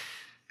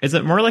 Is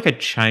it more like a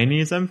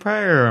Chinese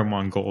empire or a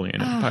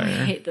Mongolian Oh, I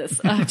empire? hate this.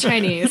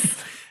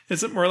 Chinese.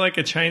 Is it more like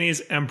a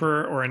Chinese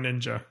emperor or a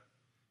ninja?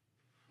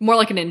 More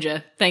like a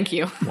ninja. Thank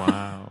you.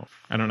 Wow.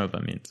 I don't know what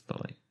that means, but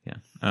like,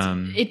 yeah.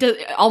 It does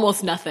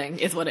almost nothing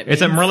is what it means.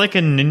 Is it more like a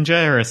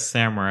ninja or a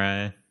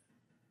samurai?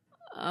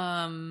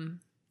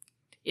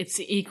 It's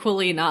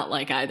equally not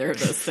like either of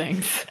those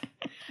things.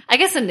 I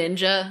guess a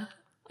ninja.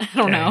 I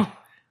don't know.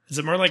 Is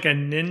it more like a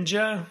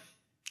ninja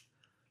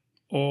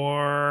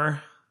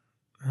or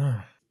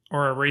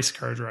a race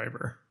car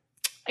driver?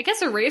 I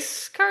guess a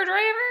race car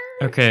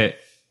driver? Okay.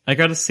 I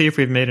gotta see if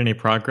we've made any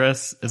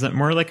progress. Is it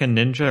more like a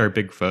ninja or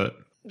Bigfoot?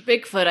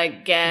 Bigfoot, I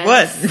guess.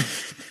 What?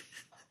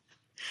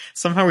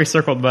 Somehow we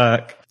circled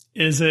back.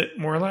 Is it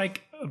more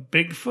like a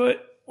Bigfoot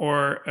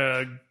or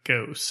a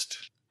ghost?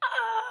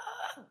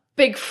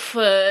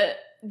 Bigfoot.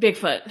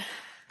 Bigfoot.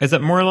 Is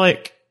it more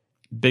like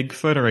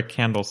Bigfoot or a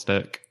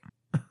candlestick?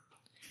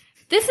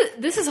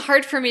 This is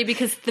hard for me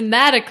because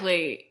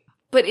thematically,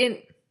 but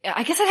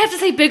I guess I'd have to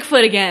say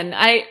Bigfoot again.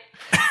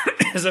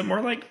 Is it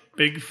more like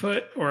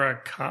Bigfoot or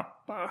a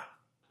kappa?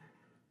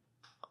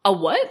 A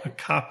what? A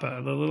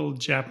kappa, the little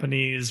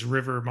Japanese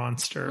river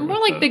monster. More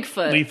with like the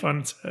Bigfoot. Leaf on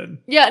its head.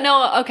 Yeah,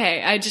 no,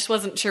 okay. I just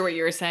wasn't sure what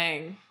you were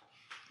saying.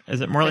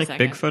 Is it more For a like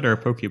second. Bigfoot or a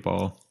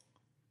Pokeball?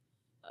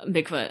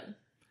 Bigfoot.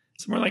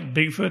 It's more like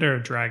Bigfoot or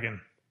a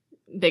dragon.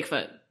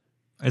 Bigfoot.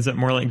 Is it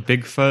more like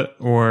Bigfoot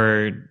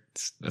or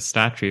a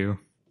statue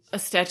A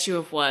statue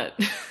of what?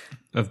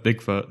 of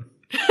Bigfoot?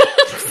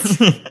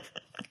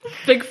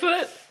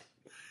 Bigfoot?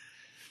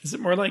 Is it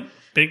more like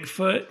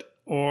Bigfoot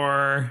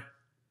or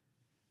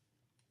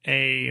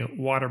a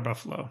water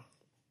buffalo?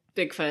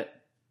 Bigfoot.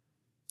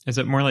 Is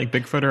it more like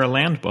Bigfoot or a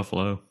land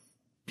buffalo?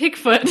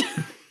 Bigfoot.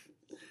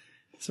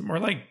 Is it more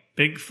like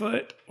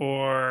Bigfoot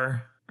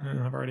or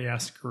I've already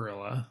asked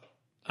gorilla.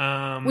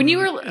 When you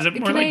were, is it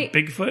more can like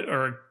Bigfoot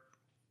or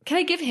Can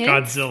I give hints?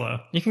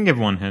 Godzilla? You can give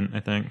one hint, I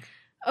think.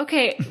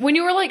 Okay, when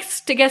you were like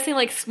guessing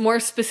like more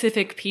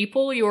specific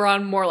people, you were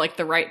on more like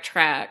the right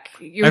track.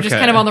 You were just Okay.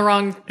 kind of on the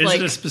wrong. Is like,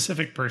 it a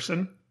specific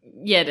person?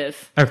 yeah, it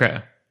is.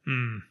 Okay.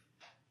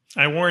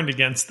 I warned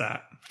against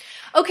that.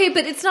 Okay,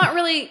 but it's not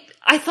really.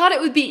 I thought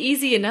it would be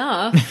easy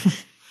enough.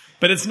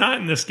 But it's not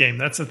in this game.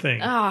 That's the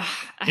thing. I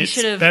It's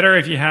should have. better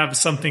if you have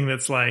something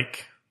that's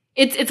like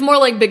It's more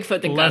like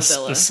Bigfoot than less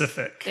Godzilla.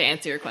 specific. To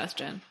answer your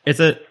question, Is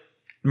it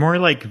more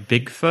like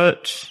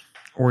Bigfoot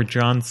or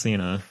John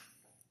Cena?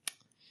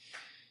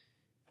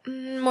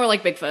 more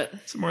like Bigfoot.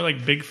 Is it more like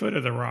Bigfoot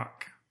or The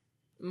Rock?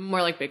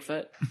 More like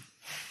Bigfoot.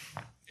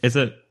 Is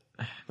it...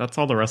 That's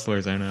all the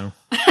wrestlers I know.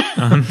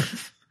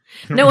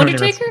 No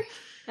Undertaker.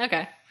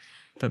 Okay.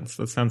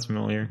 That sounds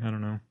familiar. I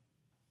don't know.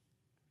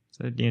 Is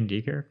that a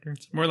D&D character?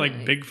 It's more like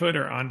Bigfoot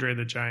or Andre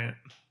the Giant.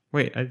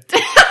 Wait, it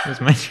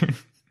was my turn.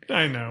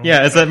 I know.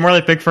 Yeah, is that more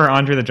like Bigfoot or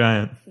Andre the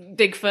Giant?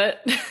 Bigfoot.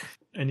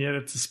 And yet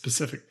it's a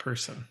specific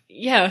person.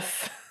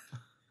 Yes.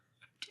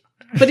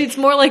 But it's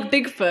more like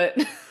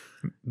Bigfoot.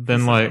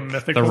 Than like The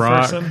mythical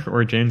Rock person?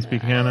 or James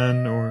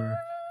Buchanan or...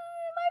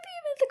 Might be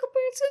a mythical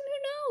person,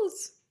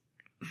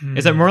 who knows?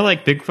 Is it more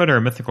like Bigfoot or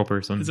a mythical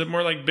person? Is it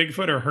more like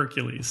Bigfoot or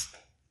Hercules?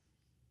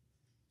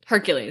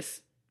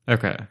 Hercules.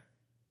 Okay.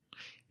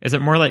 Is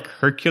it more like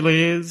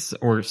Hercules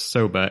or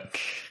Sobek?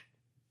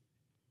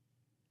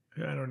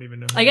 I don't even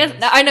know. I guess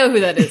I know who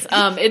that is.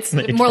 It's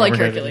Each more like one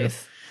we're gonna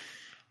Hercules.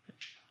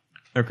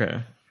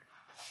 Okay.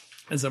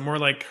 Is it more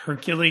like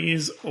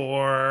Hercules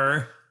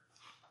or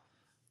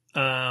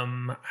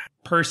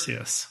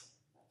Perseus?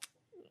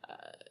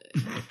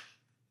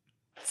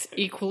 It's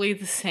equally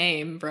the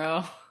same,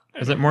 bro.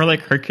 Is it more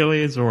like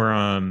Hercules or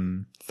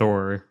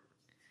Thor?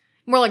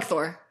 More like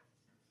Thor.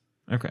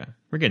 Okay.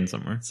 We're getting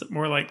somewhere. Is it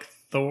more like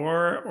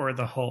Thor or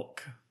the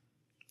Hulk?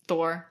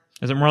 Thor.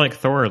 Is it more like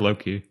Thor or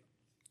Loki?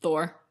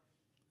 Thor.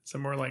 Is it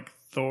more like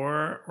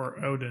Thor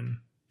or Odin?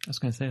 I was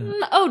going to say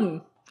that.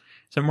 Odin.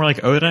 Is it more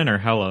like Odin or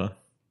Hela?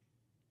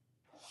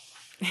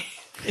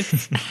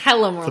 It's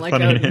hella more It's a like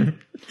funny Odin. name.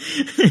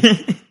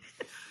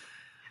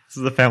 This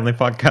is a family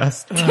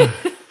podcast.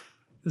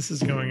 This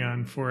is going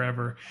on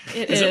forever.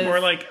 Is it more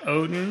like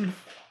Odin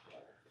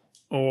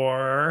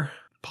or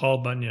Paul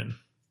Bunyan?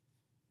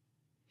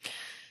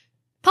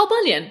 Paul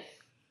Bunyan.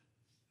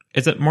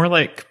 Is it more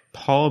like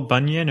Paul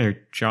Bunyan or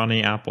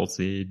Johnny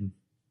Appleseed?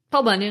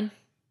 Paul Bunyan.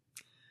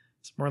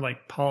 It's more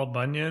like Paul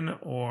Bunyan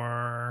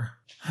or...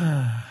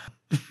 I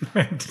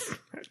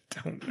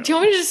don't know. Do you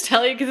want me to just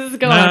tell you? Because this is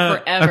going on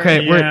forever.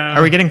 Okay, Yeah.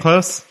 are we getting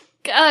close?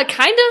 Kind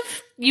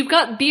of. You've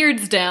got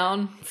beards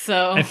down,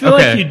 so... I feel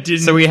like you didn't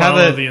so we have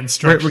follow the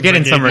instructions. we're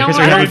getting I gave somewhere you because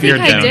No, we I have a don't beard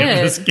think I now.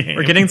 did. This game.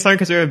 We're getting somewhere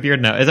because we have a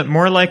beard now. Is it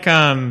more like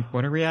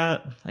what are we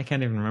at? I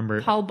can't even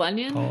remember. Paul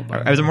Bunyan? Paul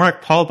Bunyan. Is it more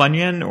like Paul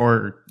Bunyan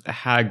or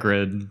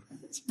Hagrid?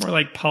 It's more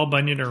like Paul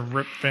Bunyan or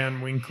Rip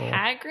Van Winkle.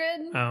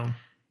 Hagrid? Oh.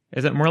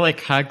 Is it more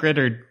like Hagrid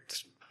or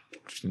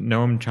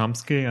Noam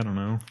Chomsky? I don't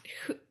know.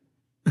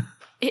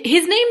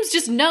 His name's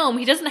just Gnome.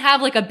 He doesn't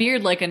have like a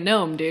beard like a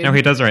gnome, dude. No,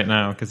 he does right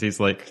now because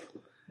he's like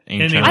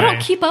ancient. Anyway. I don't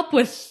keep up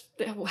with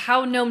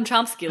how Noam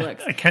Chomsky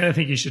looks. I kind of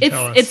think you should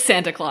tell us. It's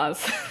Santa Claus.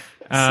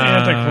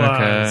 Santa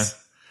Claus.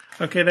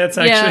 Okay, that's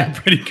actually Yeah. a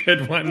pretty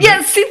good one.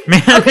 Yeah, see, okay,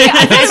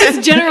 I thought it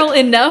was general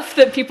enough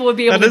that people would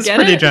be able That to is get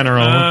pretty it.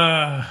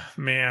 general.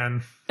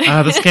 Man.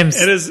 This game's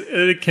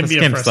It can This be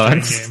a game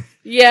frustrating sucks. game.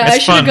 Yeah, It's I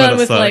should have fun, but gone it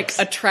with like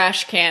sucks. a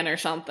trash can or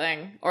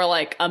something, or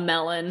like a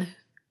melon.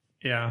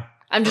 Yeah.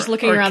 I'm just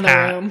looking Or a around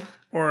cat. the room.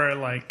 Or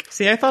like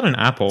See, I thought an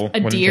apple A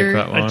wouldn't deer.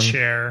 take that long. a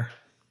chair.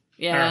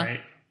 Yeah. All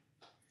right.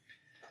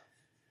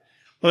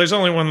 Well, there's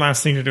only one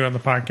last thing to do on the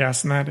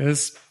podcast, and that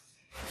is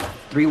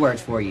 3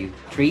 words for you.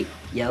 Treat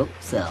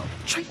yourself.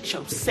 Treat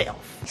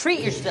yourself. Treat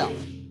yourself.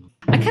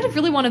 I kind of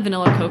really want a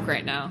vanilla Coke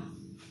right now.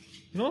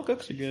 Vanilla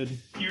Cokes are good.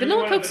 you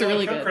Vanilla want a Cokes are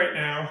really Coke good. right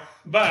now.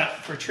 But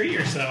for treat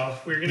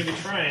yourself, we're going to be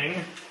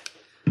trying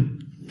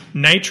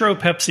Nitro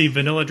Pepsi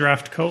Vanilla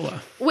Draft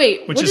Cola,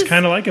 Wait, which is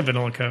kind of like a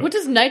vanilla Coke. What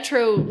does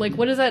nitro like?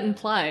 What does that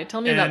imply?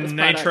 Tell me about this and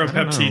product. Nitro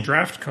Pepsi know.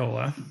 Draft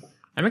Cola.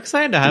 I'm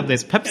excited to have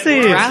these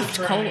Pepsi. Draft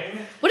cola.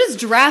 What does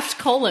draft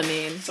cola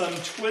mean? Some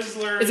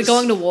Twizzlers. Is it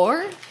going to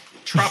war?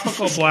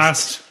 Tropical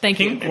Blast, Thank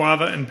you. Pink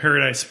Guava, and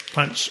Paradise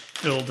Punch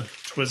filled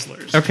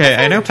Twizzlers. Okay,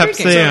 I know intriguing.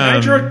 Pepsi. So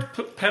Nitro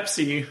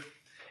Pepsi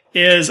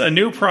is a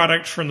new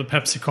product from the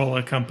Pepsi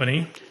Cola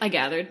company. I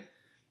gathered.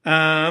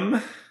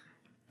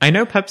 I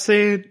know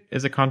Pepsi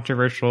is a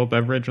controversial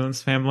beverage in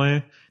this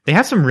family. They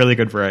have some really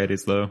good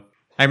varieties, though.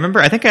 I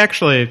think I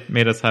actually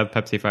made us have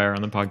Pepsi Fire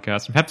on the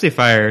podcast. And Pepsi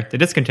Fire, they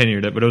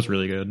discontinued it, but it was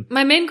really good.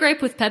 My main gripe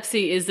with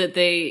Pepsi is that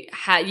they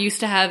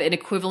used to have an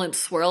equivalent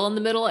swirl in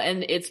the middle,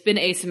 and it's been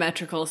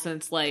asymmetrical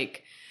since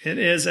like It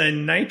is a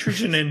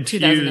nitrogen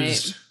 2008.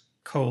 infused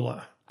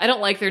cola. I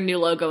don't like their new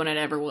logo, and I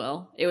never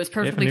will. It was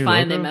perfectly new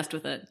fine. logo? They messed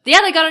with it. Yeah,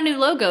 they got a new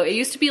logo. It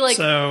used to be like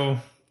So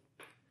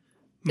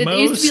it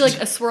used to be like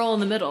a swirl in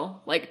the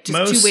middle, like just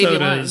most two wavy sodas,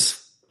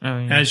 lines. Oh,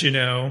 yeah. as you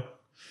know,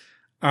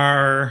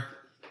 are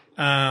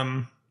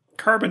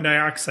carbon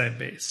dioxide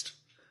based.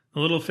 The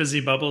little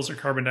fizzy bubbles are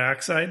carbon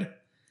dioxide.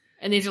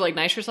 And these are like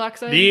nitrous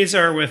oxide. These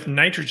are with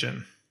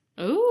nitrogen.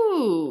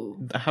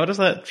 Ooh, How does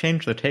that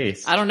change the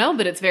taste? I don't know,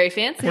 but it's very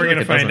fancy. We're going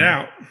to it find doesn't.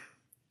 out.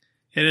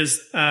 It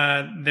is,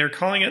 they're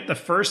calling it the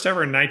first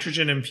ever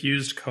nitrogen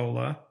infused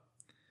cola.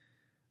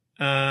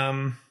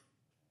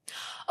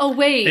 Oh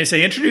wait, They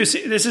say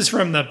this is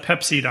from the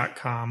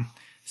Pepsi.com.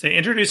 Say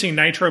introducing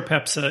Nitro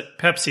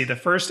Pepsi, the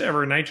first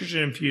ever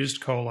nitrogen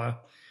infused cola.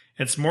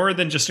 It's more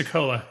than just a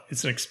cola,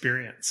 it's an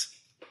experience.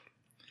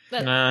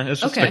 Nah,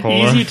 it's just Okay. a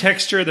cola. Easy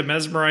texture, the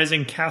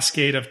mesmerizing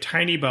cascade of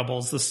tiny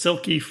bubbles, the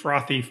silky,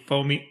 frothy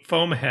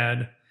foam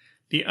head,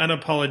 the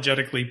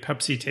unapologetically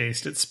Pepsi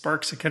taste. It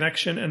sparks a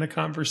connection and a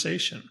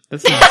conversation.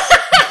 This is,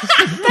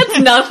 that's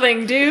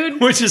nothing,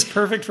 dude. Which is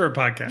perfect for a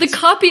podcast. The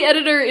copy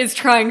editor is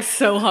trying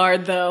so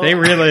hard, though. They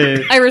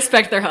really... I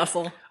respect their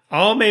hustle.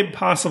 All made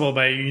possible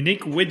by a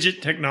unique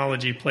widget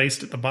technology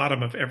placed at the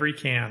bottom of every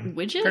can.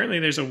 Widget? Apparently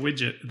there's a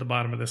widget at the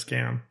bottom of this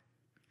can.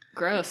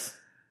 Gross.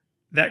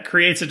 That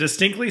creates a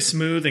distinctly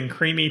smooth and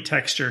creamy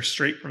texture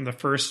straight from the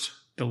first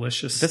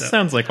delicious This sip.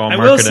 sounds like all I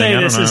marketing. will say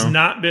this don't has know.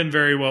 not been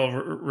very well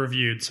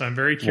reviewed, so I'm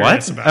very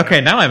curious What? about it.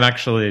 Okay, now I'm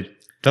actually...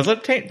 Does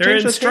it change There are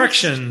the taste?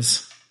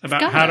 instructions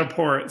about got how it. to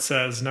pour. It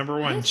says, number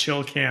 1,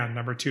 chill can.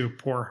 Number 2,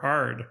 pour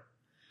hard.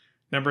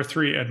 Number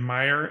 3,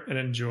 admire and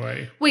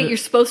enjoy. Wait, you're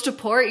supposed to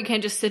pour it? You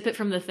can't just sip it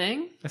from the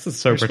thing? This is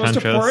so You're supposed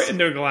to pour pretentious. it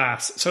into a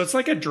glass. So it's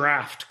like a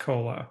draft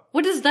cola.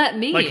 What does that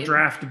mean? Like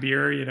draft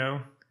beer, you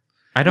know?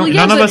 I don't... Well,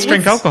 yeah, none of but us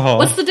drink what's- alcohol.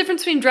 What's the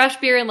difference between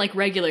draft beer and like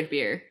regular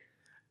beer?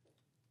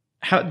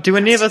 How do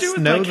any of It's to us do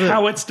with, know like, that?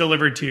 how it's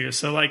delivered to you.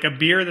 So like a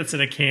beer that's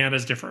in a can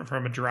is different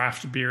from a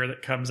draft beer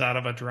that comes out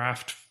of a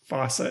draft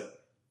faucet.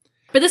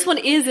 But this one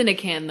is in a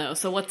can, though,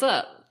 so what's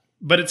up?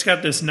 But it's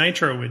got this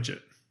nitro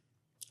widget.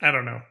 I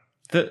don't know.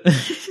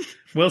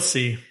 We'll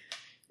see.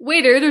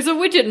 Waiter, there's a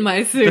widget in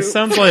my soup. This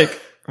sounds like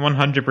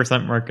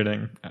 100%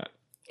 marketing.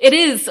 It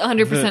is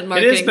 100%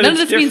 marketing. but None of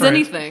it's this means different.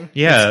 anything.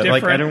 Yeah, It's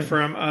like different I don't...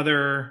 from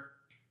other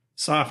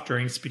soft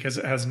drinks because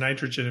it has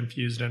nitrogen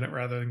infused in it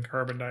rather than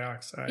carbon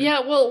dioxide. Yeah,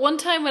 well, one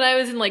time when I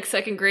was in like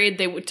second grade,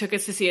 they took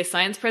us to see a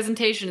science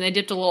presentation, and they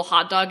dipped a little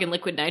hot dog in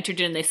liquid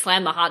nitrogen, and they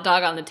slammed the hot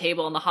dog on the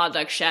table, and the hot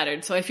dog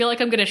shattered. So I feel like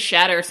I'm going to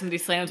shatter somebody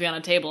slams me on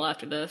a table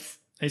after this.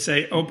 They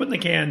say, open the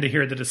can to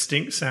hear the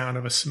distinct sound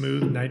of a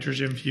smooth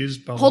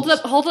nitrogen-infused bubbles.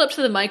 Hold it up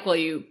to the mic while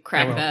you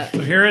crack that. So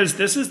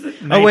this is the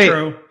nitro. Oh,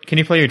 wait. Can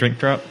you play your drink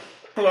drop?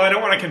 Well, I don't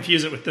want to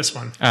confuse it with this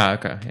one. Ah,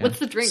 okay. Yeah. What's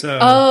the drink? So-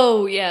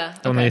 Oh, yeah.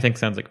 the one that Okay. you think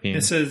sounds like peeing?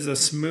 This is a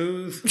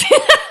smooth...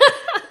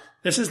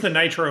 This is the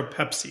Nitro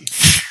Pepsi.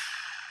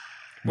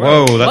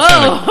 Whoa, that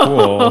sounded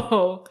cool.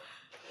 Whoa!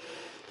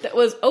 That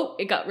was... Oh,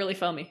 it got really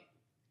foamy.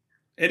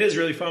 It is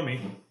really foamy.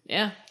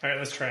 Yeah. All right,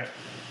 let's try it.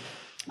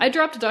 I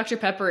dropped a Dr.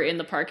 Pepper in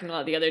the parking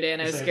lot the other day,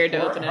 and I was Say, scared to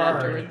pour open it hard.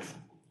 afterwards.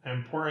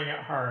 I'm pouring it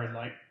hard,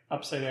 like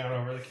upside down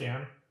over the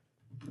can.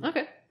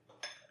 Okay.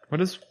 What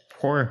does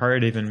pour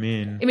hard even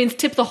mean? It means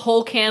tip the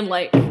whole can,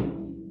 like,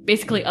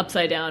 basically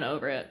upside down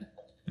over it.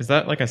 Is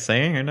that like a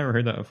saying? I never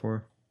heard that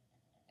before.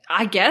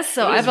 I guess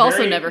so. It is I've also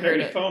very, never heard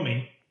very it.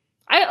 foamy.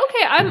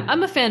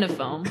 I'm a fan of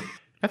foam.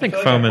 I think feel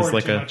like foam I is poured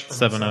like too a much for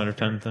 7 myself out of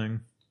 10 thing.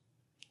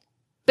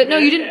 But no,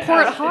 you didn't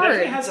pour it It hard.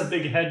 definitely has a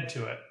big head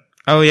to it.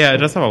 Oh yeah, it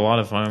does have a lot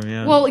of foam,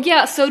 yeah. Well,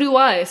 yeah, so do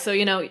I. So,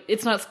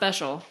 it's not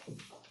special.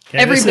 Okay,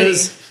 Everybody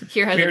this is,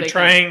 here has a we're big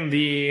trying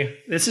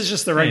this is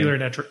just the regular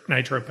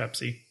Nitro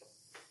Pepsi.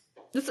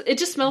 It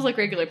just smells like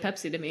regular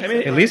Pepsi to me. I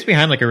mean, At least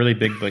behind like a really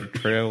big like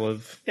trail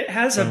of... it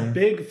has a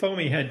big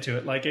foamy head to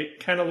it. Like it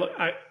kind of I'm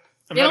not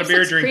a almost beer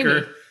looks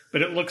drinker, creamy.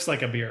 but it looks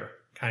like a beer,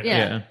 kind of.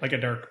 Yeah. Like a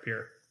dark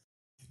beer.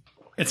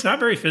 It's not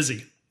very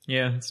fizzy.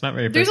 Yeah, it's not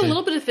very There's a busy.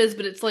 little bit of fizz,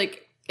 but it's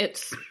like,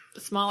 it's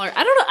smaller.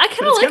 I don't know. I But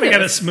kind of it's like kind of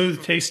got a it.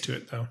 smooth taste to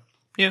it, though.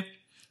 Yeah.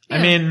 Yeah.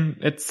 I mean,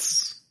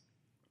 it's...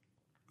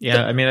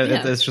 Yeah, I mean,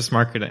 yeah. it's just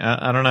marketing.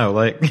 I don't know,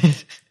 like,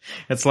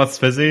 it's less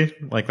fizzy.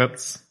 Like,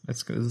 it's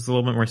a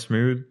little bit more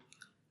smooth.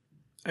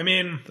 I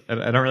mean, I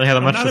don't really have that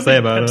I'm much not to a say big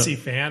about Pepsi it.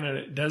 fan, and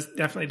it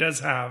definitely does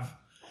have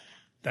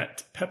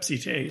that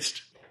Pepsi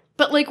taste.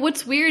 But like,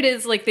 what's weird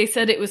is like they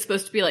said it was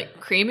supposed to be like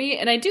creamy,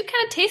 and I do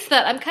kind of taste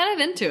that. I'm kind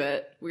of into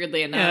it,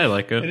 weirdly enough. Yeah, I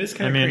like it. It is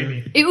kind of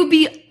creamy. It would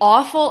be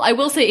awful. I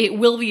will say it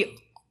will be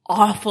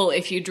awful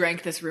if you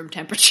drank this room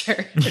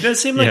temperature. It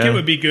does seem like Yeah. it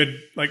would be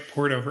good, like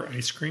poured over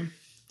ice cream.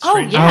 Oh,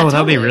 Strange. yeah.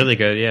 that'd be totally. really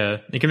good, yeah.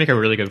 You can make a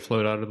really good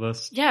float out of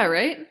this. Yeah,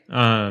 right?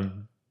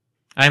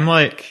 I'm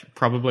like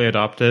probably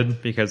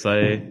adopted because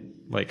I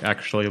like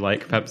actually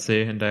like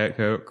Pepsi and Diet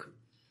Coke.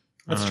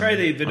 Let's try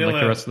the vanilla,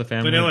 unlike the rest of the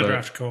family, vanilla but-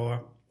 draft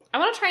cola. I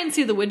want to try and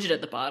see the widget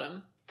at the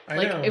bottom. I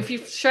Like, know. if you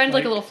shined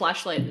like a Like- little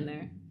flashlight in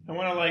there. I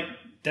want to like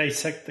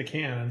dissect the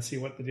can and see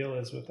what the deal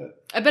is with it.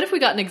 I bet if we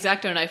got an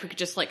X-Acto knife, we could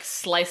just like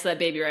slice that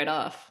baby right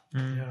off.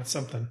 Yeah,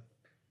 something.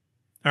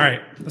 All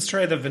right, let's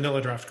try the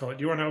vanilla draft cola.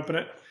 Do you want to open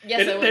it?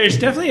 Yes, I would. There's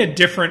definitely a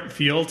different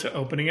feel to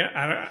opening it,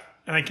 and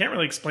I can't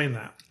really explain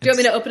that. Do you want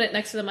me to open it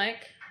next to the mic?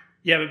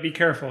 Yeah, but be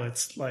careful.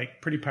 It's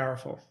like pretty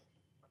powerful.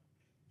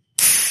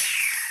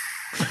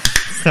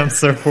 Sounds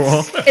so cool.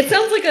 It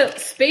sounds like a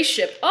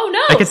spaceship. Oh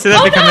no! I can see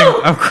that becoming...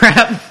 No! Oh,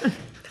 crap.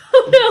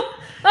 Oh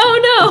no!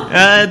 Oh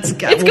no!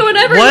 It's going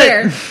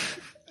everywhere.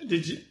 What?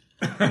 Did you?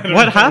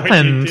 What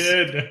happened? What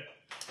you did.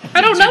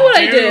 I don't know what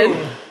I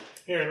did.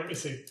 Here, let me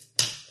see.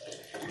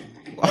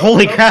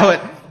 Holy cow,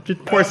 it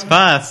just pours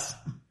fast.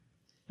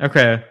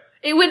 Okay.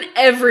 It went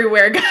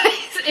everywhere,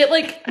 guys. It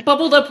like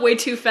bubbled up way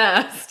too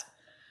fast.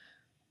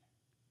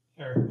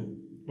 There.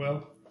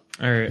 Well,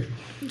 Alright.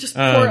 Just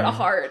pour it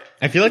hard.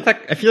 I feel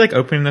like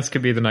opening this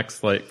could be the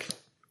next like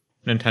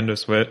Nintendo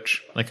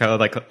Switch. Like how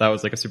like that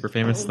was like a super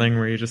famous thing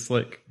where you just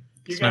like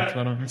you snap that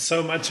got on.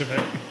 so much of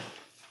it.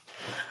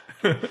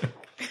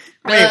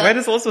 Wait, why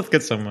does Elizabeth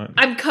get so much?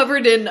 I'm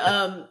covered in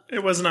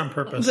It wasn't on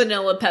purpose.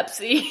 vanilla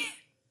Pepsi.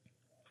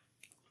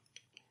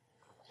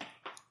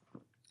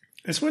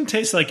 This one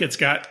tastes like it's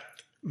got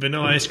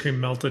vanilla ice cream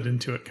melted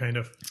into it, kind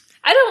of.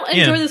 I don't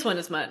enjoy this one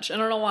as much. I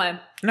don't know why.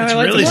 No, It's I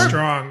like really it more.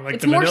 strong. Like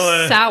It's the more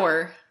vanilla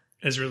sour.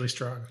 is really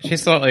strong.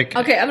 She's thought like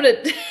Okay, I'm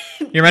gonna.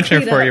 you mentioned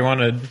clean before up. you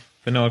wanted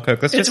vanilla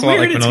Coke. Let's It's just like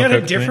weird. It's vanilla got a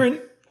Coke to me.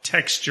 different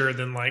texture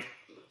than like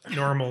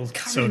normal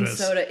sodas.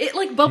 Soda. It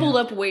like bubbled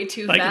up way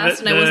too Like fast,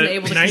 and I wasn't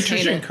able to contain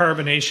nitrogen it.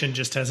 carbonation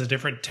just has a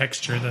different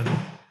texture than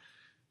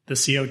the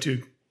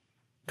CO2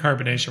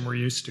 carbonation we're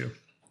used to.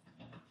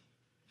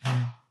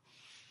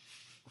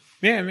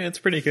 Yeah, I mean it's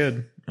pretty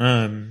good.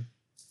 I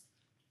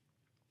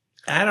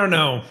don't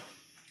know.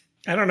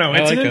 I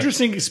It's like an it.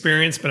 interesting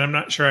experience, but I'm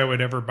not sure I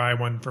would ever buy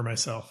one for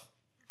myself.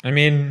 I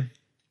mean,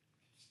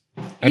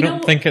 I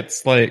don't think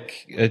it's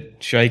like a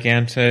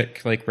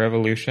gigantic like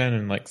revolution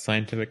in like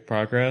scientific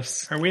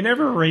progress. We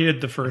never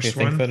rated the I first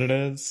think one. that it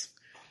is.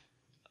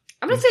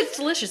 I'm gonna say it's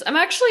delicious. I'm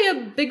actually a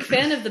big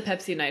fan of the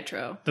Pepsi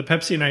Nitro. The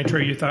Pepsi Nitro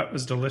you thought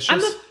was delicious? I'm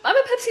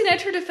a Pepsi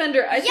Nitro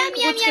defender. I think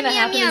what's going to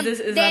happen is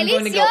I'm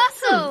going to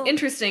go,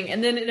 interesting.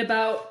 And then in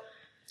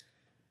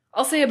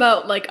I'll say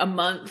about like a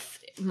month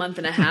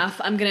and a half,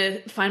 I'm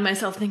going to find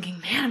myself thinking,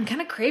 man, I'm kind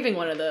of craving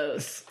one of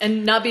those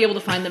and not be able to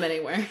find them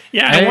anywhere.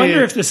 Yeah, I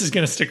wonder if this is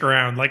going to stick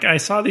around. Like I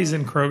saw these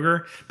in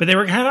Kroger, but they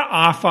were kind of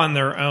off on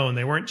their own.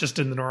 They weren't just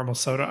in the normal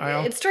soda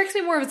aisle. It strikes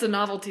me more as a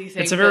novelty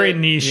thing. It's a very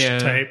niche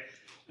type.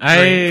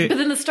 I But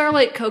then the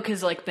Starlight Coke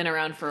has like been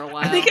around for a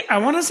while. I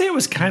want to say it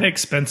was kind of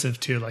expensive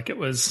too. Like it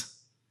was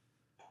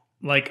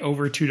like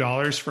over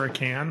 $2 for a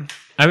can.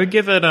 I would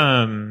give it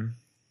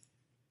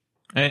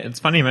it's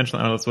funny you mentioned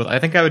that, Elizabeth. I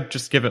think I would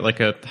just give it like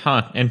a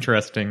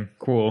interesting,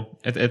 cool.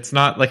 It's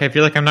not like I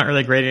feel like I'm not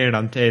really grading it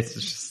on taste.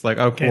 It's just like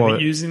Okay, cool.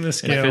 but using the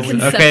scale.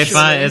 Okay,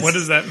 fine. What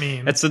does that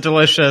mean? It's a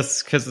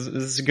delicious because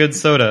it's a good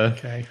soda.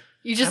 Okay.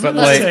 You just I'm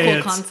love gonna this say cool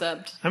it's-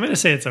 concept. I'm going to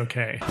say it's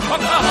okay.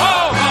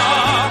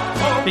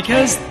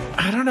 Because,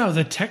 I don't know,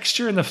 the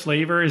texture and the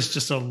flavor is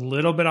just a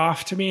little bit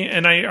off to me.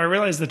 And I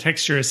realize the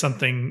texture is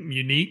something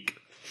unique,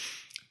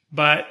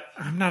 but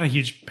I'm not a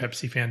huge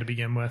Pepsi fan to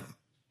begin with.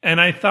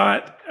 And I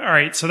thought, all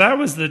right, so that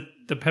was the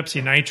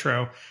Pepsi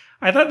Nitro.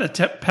 I thought the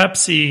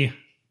Pepsi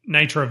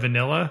Nitro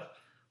Vanilla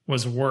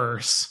was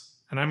worse.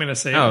 And I'm going to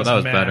say that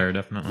was meh. better,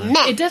 definitely.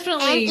 It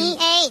definitely...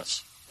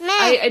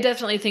 I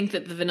definitely think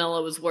that the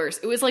vanilla was worse.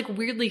 It was like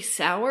weirdly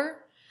sour,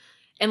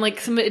 and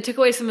like it took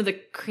away some of the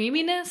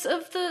creaminess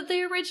of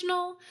the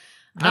original.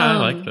 I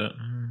liked it.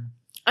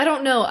 I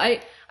don't know.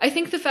 I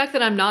think the fact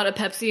that I'm not a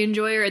Pepsi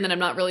enjoyer and that I'm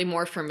not really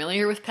more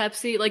familiar with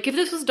Pepsi, like if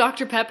this was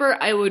Dr. Pepper,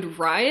 I would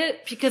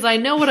riot because I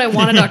know what I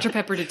want a Dr.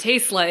 Pepper to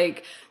taste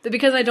like. But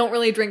because I don't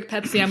really drink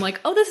Pepsi, I'm like,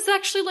 oh, this is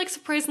actually like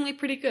surprisingly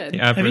pretty good.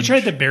 Have you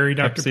tried the berry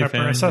Dr. Pepsi Pepper?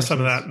 I saw some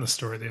of versus- that in the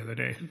store the other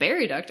day.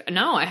 Berry Dr.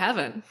 No, I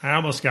haven't. I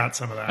almost got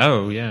some of that.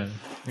 Oh yeah,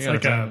 It's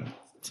like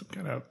some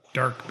kind of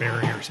dark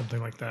berry or something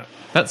like that.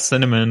 that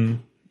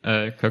cinnamon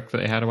Coke that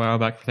they had a while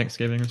back for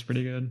Thanksgiving was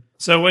pretty good.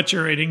 So what's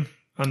your rating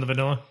on the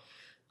vanilla?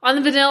 On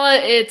the vanilla,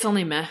 it's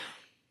only meh.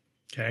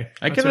 Okay.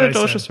 I that's give what it a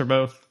delicious said. for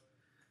both.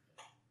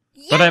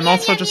 But I'm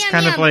also just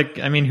kind of like,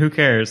 I mean, who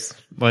cares?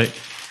 Like,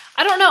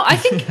 I don't know. I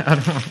think I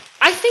don't know.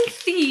 I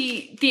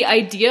think the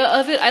idea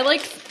of it, I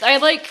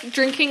like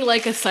drinking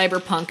like a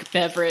cyberpunk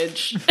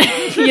beverage.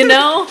 You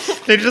know?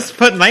 They just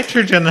put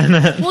nitrogen in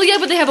it. Well, yeah,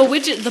 but they have a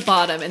widget at the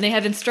bottom and they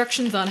have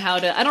instructions on how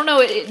to. I don't know.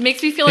 It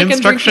makes me feel The like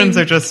instructions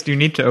I'm are just you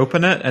need to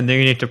open it and then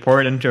you need to pour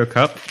it into a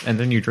cup and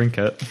then you drink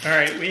it. All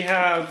right, we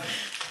have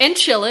and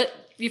chill it.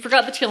 You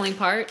forgot the chilling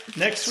part.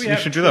 next. We You have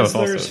should do that with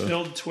all Twizzlers soda.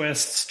 filled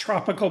twists,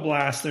 tropical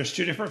blast. There's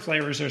 2 different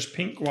flavors. There's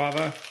pink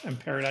guava and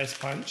paradise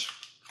punch.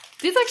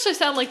 These actually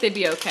sound like they'd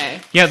be okay.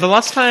 Yeah, the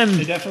last time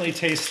They definitely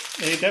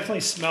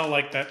smell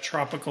like that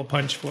tropical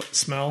punch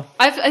smell.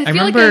 I feel I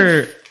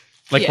remember,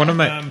 yeah. one of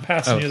my, I'm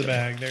passing oh, you the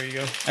bag. There you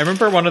go. I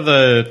remember one of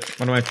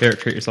my favorite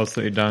treat yourselves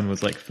that you've done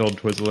was like filled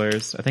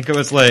Twizzlers. I think it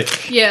was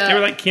like yeah. They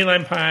were like key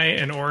lime pie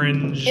and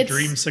orange It's-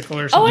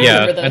 dreamsicle or Oh, something. I yeah,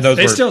 remember those. and those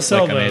They were still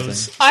sell like,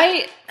 those.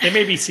 amazing. They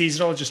may be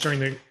seasonal just during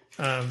the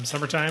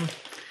summertime.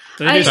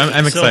 But I'm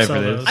excited still for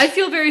sell this. those. I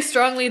feel very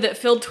strongly that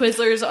filled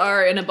Twizzlers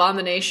are an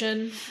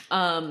abomination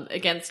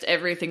against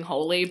everything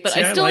holy, but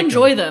See, I I still like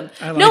enjoy them. them.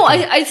 I like No,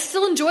 them. I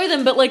still enjoy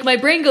them, but like my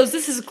brain goes,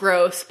 this is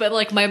gross, but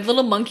like my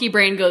little monkey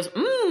brain goes,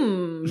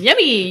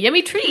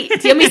 yummy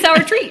treat, yummy sour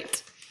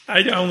treat.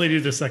 I only do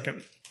the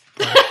second.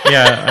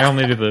 Yeah, I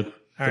only do the.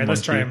 All right,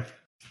 let's try them.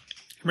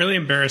 I'm really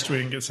embarrassed we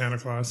didn't get Santa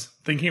Claus.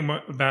 Thinking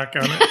back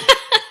on it,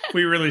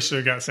 we really should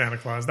have got Santa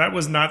Claus. That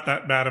was not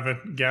that bad of a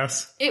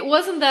guess. It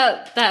wasn't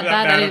that bad, I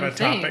bad of didn't a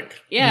think.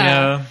 topic.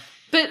 Yeah.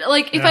 But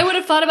like, if Yeah. I would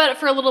have thought about it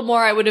for a little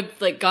more, I would have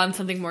like gone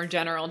something more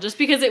general, just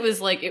because it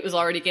was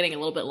already getting a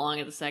little bit long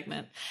in the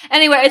segment.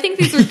 Anyway, I think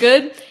these are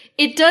good.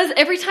 It does,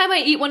 every time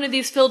I eat one of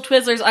these filled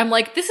Twizzlers, I'm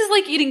like, this is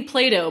like eating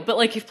Play-Doh, but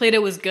like if Play-Doh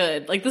was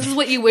good. Like, this is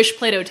what you wish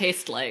Play-Doh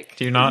tastes like.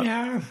 Do you not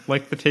Yeah.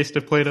 like the taste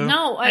of Play-Doh?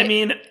 No, I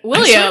mean,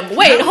 William,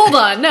 wait, hold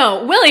on.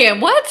 No,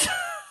 William, what?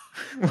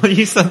 Well,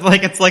 you said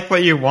like it's like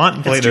what you want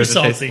it's Play-Doh too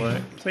to taste salty.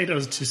 like.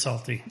 Play-Doh's too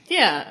salty.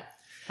 Yeah.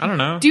 I don't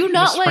know. Do you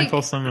not Just like,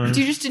 sprinkle some? do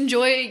you just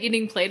enjoy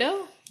eating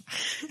Play-Doh?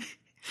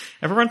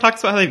 Everyone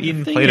talks about how they've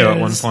eaten thing Play-Doh at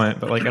one is- point,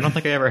 but like I don't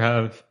think I ever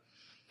have.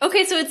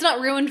 Okay, so it's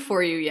not ruined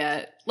for you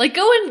yet. Like,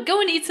 go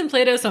and eat some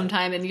Play-Doh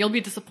sometime, and you'll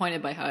be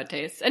disappointed by how it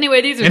tastes.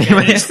 Anyway, these are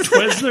good. These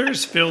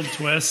Twizzlers filled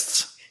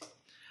twists.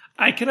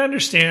 I can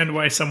understand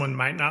why someone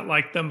might not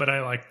like them, but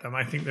I like them.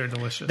 I think they're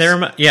delicious.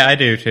 Yeah, I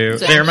do too.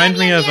 They remind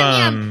me of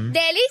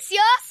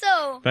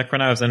Delicioso! back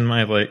when I was in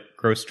my like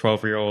gross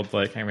 12-year-old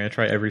like I'm gonna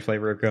try every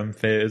flavor of gum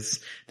phase.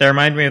 They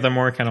remind me of the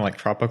more kind of like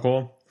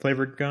tropical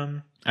flavored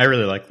gum. I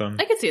really like them.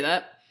 I could see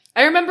that.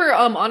 I remember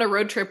on a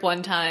road trip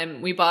one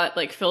time we bought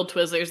like filled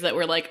Twizzlers that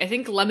were like I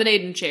think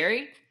lemonade and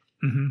cherry.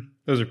 Mm-hmm.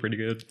 Those are pretty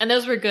good. And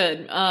those were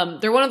good.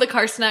 They're one of the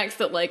car snacks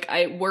that like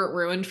weren't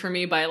ruined for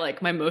me by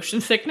like my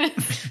motion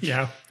sickness.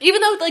 Yeah.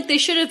 Even though like they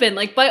should have been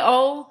like by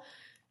all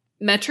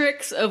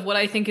metrics of what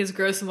I think is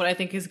gross and what I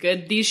think is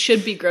good, these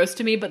should be gross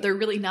to me, but they're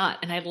really not,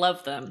 and I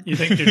love them. You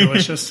think they're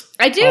delicious?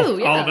 I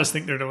do. All of us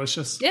think they're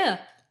delicious. Yeah.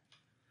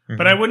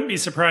 But I wouldn't be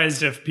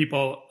surprised if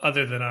people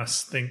other than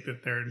us think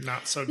that they're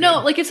not so good. No,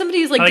 like if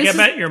somebody's like, I this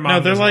bet your mom. No,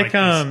 they're doesn't like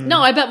these. No,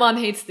 I bet mom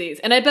hates these,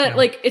 and I bet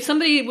like if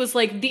somebody was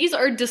like, these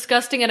are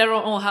disgusting, and I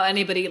don't know how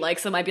anybody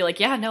likes them, I'd be like,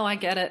 yeah, no, I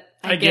get it.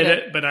 I get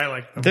it, but I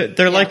like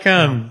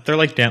them. They're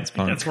like dance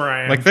punk. That's where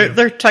I am. Like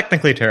they're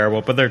technically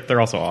terrible, but they're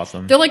also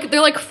awesome. They're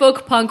like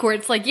folk punk where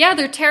it's like, yeah,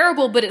 they're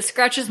terrible, but it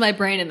scratches my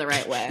brain in the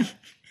right way.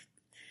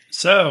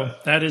 So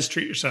that is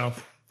Treat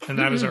Yourself, and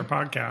that is our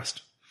podcast.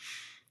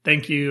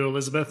 Thank you,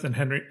 Elizabeth and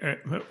Henry.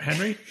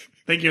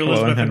 Thank you,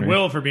 Elizabeth and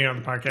Will, for being on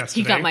the podcast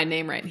He today. got my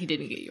name right, and he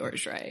didn't get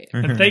yours right.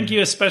 And thank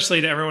you especially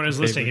to everyone who's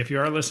listening. If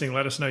you are listening,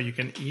 let us know. You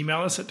can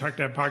email us at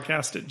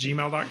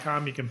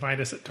talkdadpodcast@gmail.com. You can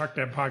find us at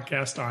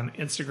talkdadpodcast on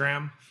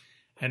Instagram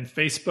and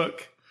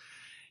Facebook.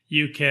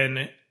 You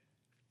can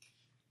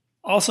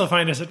also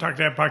find us at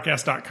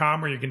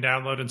talkdadpodcast.com, where you can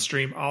download and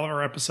stream all of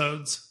our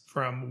episodes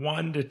from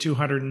 1 to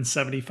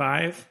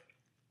 275.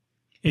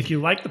 If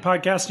you like the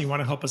podcast and you want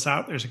to help us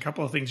out, there's a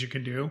couple of things you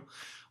can do.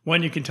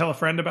 One, you can tell a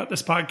friend about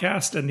this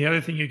podcast. And the other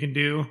thing you can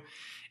do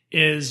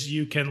is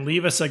you can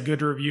leave us a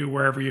good review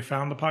wherever you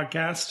found the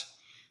podcast.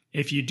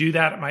 If you do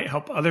that, it might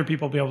help other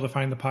people be able to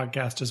find the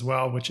podcast as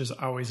well, which is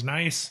always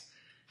nice.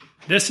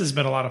 This has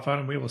been a lot of fun,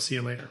 and we will see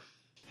you later.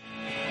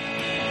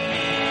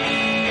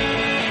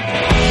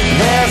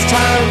 There's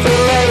time for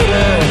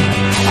later,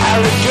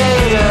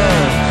 alligator,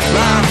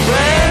 my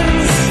friend.